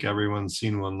don't think everyone's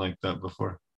seen one like that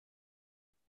before.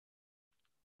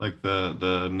 Like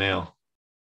the nail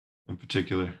in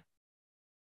particular.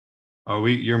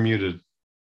 You're muted.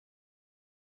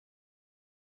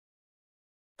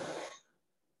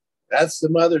 That's the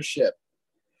mothership.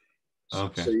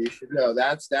 Okay. So you should know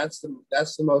that's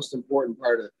the most important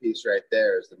part of the piece right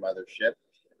there is the mothership.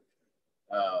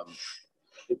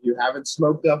 If you haven't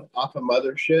smoked off a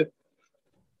mothership,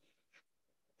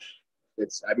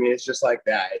 it's just like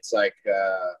that. It's like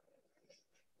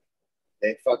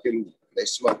they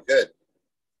smoke good.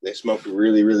 They smoke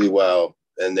really, really well,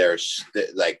 and they're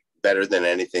like better than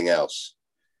anything else.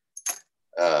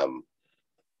 So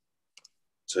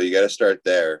you got to start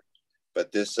there.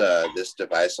 But this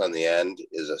device on the end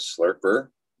is a slurper,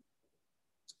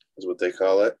 is what they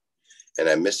call it. And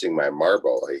I'm missing my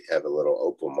marble. I have a little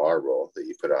opal marble that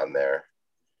you put on there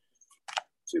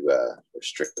to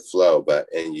restrict the flow.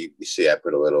 And you see I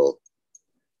put a little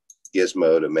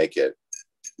gizmo to make it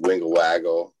wiggle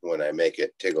waggle when I make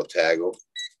it tiggle taggle.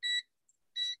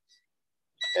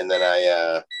 And then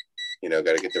I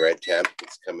got to get the right temp.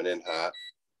 It's coming in hot.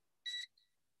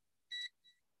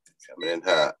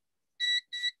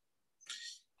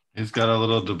 He's got a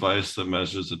little device that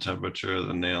measures the temperature of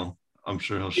the nail. I'm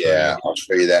sure he'll show Yeah, you. I'll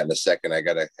show you that in a second. I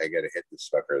gotta hit this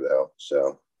sucker though.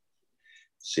 So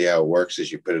see how it works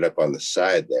is you put it up on the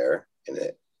side there and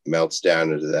it melts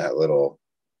down into that little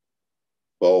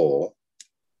bowl.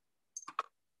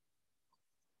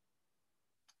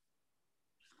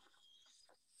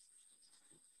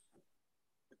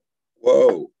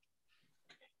 Whoa.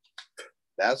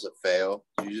 That's a fail.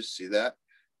 Did you just see that?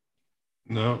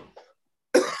 No.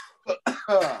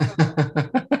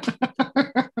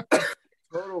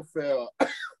 Total fail.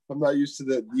 I'm not used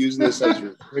to using this as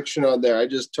restriction on there. I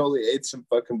just totally ate some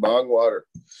fucking bong water.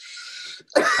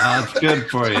 It's good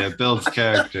for you. It builds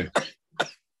character.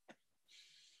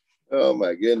 Oh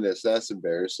my goodness, that's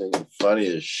embarrassing and funny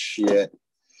as shit.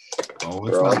 Oh,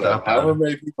 it's not that however bad.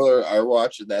 many people are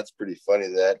watching, that's pretty funny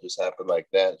that just happened like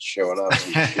that, showing up.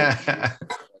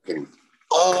 Fucking,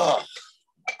 oh,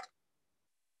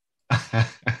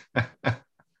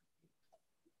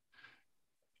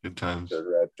 Good times.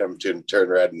 turn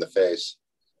red in the face.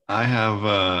 I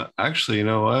have actually, you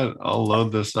know what? I'll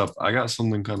load this up. I got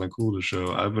something kind of cool to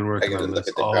show. I've been I working gotta on look this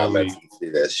at the all comments week. and see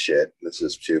this shit. This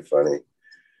is too funny.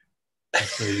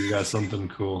 So you got something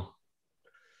cool.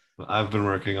 I've been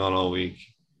working on all week.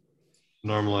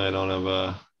 Normally I don't have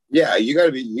a Yeah, you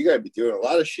gotta be doing a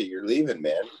lot of shit. You're leaving,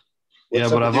 man. yeah,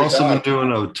 What's but up I've with your also been dog?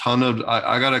 doing a ton of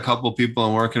I got a couple people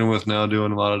I'm working with now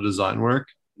doing a lot of design work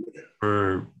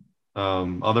for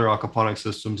other aquaponic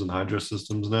systems and hydro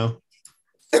systems now.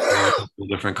 I got a couple of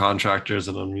different contractors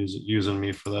and I'm using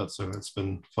me for that, so it's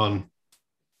been fun.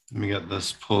 Let me get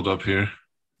this pulled up here.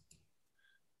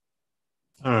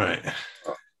 All right,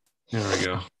 here we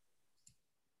go.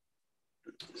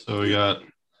 So we got,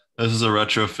 this is a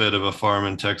retrofit of a farm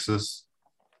in Texas.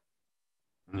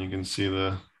 And you can see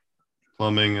the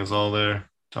plumbing is all there,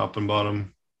 top and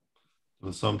bottom,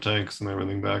 the sump tanks and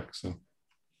everything back. So,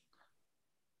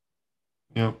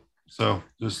 yep. So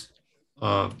just,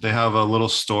 they have a little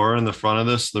store in the front of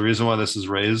this. The reason why this is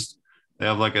raised, they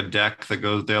have like a deck that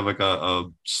goes, they have like a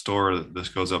store that this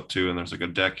goes up to, and there's like a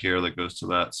deck here that goes to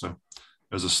that. So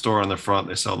there's a store in the front.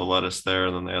 They sell the lettuce there,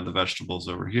 and then they have the vegetables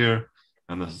over here.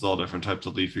 And this is all different types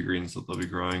of leafy greens that they'll be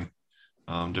growing,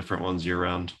 different ones year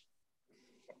round.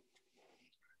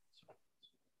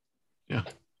 Yeah.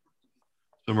 So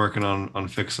I'm working on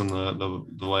fixing the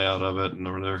layout of it, and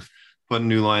they're putting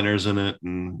new liners in it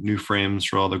and new frames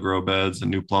for all the grow beds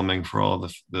and new plumbing for all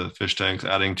the fish tanks,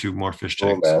 adding 2 more fish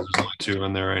Cool, tanks. man. There's only 2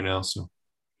 in there right now. So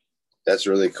That's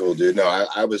really cool, dude. No,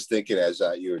 I was thinking as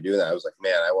you were doing that, I was like,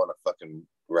 man, I want to fucking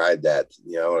ride that.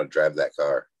 I want to drive that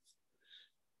car.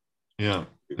 yeah.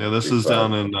 Yeah, this Pretty is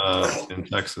fun. down in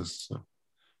Texas. So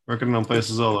working on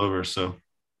places all over. So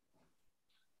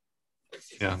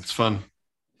yeah, it's fun.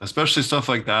 Especially stuff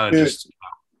like that. It Dude, just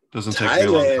doesn't take me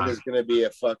a long Thailand time. is going to be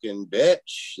a fucking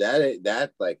bitch.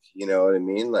 That like, you know what I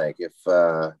mean? Like if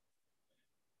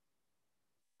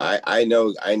I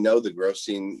know the grow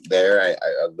scene there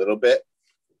a little bit,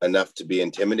 enough to be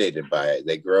intimidated by it.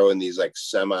 They grow in these like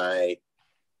semi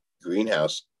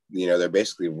greenhouse, they're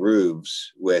basically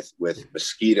roofs with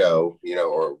mosquito,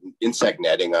 or insect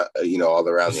netting, all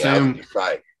around the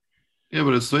outside. Yeah,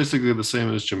 but it's basically the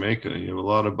same as Jamaica. You have a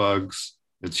lot of bugs.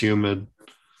 It's humid.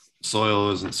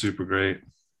 Soil isn't super great.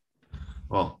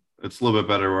 Well, it's a little bit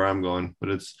better where I'm going, but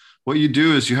it's what you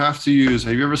do is you have to use.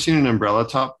 Have you ever seen an umbrella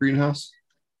top greenhouse?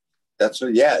 That's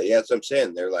what. Yeah. That's what I'm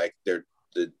saying. They're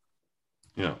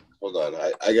Yeah. Hold on.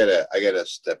 I gotta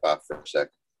step off for a sec.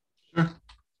 Sure.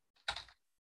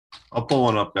 I'll pull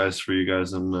one up, guys, for you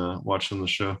guys and watching the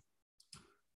show.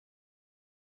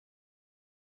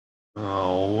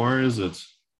 Oh, where is it?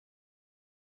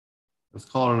 Let's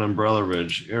call it an umbrella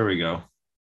ridge. Here we go.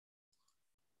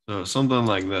 So something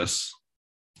like this.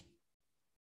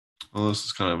 Well, this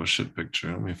is kind of a shit picture.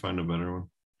 Let me find a better one.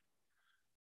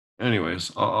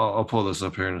 Anyways, I'll pull this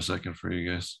up here in a second for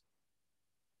you guys.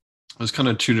 There's kind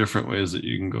of 2 different ways that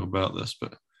you can go about this,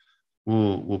 but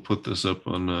we'll put this up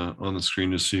on the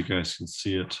screen just so you guys can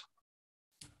see it.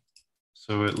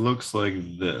 So it looks like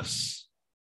this.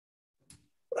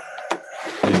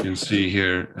 you can see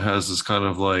here, it has this kind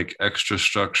of like extra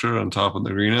structure on top of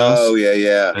the greenhouse. Oh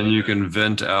yeah. And you can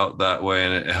vent out that way,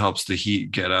 and it helps the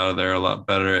heat get out of there a lot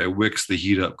better. It wicks the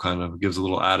heat up, kind of gives a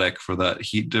little attic for that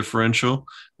heat differential,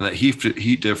 and that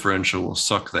heat differential will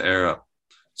suck the air up,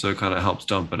 so it kind of helps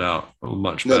dump it out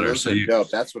much better. Those So are dope.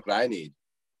 That's what I need.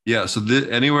 yeah, so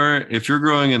anywhere, if you're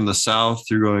growing in the south,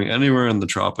 you're growing anywhere in the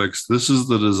tropics, this is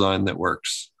the design that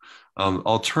works.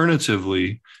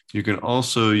 Alternatively, you can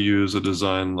also use a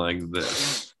design like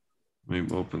this. Let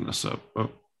me open this up.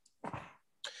 Oh.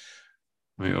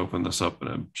 Let me open this up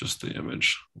and just the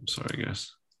image. I'm sorry,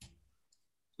 guys.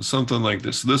 Something like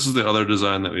this. This is the other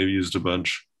design that we've used a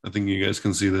bunch. I think you guys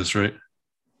can see this, right?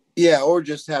 Yeah, or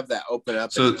just have that open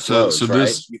up. So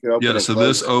this, yeah. So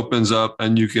this opens up,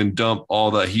 and you can dump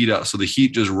all that heat out. So the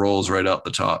heat just rolls right out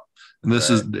the top. And this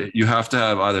is, you have to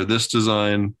have either this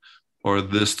design or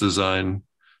this design,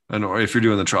 and or if you're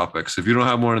doing the tropics. If you don't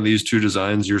have one of these two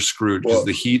designs, you're screwed, because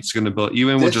the heat's going to build,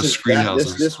 even with just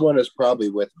greenhouses. This one is probably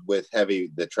with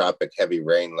the tropic heavy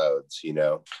rain loads. You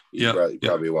know, you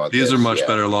probably want these are much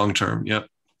better long term. Yep.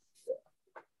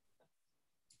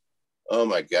 Oh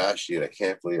my gosh, dude! I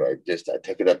can't believe I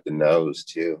took it up the nose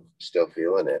too. Still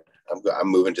feeling it. I'm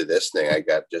moving to this thing. I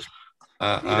got just.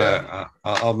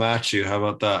 I'll match you. How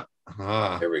about that?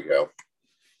 Here we go.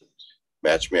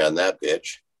 Match me on that,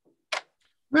 bitch.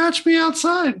 Match me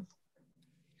outside.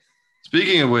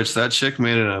 Speaking of which, that chick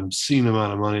made an obscene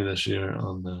amount of money this year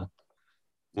on the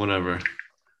whatever.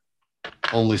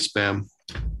 Only spam.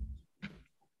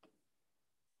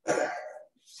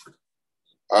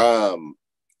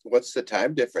 What's the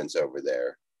time difference over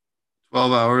there?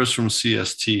 12 hours from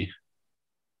CST.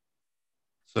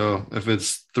 So if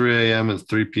it's 3 a.m., it's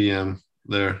 3 p.m.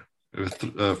 there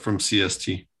from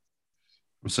CST,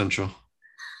 from Central.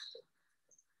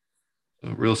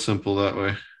 So real simple that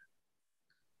way.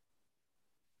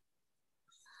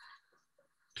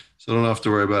 So I don't have to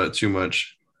worry about it too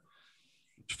much.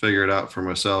 Just figure it out for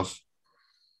myself.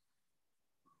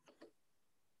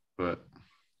 But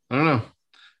I don't know.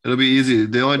 It'll be easy.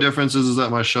 The only difference is that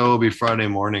my show will be Friday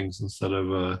mornings instead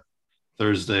of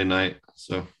Thursday night.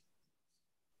 So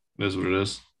it is what it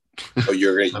is. Oh,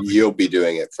 you'll be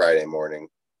doing it Friday morning.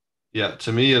 Yeah,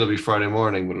 to me it'll be Friday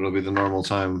morning, but it'll be the normal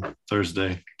time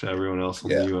Thursday to everyone else in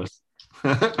the US.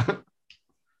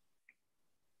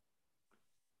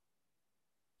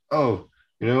 Oh,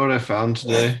 you know what I found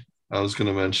today? I was going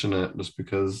to mention it just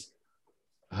because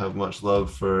I have much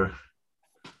love for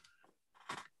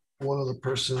one of the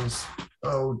persons.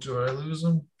 Oh, do I lose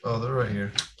them? Oh, they're right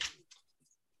here.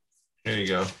 Here you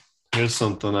go. Here's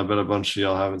something I bet a bunch of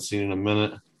y'all haven't seen in a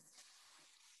minute.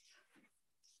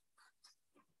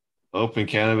 Open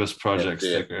Cannabis Project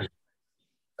sticker.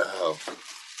 Oh.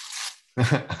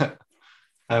 I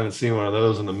haven't seen one of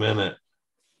those in a minute.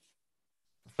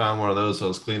 Found one of those I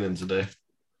was cleaning today.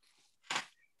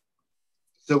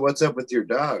 So what's up with your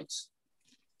dogs?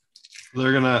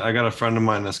 I got a friend of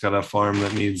mine that's got a farm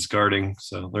that needs guarding,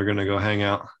 so they're gonna go hang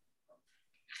out.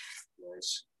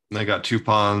 Nice. And they got 2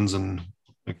 ponds and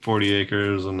like 40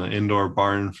 acres and an indoor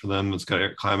barn for them. It's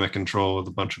got climate control with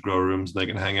a bunch of grow rooms. They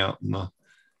can hang out in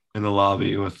the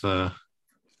lobby with and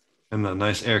the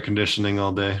nice air conditioning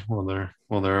all day while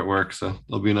they're at work. So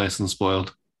they'll be nice and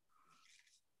spoiled.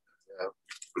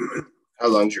 Yeah. How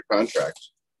long's your contract?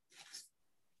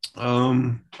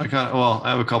 I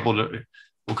have a couple.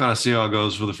 We'll kind of see how it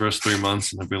goes for the first 3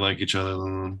 months, and if we like each other,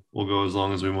 then we'll go as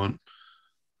long as we want.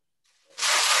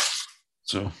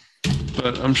 So,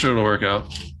 but I'm sure it'll work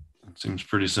out. It seems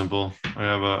pretty simple. I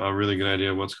have a really good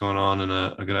idea of what's going on and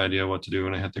a good idea what to do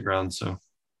when I hit the ground. So,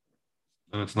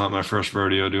 and it's not my first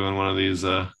rodeo doing one of these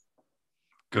go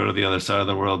to the other side of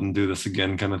the world and do this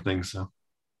again kind of thing. So,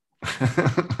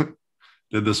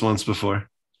 did this once before.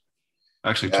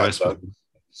 Actually, twice before.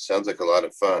 Sounds like a lot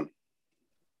of fun.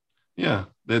 Yeah.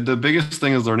 The biggest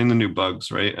thing is learning the new bugs,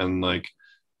 right? And like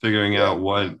figuring out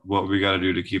what we got to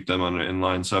do to keep them in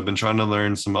line. So I've been trying to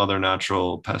learn some other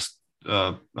natural pest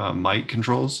mite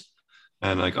controls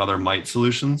and like other mite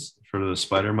solutions for the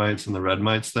spider mites and the red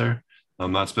mites there.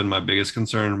 That's been my biggest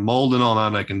concern. Mold and all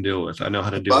that I can deal with. I know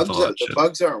how to deal with all that shit. The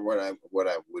bugs aren't what I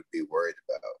would be worried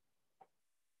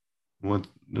about.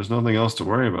 There's nothing else to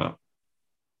worry about.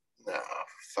 No,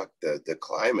 fuck the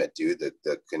climate, dude.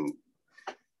 That can,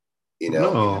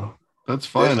 No, that's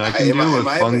fine. I can deal with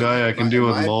fungi. I can deal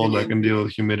with mold. I can deal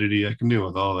with humidity. I can deal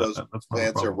with all that. That's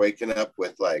plants are waking up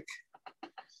with like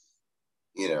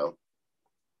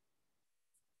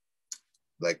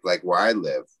where I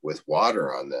live with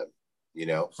water on them,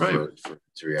 for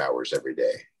 3 hours every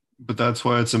day. But that's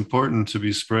why it's important to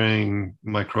be spraying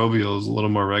microbials a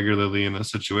little more regularly in a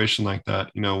situation like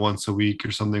that, once a week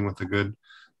or something with a good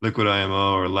liquid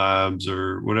IMO or labs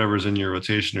or whatever's in your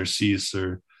rotation, or cease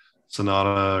or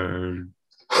Sonata, or,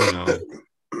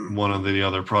 one of the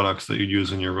other products that you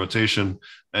use in your rotation,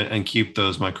 and keep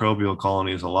those microbial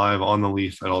colonies alive on the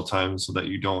leaf at all times so that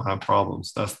you don't have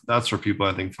problems. That's where people,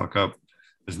 I think, fuck up,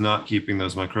 is not keeping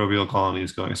those microbial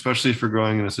colonies going, especially if you're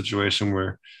growing in a situation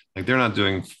where like they're not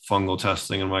doing fungal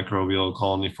testing and microbial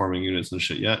colony forming units and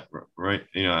shit yet, right?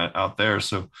 Out there.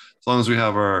 So as long as we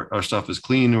have our stuff is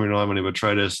clean and we don't have any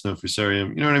botrytis, no fusarium,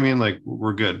 you know what I mean? Like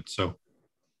we're good. So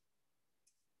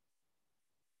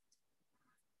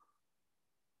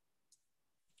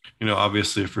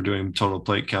obviously if we're doing total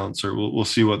plate counts, or we'll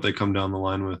see what they come down the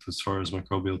line with as far as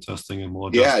microbial testing, and we'll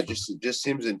adjust. Yeah, it just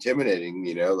seems intimidating,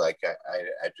 like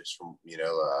I just,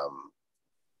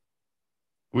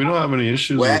 we don't have any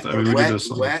issues with that. I mean,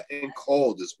 wet and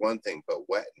cold is one thing, but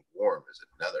wet and warm is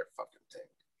another fucking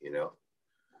thing,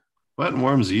 Wet and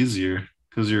warm is easier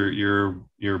because your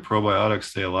probiotics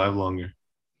stay alive longer.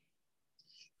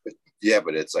 Yeah,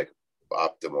 but it's like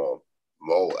optimal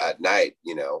mold at night,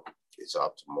 it's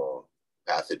optimal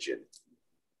pathogen.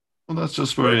 Well, that's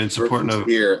just where it's important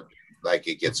here. Like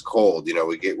it gets cold,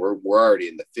 we're already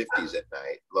in the 50s at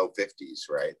night, low 50s,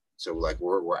 right? So like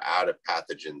we're out of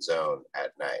pathogen zone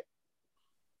at night.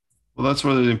 Well, that's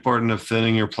where the importance of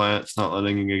thinning your plants, not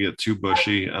letting it get too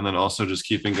bushy, and then also just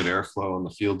keeping good airflow in the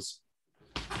fields.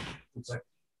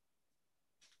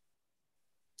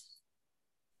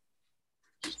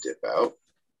 Just dip out.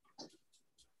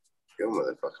 Go,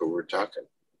 motherfucker, we're talking.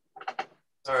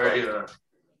 All right, I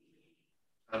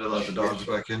had to let the dogs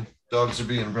back in. Dogs are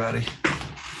being bratty.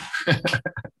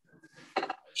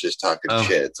 Just talking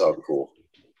shit. It's all cool.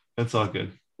 It's all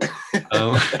good.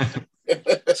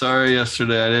 Sorry,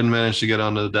 yesterday I didn't manage to get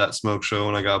onto the Dat Smoke show.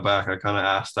 When I got back, I kind of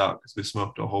assed out because we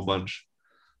smoked a whole bunch,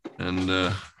 and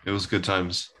it was good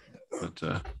times. But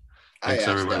thanks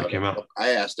everybody came out. I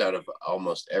asked out of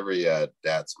almost every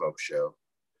Dat Smoke show.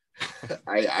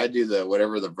 I do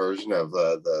the version of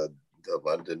the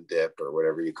London dip or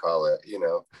whatever you call it,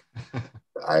 the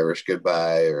Irish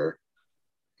goodbye, or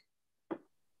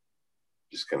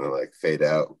just kind of like fade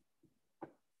out.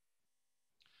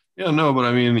 Yeah, no, but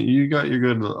I mean, you got your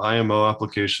good IMO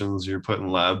applications. You're putting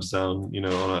labs down,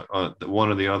 on one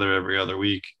or the other every other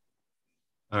week,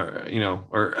 or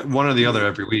one or the other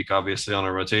every week, obviously on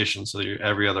a rotation. So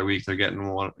every other week they're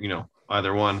getting one,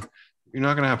 either one. You're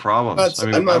not going to have problems.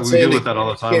 I'm not we saying deal with that all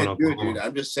the time in Oklahoma. Dude.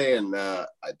 I'm just saying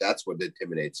that's what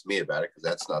intimidates me about it, because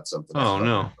that's not something. Oh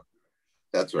no,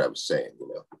 that's what I was saying.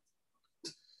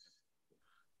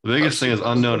 The biggest thing is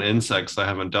unknown insects I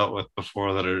haven't dealt with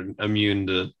before that are immune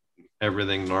to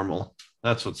everything normal.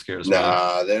 That's what scares me.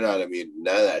 Nah, they're not immune to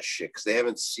none of that shit because they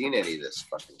haven't seen any of this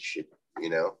fucking shit.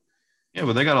 Yeah,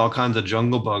 but they got all kinds of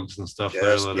jungle bugs and stuff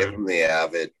there. Just give them the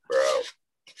Avid, bro.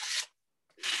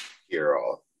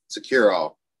 Cure-all. It's a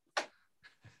cure-all.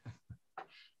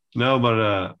 No,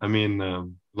 but I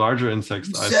mean, larger insects.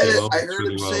 I heard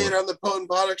him say it on the Potent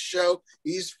Products show.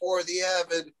 He's for the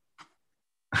Avid.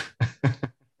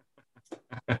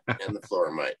 And the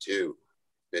Floramite too,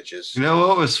 bitches. You know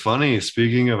what was funny?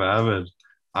 Speaking of Avid,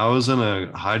 I was in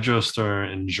a hydro store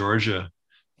in Georgia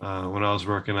when I was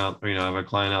working out. I have a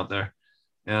client out there,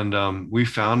 and we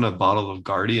found a bottle of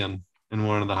Guardian in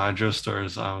one of the hydro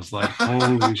stores. I was like,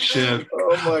 holy shit.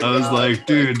 Oh my God. I was like,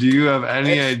 dude, do you have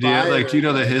any idea? Like, do you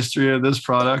know the history of this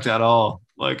product at all?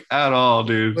 Like, at all,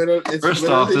 dude. First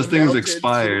off, this thing's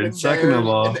expired. Second of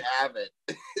all,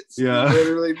 it's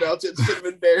literally melted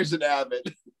cinnamon bears and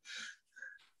Avid.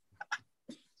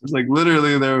 It's like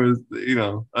literally there was,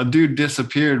 a dude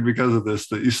disappeared because of this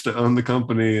that used to own the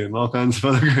company and all kinds of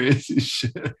other crazy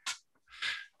shit.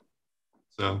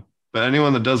 So, but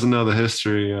anyone that doesn't know the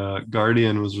history,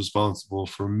 Guardian was responsible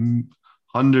for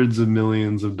hundreds of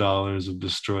millions of dollars of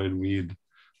destroyed weed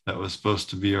that was supposed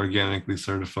to be organically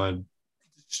certified.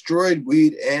 Destroyed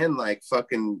weed and like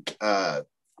fucking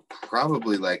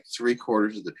probably like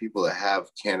 3/4 of the people that have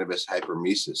cannabis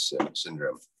hyperemesis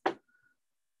syndrome.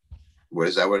 What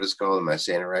is that? What it's called? Am I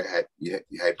saying it right?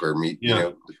 Hypermesis,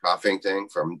 the coughing thing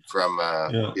from from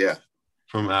Avid.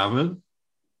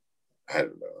 I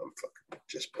don't know. I'm fucking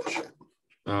just bullshit.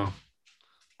 Oh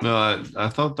no, I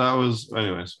thought that was.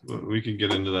 Anyways, we could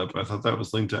get into that, but I thought that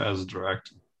was linked to as a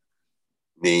direct.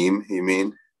 Neem, you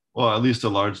mean? Well, at least a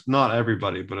large, not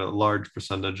everybody, but a large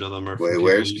percentage of them are. Wait,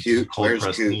 where's cute? Cold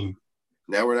pressed neem.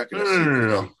 Now we're not going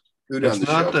to. No. Coot on It's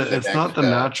the not show. the it's not the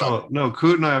natural. No,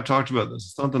 Coot and I have talked about this.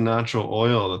 It's not the natural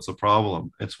oil that's a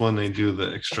problem. It's when they do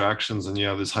the extractions and you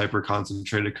have this hyper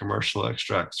concentrated commercial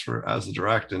extracts for as a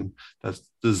directant that's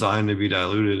designed to be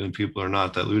diluted and people are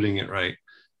not diluting it right,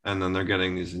 and then they're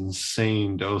getting these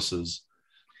insane doses.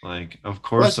 Like, of Well,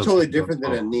 course, that's totally different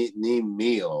than a neem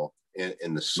meal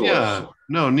in the soil. Yeah,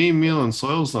 no, neem meal and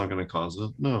soil is not going to cause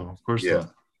it. No, of course Yeah.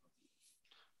 not.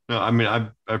 No, I mean,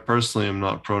 I personally am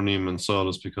not pro neem and soil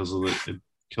just because of it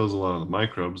kills a lot of the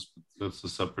microbes. That's a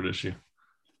separate issue.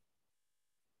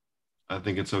 I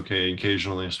think it's okay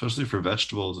occasionally, especially for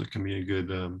vegetables. It can be a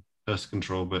good pest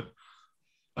control, but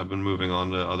I've been moving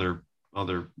on to other,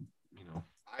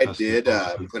 I pest did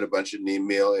control. put a bunch of neem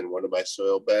meal in one of my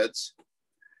soil beds,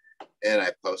 and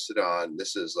I posted on.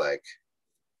 This is like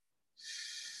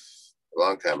a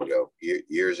long time ago,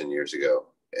 years and years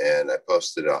ago, and I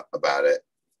posted about it.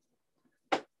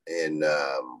 And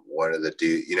one of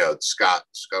the Scott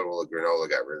Scuttle Granola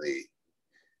got really,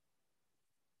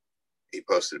 he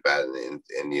posted about it and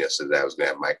said that I was going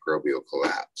to have microbial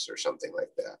collapse or something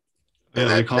like that. Yeah,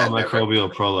 And we call it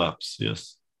microbial prolapse.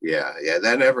 Yes. Yeah,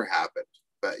 that never happened.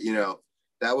 But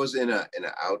that was in an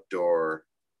outdoor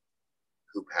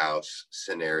hoop house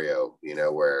scenario,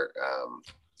 where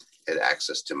had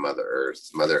access to Mother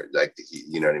Earth, like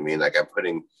you know what I mean? Like I'm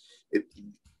putting it,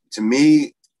 to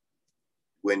me,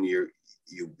 when you're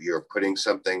putting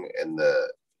something in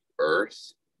the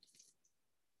earth,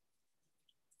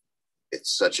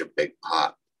 it's such a big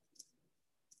pot.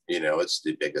 It's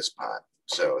the biggest pot.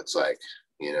 So it's like,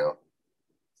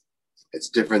 it's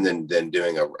different than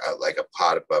doing a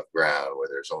pot above ground where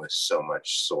there's only so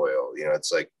much soil.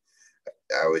 It's like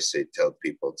I always tell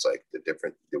people, it's like the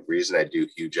reason I do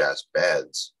huge ass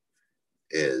beds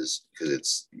is because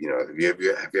it's, have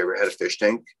you ever had a fish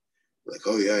tank? Like,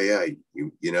 oh yeah,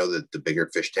 you know that the bigger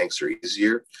fish tanks are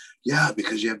easier. Yeah,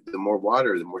 because you have the more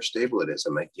water, the more stable it is.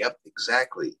 I'm like, yep,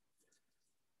 exactly.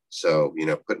 So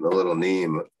putting a little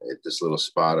neem at this little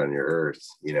spot on your earth,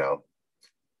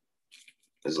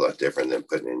 is a lot different than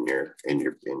putting in your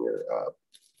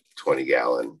 20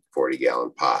 gallon, 40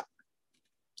 gallon pot.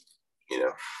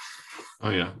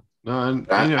 Oh yeah. No,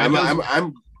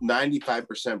 I'm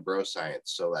 95% bro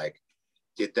science. So like,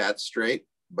 get that straight.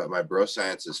 But my bro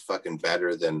science is fucking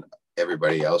better than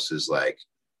everybody else's like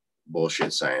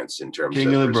bullshit science in terms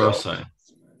king of the bro results. science.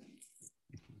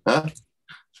 Huh?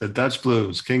 The Dutch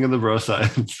Blues, king of the bro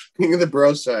science. King of the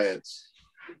bro science.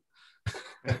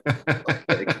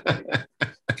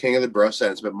 King of the bro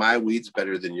science, but my weed's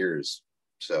better than yours.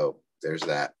 So there's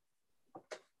that.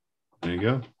 There you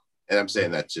go. And I'm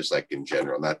saying that just like in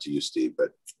general, not to you, Steve,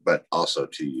 but also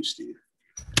to you, Steve.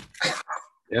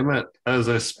 Yeah, Matt, as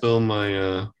I spill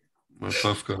my my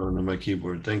Puffco onto my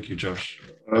keyboard. Thank you, Josh.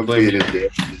 I'm being a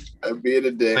dick. I'm being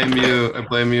a dick. I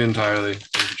blame you entirely.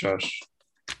 Thank you, Josh.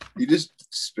 You just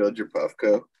spilled your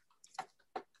Puffco.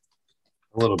 A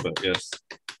little bit, yes.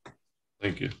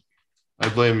 Thank you. I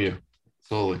blame you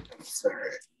solely.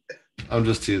 Sorry. I'm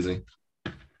just teasing.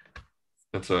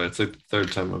 That's all right. It's like the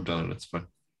third time I've done it. It's fine.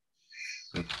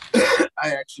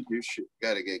 I actually do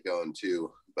got to get going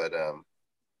too, but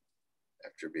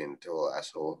after being a total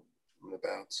asshole, I'm gonna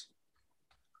bounce.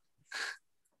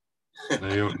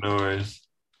 No worries.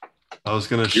 I was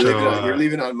gonna show. You're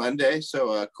leaving on Monday,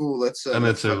 so cool. Let's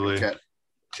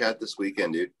chat this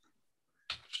weekend, dude.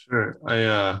 Sure.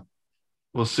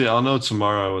 We'll see. I'll know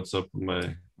tomorrow what's up with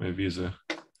my visa.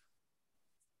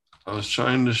 I was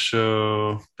trying to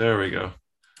show. There we go.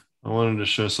 I wanted to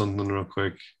show something real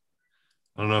quick.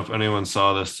 I don't know if anyone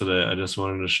saw this today. I just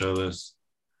wanted to show this.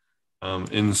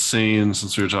 Insane,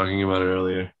 since we were talking about it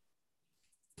earlier.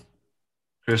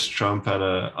 Chris Trump had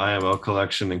a IMO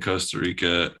collection in Costa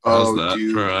Rica. How's that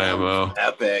dude, for IMO?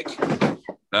 Epic.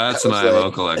 That's an IMO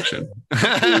collection.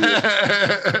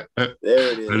 There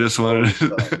it is. I just wanted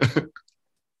to,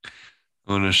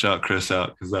 I want to shout Chris out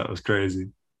because that was crazy.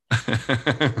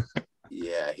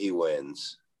 Yeah, he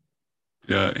wins.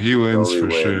 Yeah, he wins totally for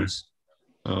wins.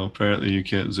 sure. Oh, apparently you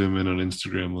can't zoom in on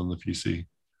Instagram on the PC.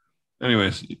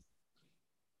 Anyways,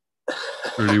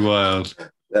 pretty wild.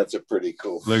 That's a pretty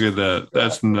cool. Look at that.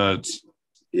 That's nuts.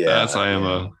 Yeah, that's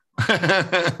IMO.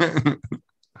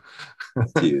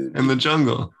 Dude. In the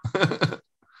jungle.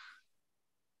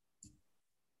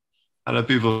 How do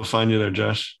people find you there,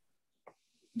 Josh?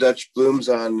 Dutch Blooms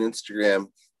on Instagram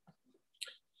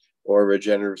or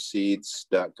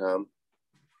regenerativeseeds.com.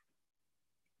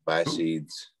 Buy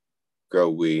seeds, grow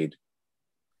weed.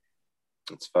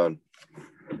 It's fun.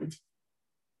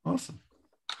 Awesome.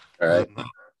 All right.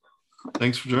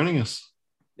 Thanks for joining us.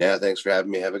 Yeah, thanks for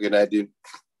having me. Have a good night, dude.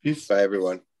 Peace. Bye,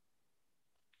 everyone.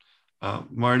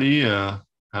 Marty, how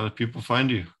do people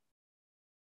find you?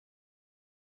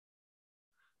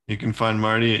 You can find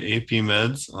Marty at AP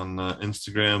Meds on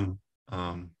Instagram,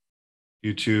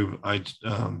 YouTube,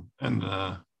 and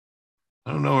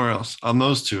I don't know where else. On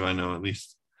those two, I know at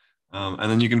least.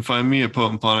 And then you can find me at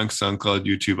Potent Ponics, SoundCloud,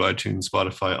 YouTube, iTunes,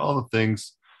 Spotify, all the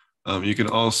things. You can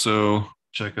also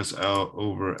check us out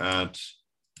over at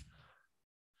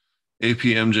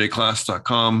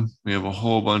apmjclass.com. We have a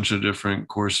whole bunch of different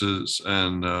courses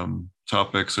and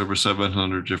topics, over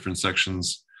 700 different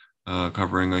sections,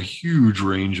 covering a huge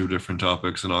range of different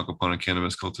topics in aquaponic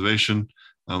cannabis cultivation.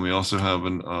 We also have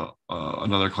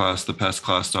another class,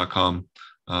 thepestclass.com.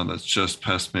 That's just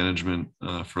pest management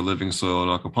for living soil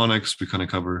and aquaponics. We kind of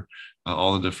cover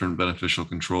all the different beneficial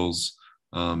controls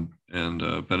and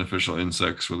beneficial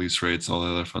insects, release rates, all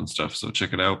the other fun stuff. So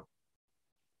check it out.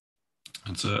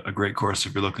 It's a great course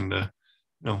if you're looking to,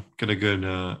 get a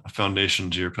good foundation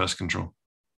to your pest control.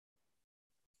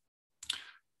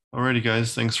 Alrighty,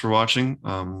 guys, thanks for watching.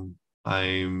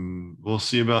 We'll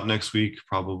see about next week.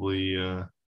 Probably,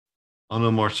 I'll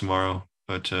know more tomorrow.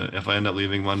 But if I end up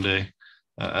leaving Monday,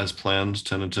 as planned,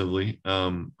 tentatively,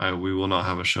 we will not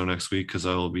have a show next week because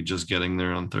I will be just getting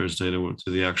there on Thursday to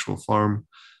the actual farm.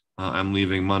 I'm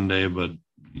leaving Monday, but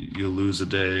you lose a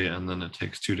day, and then it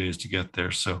takes 2 days to get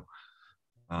there. So,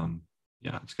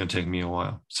 yeah, it's going to take me a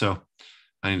while. So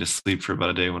I need to sleep for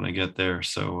about a day when I get there.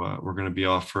 So we're going to be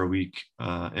off for a week.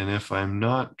 And if I'm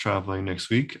not traveling next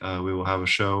week, we will have a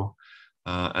show.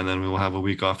 And then we will have a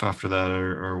week off after that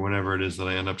or whenever it is that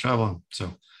I end up traveling.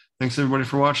 So thanks, everybody,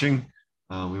 for watching.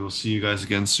 We will see you guys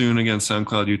again soon. Again,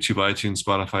 SoundCloud, YouTube, iTunes,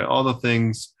 Spotify, all the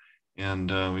things. And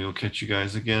we will catch you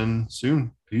guys again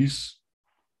soon. Peace.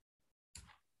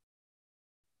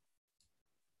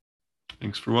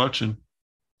 Thanks for watching.